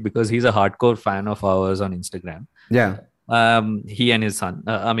this kid because he's a hardcore fan of ours on Instagram. Yeah. He and his son,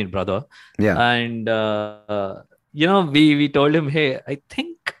 brother. Yeah. And, we told him, hey, I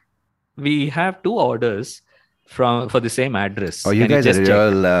think we have 2 orders for the same address. Oh, you guys are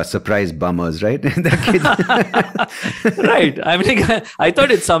real surprise bummers, right? Right. I mean, I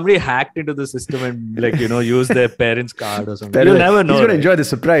thought it's somebody hacked into the system and used their parents' card or something. You'll never know. He's going to enjoy the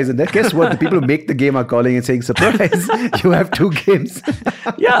surprise. And then guess what? The people who make the game are calling and saying, surprise, you have 2 games.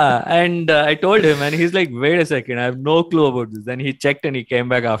 Yeah. And I told him, and he's like, wait a second, I have no clue about this. Then he checked and he came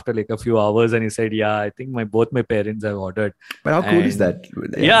back after like a few hours and he said, yeah, I think both my parents have ordered. But how cool is that?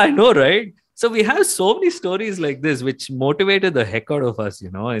 Yeah, I know, right? So we have so many stories like this, which motivated the heck out of us.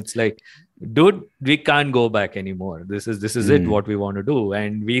 It's like, dude, we can't go back anymore. This is it, what we want to do.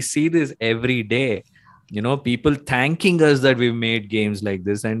 And we see this every day, people thanking us that we've made games like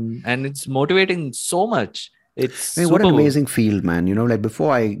this. And it's motivating so much. What an amazing field, man. Like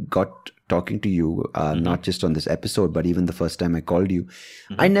before I got talking to you, not just on this episode, but even the first time I called you,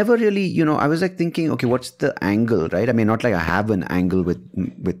 I never really, I was like thinking, okay, what's the angle, right? I mean, not like I have an angle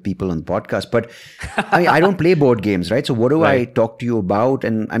with people on the podcast, but I don't play board games, right? So what do I talk to you about?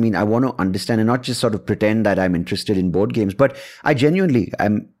 And I mean, I want to understand and not just sort of pretend that I'm interested in board games, but I genuinely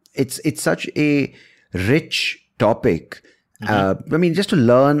it's such a rich topic. I mean, just to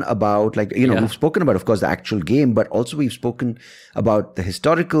learn about, like, we've spoken about, of course, the actual game, but also we've spoken about the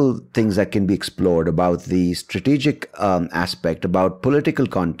historical things that can be explored, about the strategic aspect, about political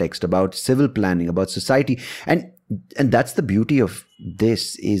context, about civil planning, about society. And that's the beauty of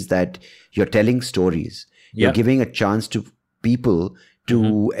this, is that you're telling stories. You're giving a chance to people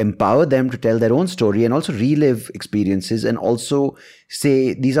to empower them to tell their own story and also relive experiences, and also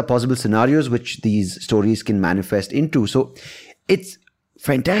say these are possible scenarios which these stories can manifest into. So it's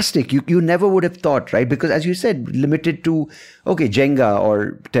fantastic. You never would have thought, right? Because as you said, limited to, okay, Jenga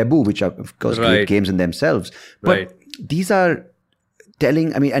or Taboo, which are of course great games in themselves. But these are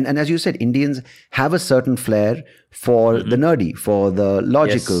telling, I mean, and as you said, Indians have a certain flair for the nerdy, for the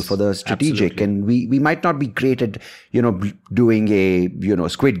logical, for the strategic. Absolutely. And we might not be great at, doing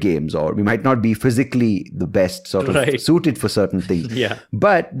Squid Games, or we might not be physically the best sort of suited for certain things.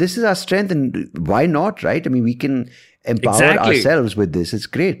 But this is our strength, and why not, right? I mean, we can empower ourselves with this. It's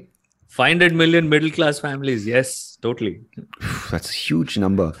great. 500 million middle-class families. Yes, totally. That's a huge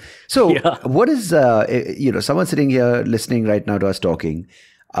number. So what is, someone sitting here listening right now to us talking,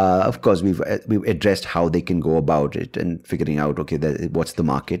 of course, we've addressed how they can go about it and figuring out, okay, what's the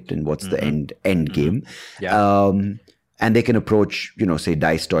market and what's the end game. And they can approach, say,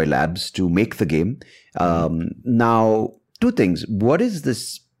 Dice Toy Labs to make the game. Now, two things. What is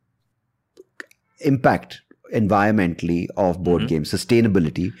this impact environmentally of board games,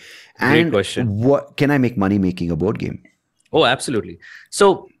 sustainability, and great question. What can I make money making a board game? Oh, absolutely.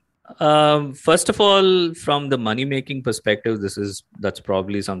 So first of all, from the money making perspective, that's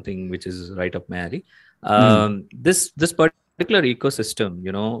probably something which is right up my alley. This particular ecosystem,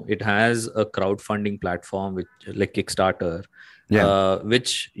 it has a crowdfunding platform which, like Kickstarter,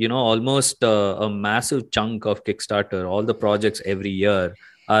 which almost a massive chunk of Kickstarter, all the projects every year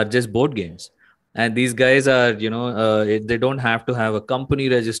are just board games. And these guys are, they don't have to have a company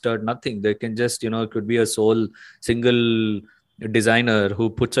registered, nothing. They can just, it could be a single designer who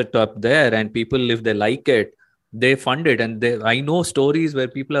puts it up there, and people, if they like it, they fund it. And I know stories where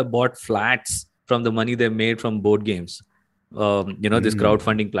people have bought flats from the money they made from board games, these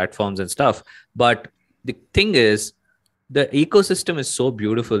crowdfunding platforms and stuff. But the thing is, the ecosystem is so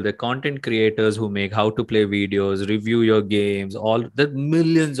beautiful. The content creators who make how to play videos, review your games, all the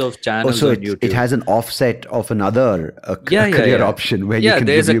millions of channels on YouTube. It has an offset of another career option where you can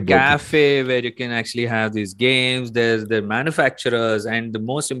there's a cafe where you can actually have these games. There's the manufacturers, and the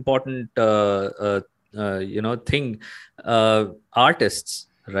most important thing, artists,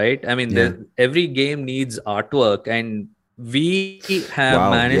 right? I mean, every game needs artwork, and we have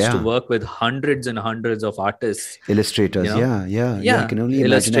managed to work with hundreds and hundreds of artists, illustrators. I can only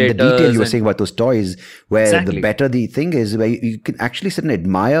imagine. And the detail you were saying about those toys, where the better the thing is, where you can actually sit and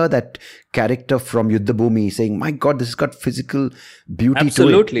admire that character from Yuddha Bhumi, saying, my God, this has got physical beauty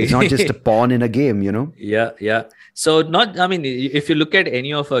to it. It's not just a pawn in a game, So if you look at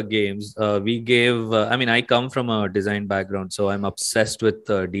any of our games, we gave, I come from a design background, so I'm obsessed with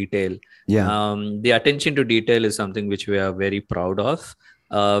detail. The attention to detail is something which we are very proud of.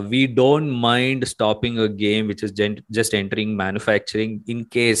 We don't mind stopping a game which is just entering manufacturing in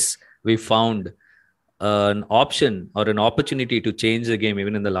case we found an option or an opportunity to change the game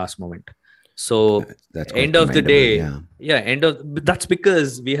even in the last moment. So end of the day, that's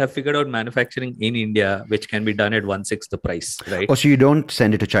because we have figured out manufacturing in India, which can be done at 1/6 the price, right? Oh, so you don't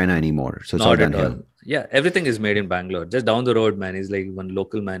send it to China anymore. So it's all done here. Yeah, everything is made in Bangalore. Just down the road, man. He's like one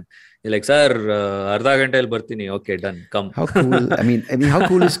local man. You're like, sir, ardha ghantale bartini. Okay, done. Come. How cool. I mean, how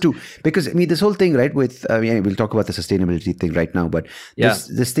cool is to, because this whole thing, right, with, we'll talk about the sustainability thing right now, but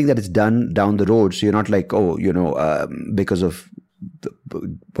this thing that is done down the road. So you're not like, because of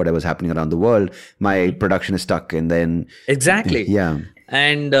whatever's happening around the world, my production is stuck, and then exactly.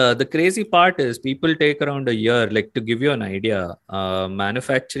 And the crazy part is people take around a year, like, to give you an idea,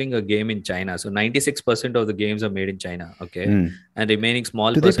 manufacturing a game in China. So 96% of the games are made in China. Okay. And remaining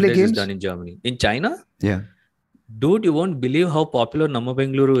small percentage is done in Germany. In China? Yeah. Dude, you won't believe how popular Namma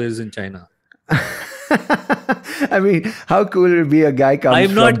Bengaluru is in China. I mean, how cool will be a guy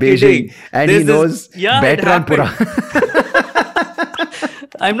comes from Beijing and he knows Bertrand Pura.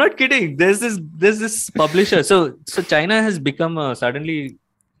 I'm not kidding. There's this publisher. So China has become suddenly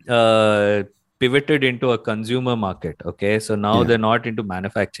pivoted into a consumer market. Okay. So now they're not into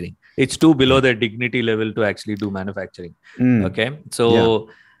manufacturing. it's too below their dignity level to actually do manufacturing. Okay, so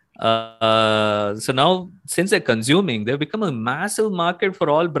so now since they're consuming, they've become a massive market for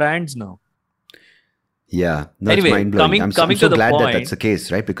all brands now. Yeah, no, Anyway, it's mind-blowing. I'm so to the glad that point. that's the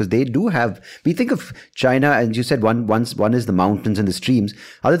case, right? Because they do have, we think of China, and you said one is the mountains and the streams.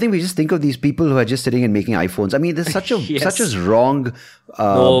 Other thing, we just think of these people who are just sitting and making iPhones. I mean, there's such a Yes. such a wrong.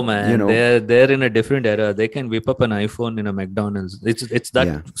 No, man, you know, they're in a different era. They can whip up an iPhone in a McDonald's. It's that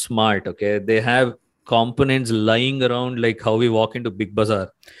smart. Okay, they have components lying around like how we walk into Big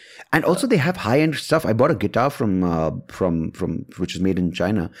Bazaar. And also they have high-end stuff. I bought a guitar from which is made in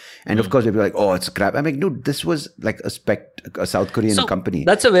China, and of course they'd be like, "Oh, it's crap." I'm like, "Dude, this was like a South Korean company."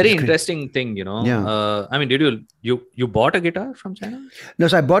 That's a very interesting thing, you know. Yeah. I mean, did you bought a guitar from China? No,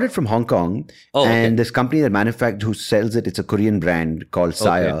 so I bought it from Hong Kong, and this company that manufactures, who sells it, it's a Korean brand called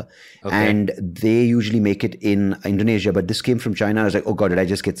Saya, and they usually make it in Indonesia. But this came from China. I was like, "Oh God, did I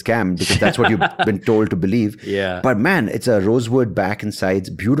just get scammed?" Because that's what you've been told to believe. Yeah. But man, it's a rosewood back and sides,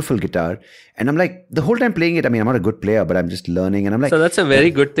 beautiful guitar. And I'm like, the whole time playing it, I mean, I'm not a good player, but I'm just learning. And I'm like, so that's a very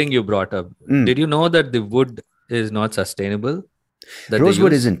good thing you brought up. Did you know that the wood is not sustainable?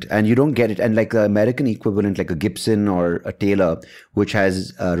 Rosewood isn't, and you don't get it. And like the American equivalent, like a Gibson or a Taylor, which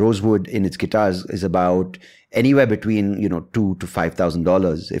has rosewood in its guitars, is about anywhere between $2,000 to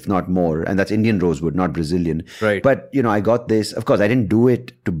 $5,000, if not more, and that's Indian rosewood, not Brazilian. Right. But I got this. Of course, I didn't do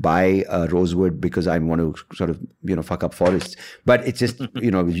it to buy rosewood because I want to sort of fuck up forests. But it's just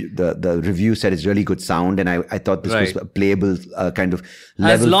the review said it's really good sound, and I thought this was a playable kind of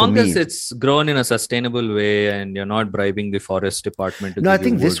level. As long for me. as it's grown in a sustainable way and you're not bribing the forest department. No, I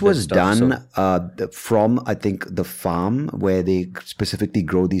think this was done from the farm where they specifically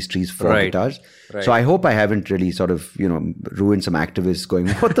grow these trees for guitars. Right. So I hope I haven't really sort of ruined some activists going,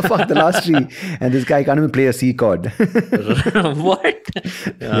 what the fuck, the last tree, and this guy can't even play a C chord. What?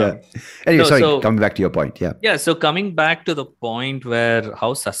 Yeah. Anyway, so coming back to your point. Yeah. So coming back to the point where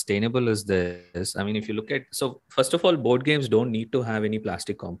how sustainable is this? I mean, if you look at, so first of all, board games don't need to have any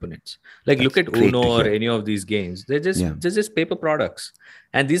plastic components. Like look at Uno or any of these games. They're just paper products.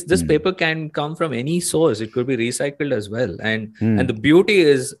 And this paper can come from any source. It could be recycled as well. And the beauty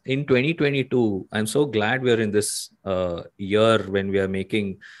is in 2022, I'm so glad we're in this year when we are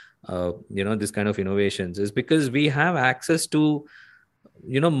making, this kind of innovations, is because we have access to,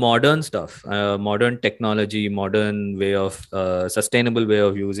 modern stuff, modern technology, modern way of sustainable way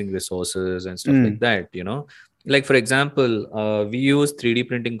of using resources and stuff like that, Like, for example, we use 3D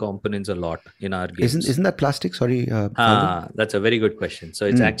printing components a lot in our games. Isn't that plastic? Sorry. That's a very good question. So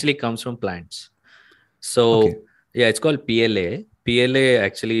it actually comes from plants. So it's called PLA. PLA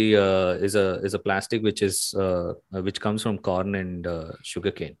actually is a plastic which comes from corn and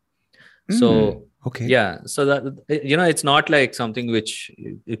sugarcane. So so that it's not like something which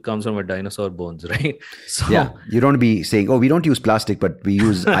it comes from a dinosaur bones, right? So you don't be saying, we don't use plastic, but we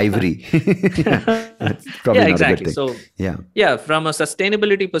use ivory. That's probably not a good thing. So from a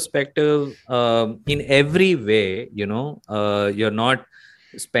sustainability perspective, in every way, you're not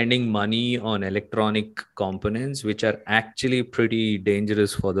spending money on electronic components which are actually pretty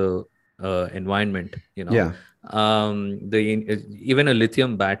dangerous for the environment. Even a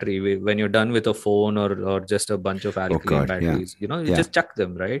lithium battery, when you're done with a phone or just a bunch of alkaline batteries, you just chuck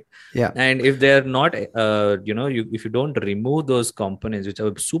them, right? And if they're not if you don't remove those components which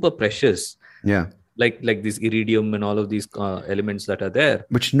are super precious, like these iridium and all of these elements that are there,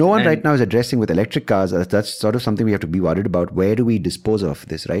 which no one right now is addressing with electric cars. That's sort of something we have to be worried about. Where do we dispose of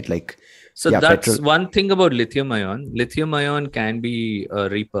this, right? That's petrol. One thing about lithium ion can be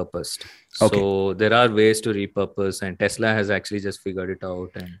repurposed. So there are ways to repurpose, and Tesla has actually just figured it out.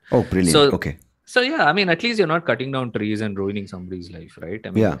 And brilliant. So I mean, at least you're not cutting down trees and ruining somebody's life, right?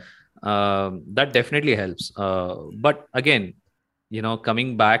 I mean, that definitely helps. But again,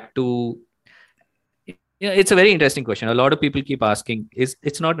 coming back to, it's a very interesting question. A lot of people keep asking,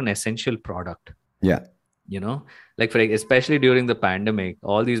 it's not an essential product. Especially during the pandemic,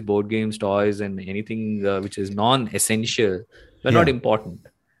 all these board games, toys, and anything which is non-essential were not important.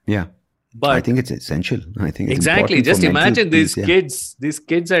 But I think it's essential. I think it's exactly. Just imagine these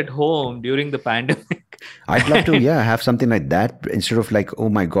kids at home during the pandemic. I'd love to, have something like that instead of like, oh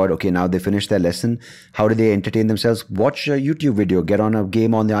my God, okay, now they finished their lesson. How do they entertain themselves? Watch a YouTube video, get on a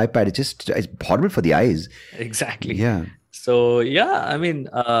game on the iPad. It's horrible for the eyes. Exactly. Yeah. So I mean,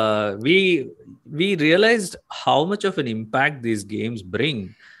 we realized how much of an impact these games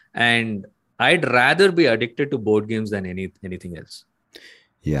bring, and I'd rather be addicted to board games than anything else.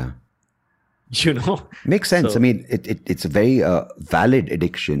 Yeah. Makes sense. I mean, it's a very valid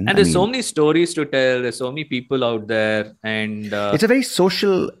addiction. And there's so many stories to tell. There's so many people out there, and it's a very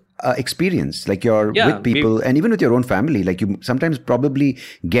social experience. Like you're with people, and even with your own family. Like you sometimes probably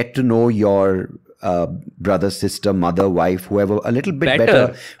get to know your brother, sister, mother, wife, whoever, a little bit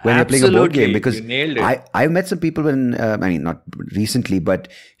better when you're playing a board game. Because you nailed it. I've met some people when, I mean, not recently, but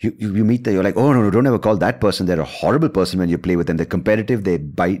you meet them, you're like, oh no, don't ever call that person. They're a horrible person when you play with them. They're competitive, they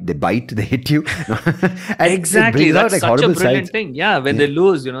bite, they hit you. Exactly. That's like such a brilliant thing. Yeah, when they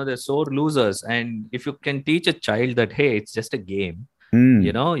lose, they're sore losers. And if you can teach a child that, hey, it's just a game.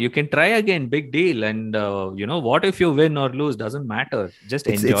 You can try again, big deal. And what if you win or lose, doesn't matter. Just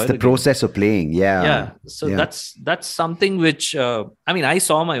enjoy it's the process of playing. So that's something which I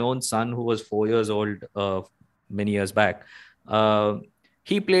saw my own son who was 4 years old many years back.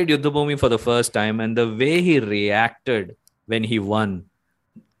 He played Yuddhabhumi for the first time, and the way he reacted when he won,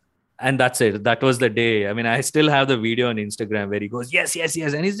 and that's it. That was the day. I mean, I still have the video on Instagram where he goes, yes.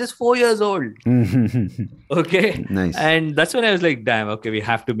 And he's just 4 years old. Okay. Nice. And that's when I was like, damn, okay, we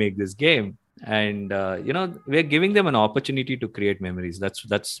have to make this game. And, we're giving them an opportunity to create memories.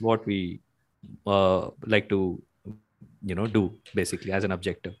 That's what we like to, do basically as an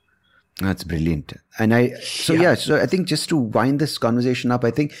objective. That's brilliant. And so I think just to wind this conversation up,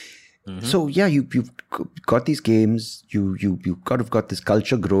 I think, so you've got these games, you've got this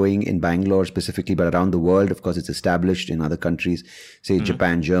culture growing in Bangalore specifically, but around the world, of course, it's established in other countries, say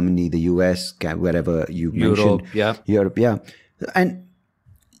Japan, Germany, the US, wherever you mentioned. Europe, yeah. And,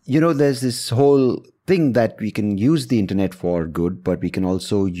 there's this whole thing that we can use the internet for good, but we can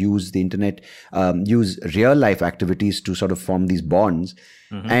also use the internet, use real life activities to sort of form these bonds.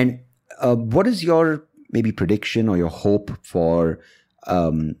 And what is your maybe prediction or your hope for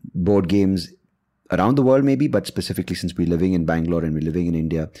board games around the world, maybe, but specifically since we're living in Bangalore and we're living in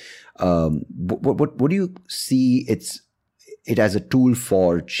India, what do you see it as a tool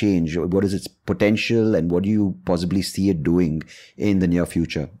for change? What is its potential, and what do you possibly see it doing in the near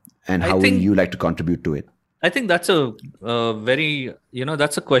future? And how will you like to contribute to it? I think that's a very,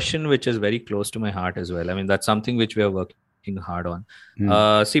 that's a question which is very close to my heart as well. I mean, that's something which we are working hard on.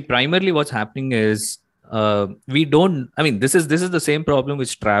 See, primarily what's happening is, this is the same problem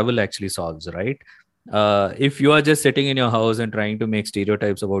which travel actually solves, right? If you are just sitting in your house and trying to make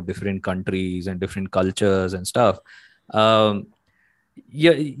stereotypes about different countries and different cultures and stuff,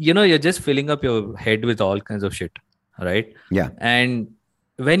 you're just filling up your head with all kinds of shit, right? Yeah. And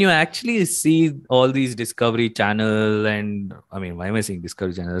when you actually see all these Discovery Channel, and why am I saying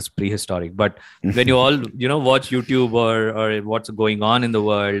Discovery Channel? It's prehistoric. But when you all, watch YouTube or what's going on in the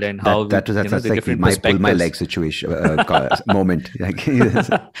world and how that's the like different my perspectives. Pull my leg situation moment.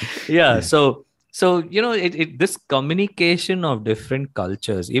 So this communication of different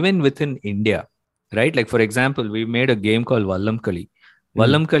cultures, even within India, right? Like, for example, we made a game called Vallam Kali.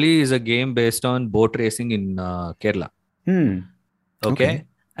 Vallam Kali is a game based on boat racing in Kerala. Okay.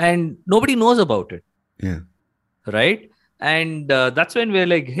 And nobody knows about it. Yeah. Right. And that's when we're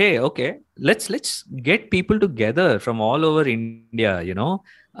like, hey, okay, let's get people together from all over India,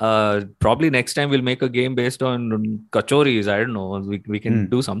 probably next time we'll make a game based on kachoris. I don't know. We can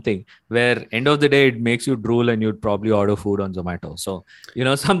do something where end of the day, it makes you drool and you'd probably order food on Zomato. So,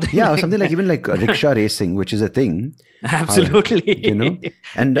 something. Yeah. Something like even like rickshaw racing, which is a thing. Absolutely.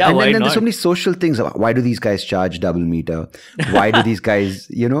 And then there's so many social things. Why do these guys charge double meter? Why do these guys,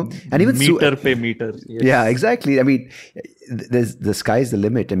 and even meter pay meter. Yes. Yeah, exactly. I mean, the sky's the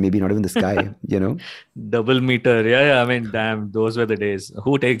limit, and maybe not even the sky, Double meter. Yeah. I mean, damn, those were the days.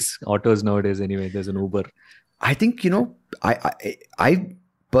 Who takes autos nowadays anyway? There's an Uber. I think, I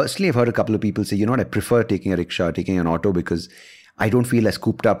personally have heard a couple of people say, I prefer taking a rickshaw, taking an auto, because I don't feel as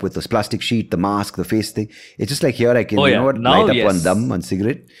cooped up with this plastic sheet, the mask, the face thing. It's just like here I can, light up one dum, one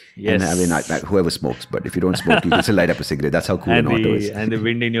cigarette. Yes. And whoever smokes, but if you don't smoke, you can still light up a cigarette. That's how cool an auto is. And the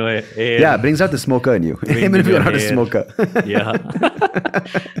wind in your hair. Yeah, it brings out the smoker in you, even if you're not a smoker. Yeah.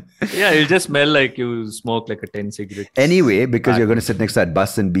 Yeah, it'll just smell like you smoke like a 10 cigarettes. Anyway, because you're going to sit next to that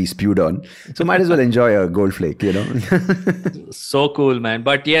bus and be spewed on. So might as well enjoy a gold flake, So cool, man.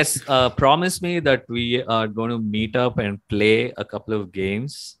 But yes, promise me that we are going to meet up and play a couple of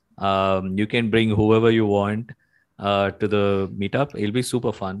games. You can bring whoever you want to the meetup. It'll be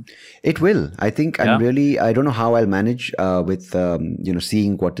super fun. It will. I think I don't know how I'll manage with,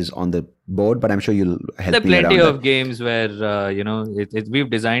 seeing what is on the board, but I'm sure you'll help me. There are plenty of games where, we've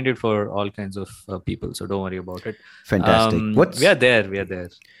designed it for all kinds of people. So don't worry about it. Fantastic. We are there.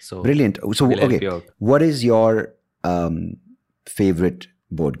 So brilliant. So, okay. What is your favorite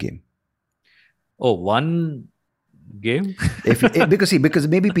board game? Oh, one game? because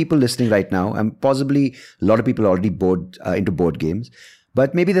maybe people listening right now, and possibly a lot of people are already into board games,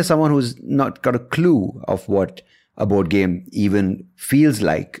 but maybe there's someone who's not got a clue of what a board game even feels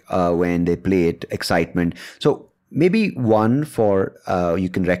like when they play it, excitement. So maybe one for you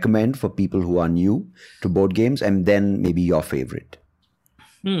can recommend for people who are new to board games, and then maybe your favorite.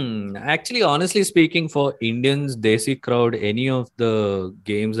 Actually, honestly speaking, for Indians, Desi crowd, any of the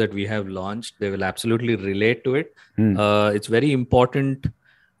games that we have launched, they will absolutely relate to it. It's very important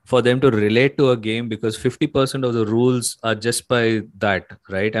for them to relate to a game because 50% of the rules are just by that,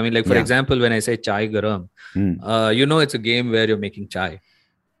 right? I mean, like, for example, when I say chai garam, it's a game where you're making chai.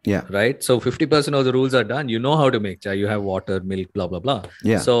 Yeah. Right. So 50% of the rules are done. You know how to make chai. You have water, milk, blah, blah, blah.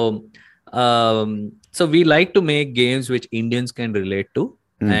 Yeah. So we like to make games which Indians can relate to.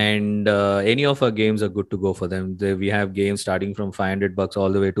 And any of our games are good to go for them. We have games starting from $500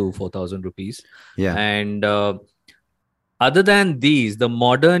 all the way to 4,000 rupees. Yeah. And other than these, the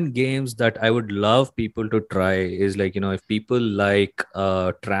modern games that I would love people to try is like, if people like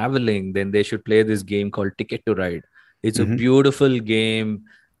traveling, then they should play this game called Ticket to Ride. It's a beautiful game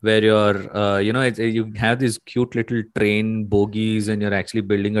where you're, you have these cute little train bogies and you're actually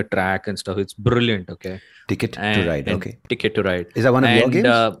building a track and stuff. It's brilliant. Okay. Ticket to Ride. Okay. Ticket to Ride. Is that one of your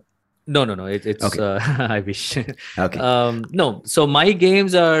games? No. It's okay. I wish. Okay. No. So my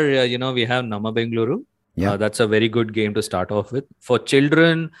games are, we have Nama Bengaluru. Yeah. That's a very good game to start off with. For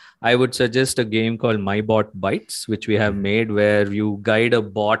children, I would suggest a game called My Bot Bites, which we have made where you guide a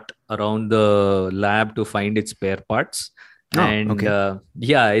bot around the lab to find its spare parts.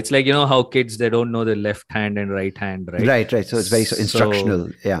 It's like, how kids, they don't know the left hand and right hand, right? Right. So it's very instructional.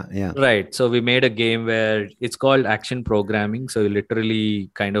 Yeah. Right. So we made a game where it's called action programming. So you literally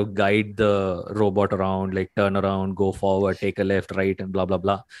kind of guide the robot around, like turn around, go forward, take a left, right, and blah, blah,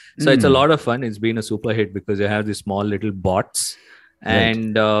 blah. So it's a lot of fun. It's been a super hit because you have these small little bots.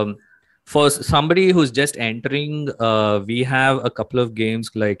 And for somebody who's just entering, we have a couple of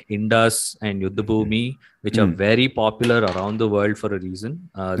games like Indus and Yuddhabhumi, which are very popular around the world for a reason.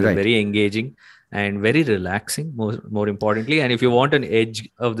 They're very engaging and very relaxing, more importantly. And if you want an edge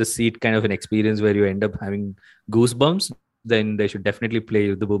of the seat kind of an experience where you end up having goosebumps, then they should definitely play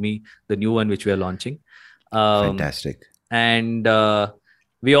Yuddhabhumi, the new one which we are launching. Fantastic. And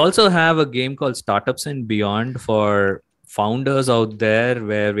we also have a game called Startups and Beyond for founders out there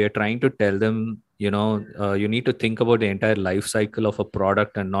where we are trying to tell them, you need to think about the entire life cycle of a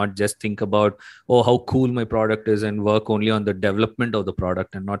product and not just think about, how cool my product is and work only on the development of the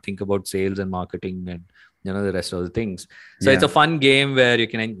product and not think about sales and marketing and, the rest of the things. So it's a fun game where you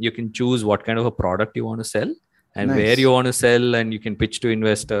can choose what kind of a product you want to sell and where you want to sell, and you can pitch to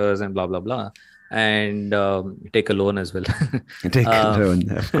investors and blah, blah, blah. And take a loan as well. Take a loan,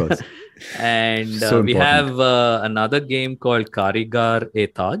 of course. And we have another game called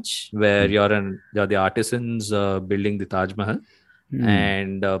Karigar-e-Taj, where you're the artisans building the Taj Mahal.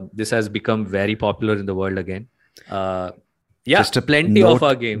 And this has become very popular in the world again. Plenty of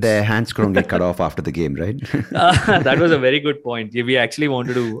our games. Their hands couldn't get cut off after the game, right? That was a very good point. We actually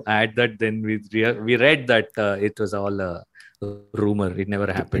wanted to add that. Then we read that it was all rumor. It never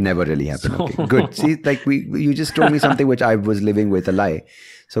happened. It never really happened. Okay, good. See, like you just told me something which I was living with, a lie.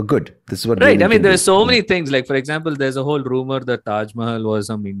 So good. This is what. Right. I mean, there's so many things. Like, for example, there's a whole rumor that Taj Mahal was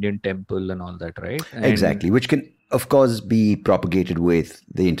some Indian temple and all that, right? Exactly. Which can, of course, be propagated with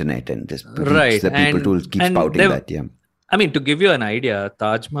the internet and just the people to keep spouting that. Yeah. I mean, to give you an idea,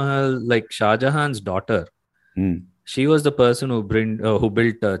 Taj Mahal, like Shah Jahan's daughter, she was the person who built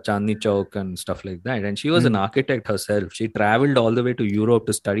Chandni Chowk and stuff like that. And she was an architect herself. She traveled all the way to Europe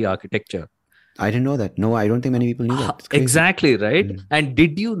to study architecture. I didn't know that. No, I don't think many people knew that. Exactly, right? And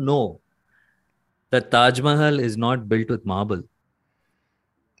did you know that Taj Mahal is not built with marble?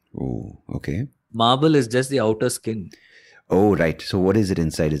 Oh, okay. Marble is just the outer skin. Oh, right. So what is it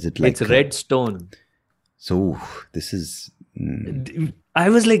inside? Is it like... It's red stone. So this is... I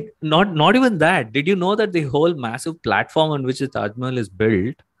was like, not even that. Did you know that the whole massive platform on which the Taj Mahal is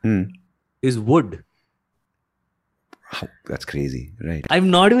built is wood? Oh, that's crazy, right? I'm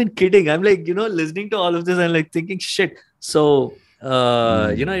not even kidding. I'm like, listening to all of this, I'm like thinking, shit. So,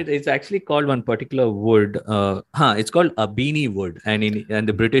 it's actually called one particular wood. It's called Abini wood, and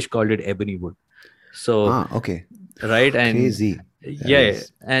the British called it ebony wood. So, okay, right, and crazy.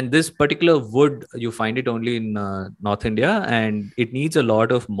 And this particular wood, you find it only in North India, and it needs a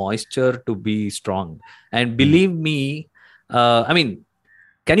lot of moisture to be strong. And believe me, I mean,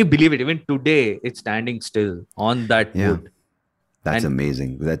 can you believe it? Even today, it's standing still on that wood. That's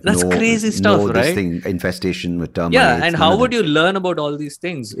amazing. That's crazy stuff, right? This thing, infestation with termites. Yeah, and how would you learn about all these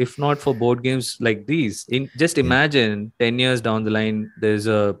things if not for board games like these? Just imagine 10 years down the line, there's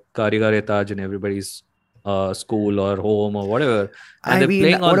a Karigar-e-Taj in everybody's school or home or whatever. And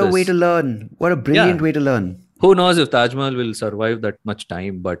what a way to learn. What a brilliant way to learn. who knows if Taj Mahal will survive that much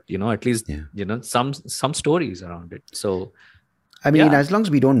time, but at least some stories around it. So I mean, as long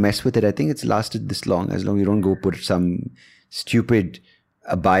as we don't mess with it, I think it's lasted this long. As long as you don't go put some stupid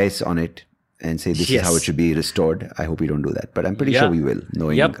bias on it and say this is how it should be restored. I hope we don't do that, but I'm pretty sure we will.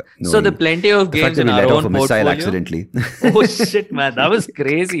 Knowing so the plenty of games in our own portfolio. Accidentally. Oh shit, man, that was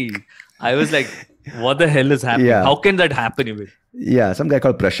crazy. I was like, what the hell is happening? How can that happen even? Yeah, some guy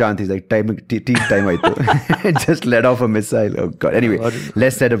called Prashant. He's like, time aito. Just let off a missile. Oh god. Anyway,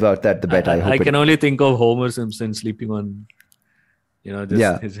 less said about that, the better. I can only think of Homer Simpson sleeping on,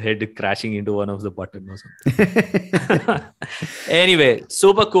 his head crashing into one of the buttons or something. Anyway,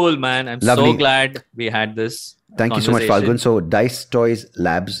 super cool, man. I'm so glad we had this. Thank you so much, Phalgun. So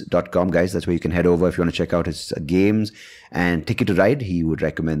dicetoyslabs.com, guys. That's where you can head over if you want to check out his games. And Ticket to Ride, he would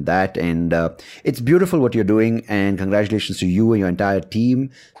recommend that. And it's beautiful what you're doing. And congratulations to you and your entire team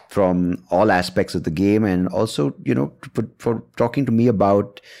from all aspects of the game. And also, for talking to me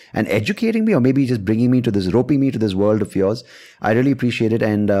about and educating me, or maybe just roping me to this world of yours. I really appreciate it.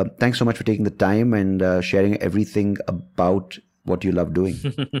 And thanks so much for taking the time and sharing everything about what you love doing.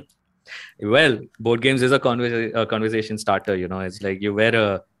 Well, board games is a conversation starter. It's like you wear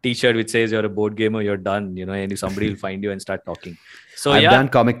a t-shirt which says you're a board gamer, you're done, and somebody will find you and start talking. So I've done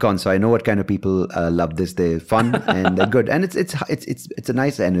Comic-Con, so I know what kind of people love this. They're fun and they're good, and it's a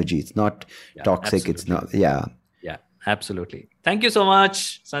nice energy. It's not toxic. Absolutely. It's not yeah, absolutely. Thank you so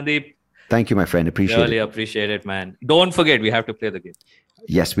much, Sandeep. Thank you, my friend. Really appreciate it, man. Don't forget, we have to play the game.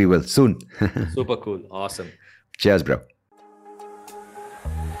 Yes, we will soon. Super cool. Awesome. Cheers, bro.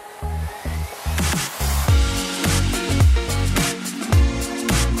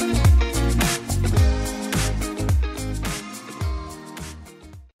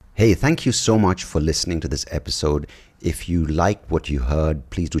 Hey, thank you so much for listening to this episode. If you liked what you heard,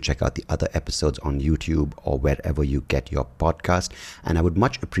 please do check out the other episodes on YouTube or wherever you get your podcast. And I would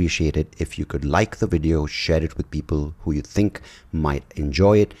much appreciate it if you could like the video, share it with people who you think might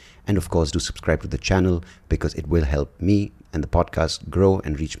enjoy it. And of course, do subscribe to the channel because it will help me and the podcast grow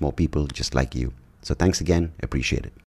and reach more people just like you. So thanks again. Appreciate it.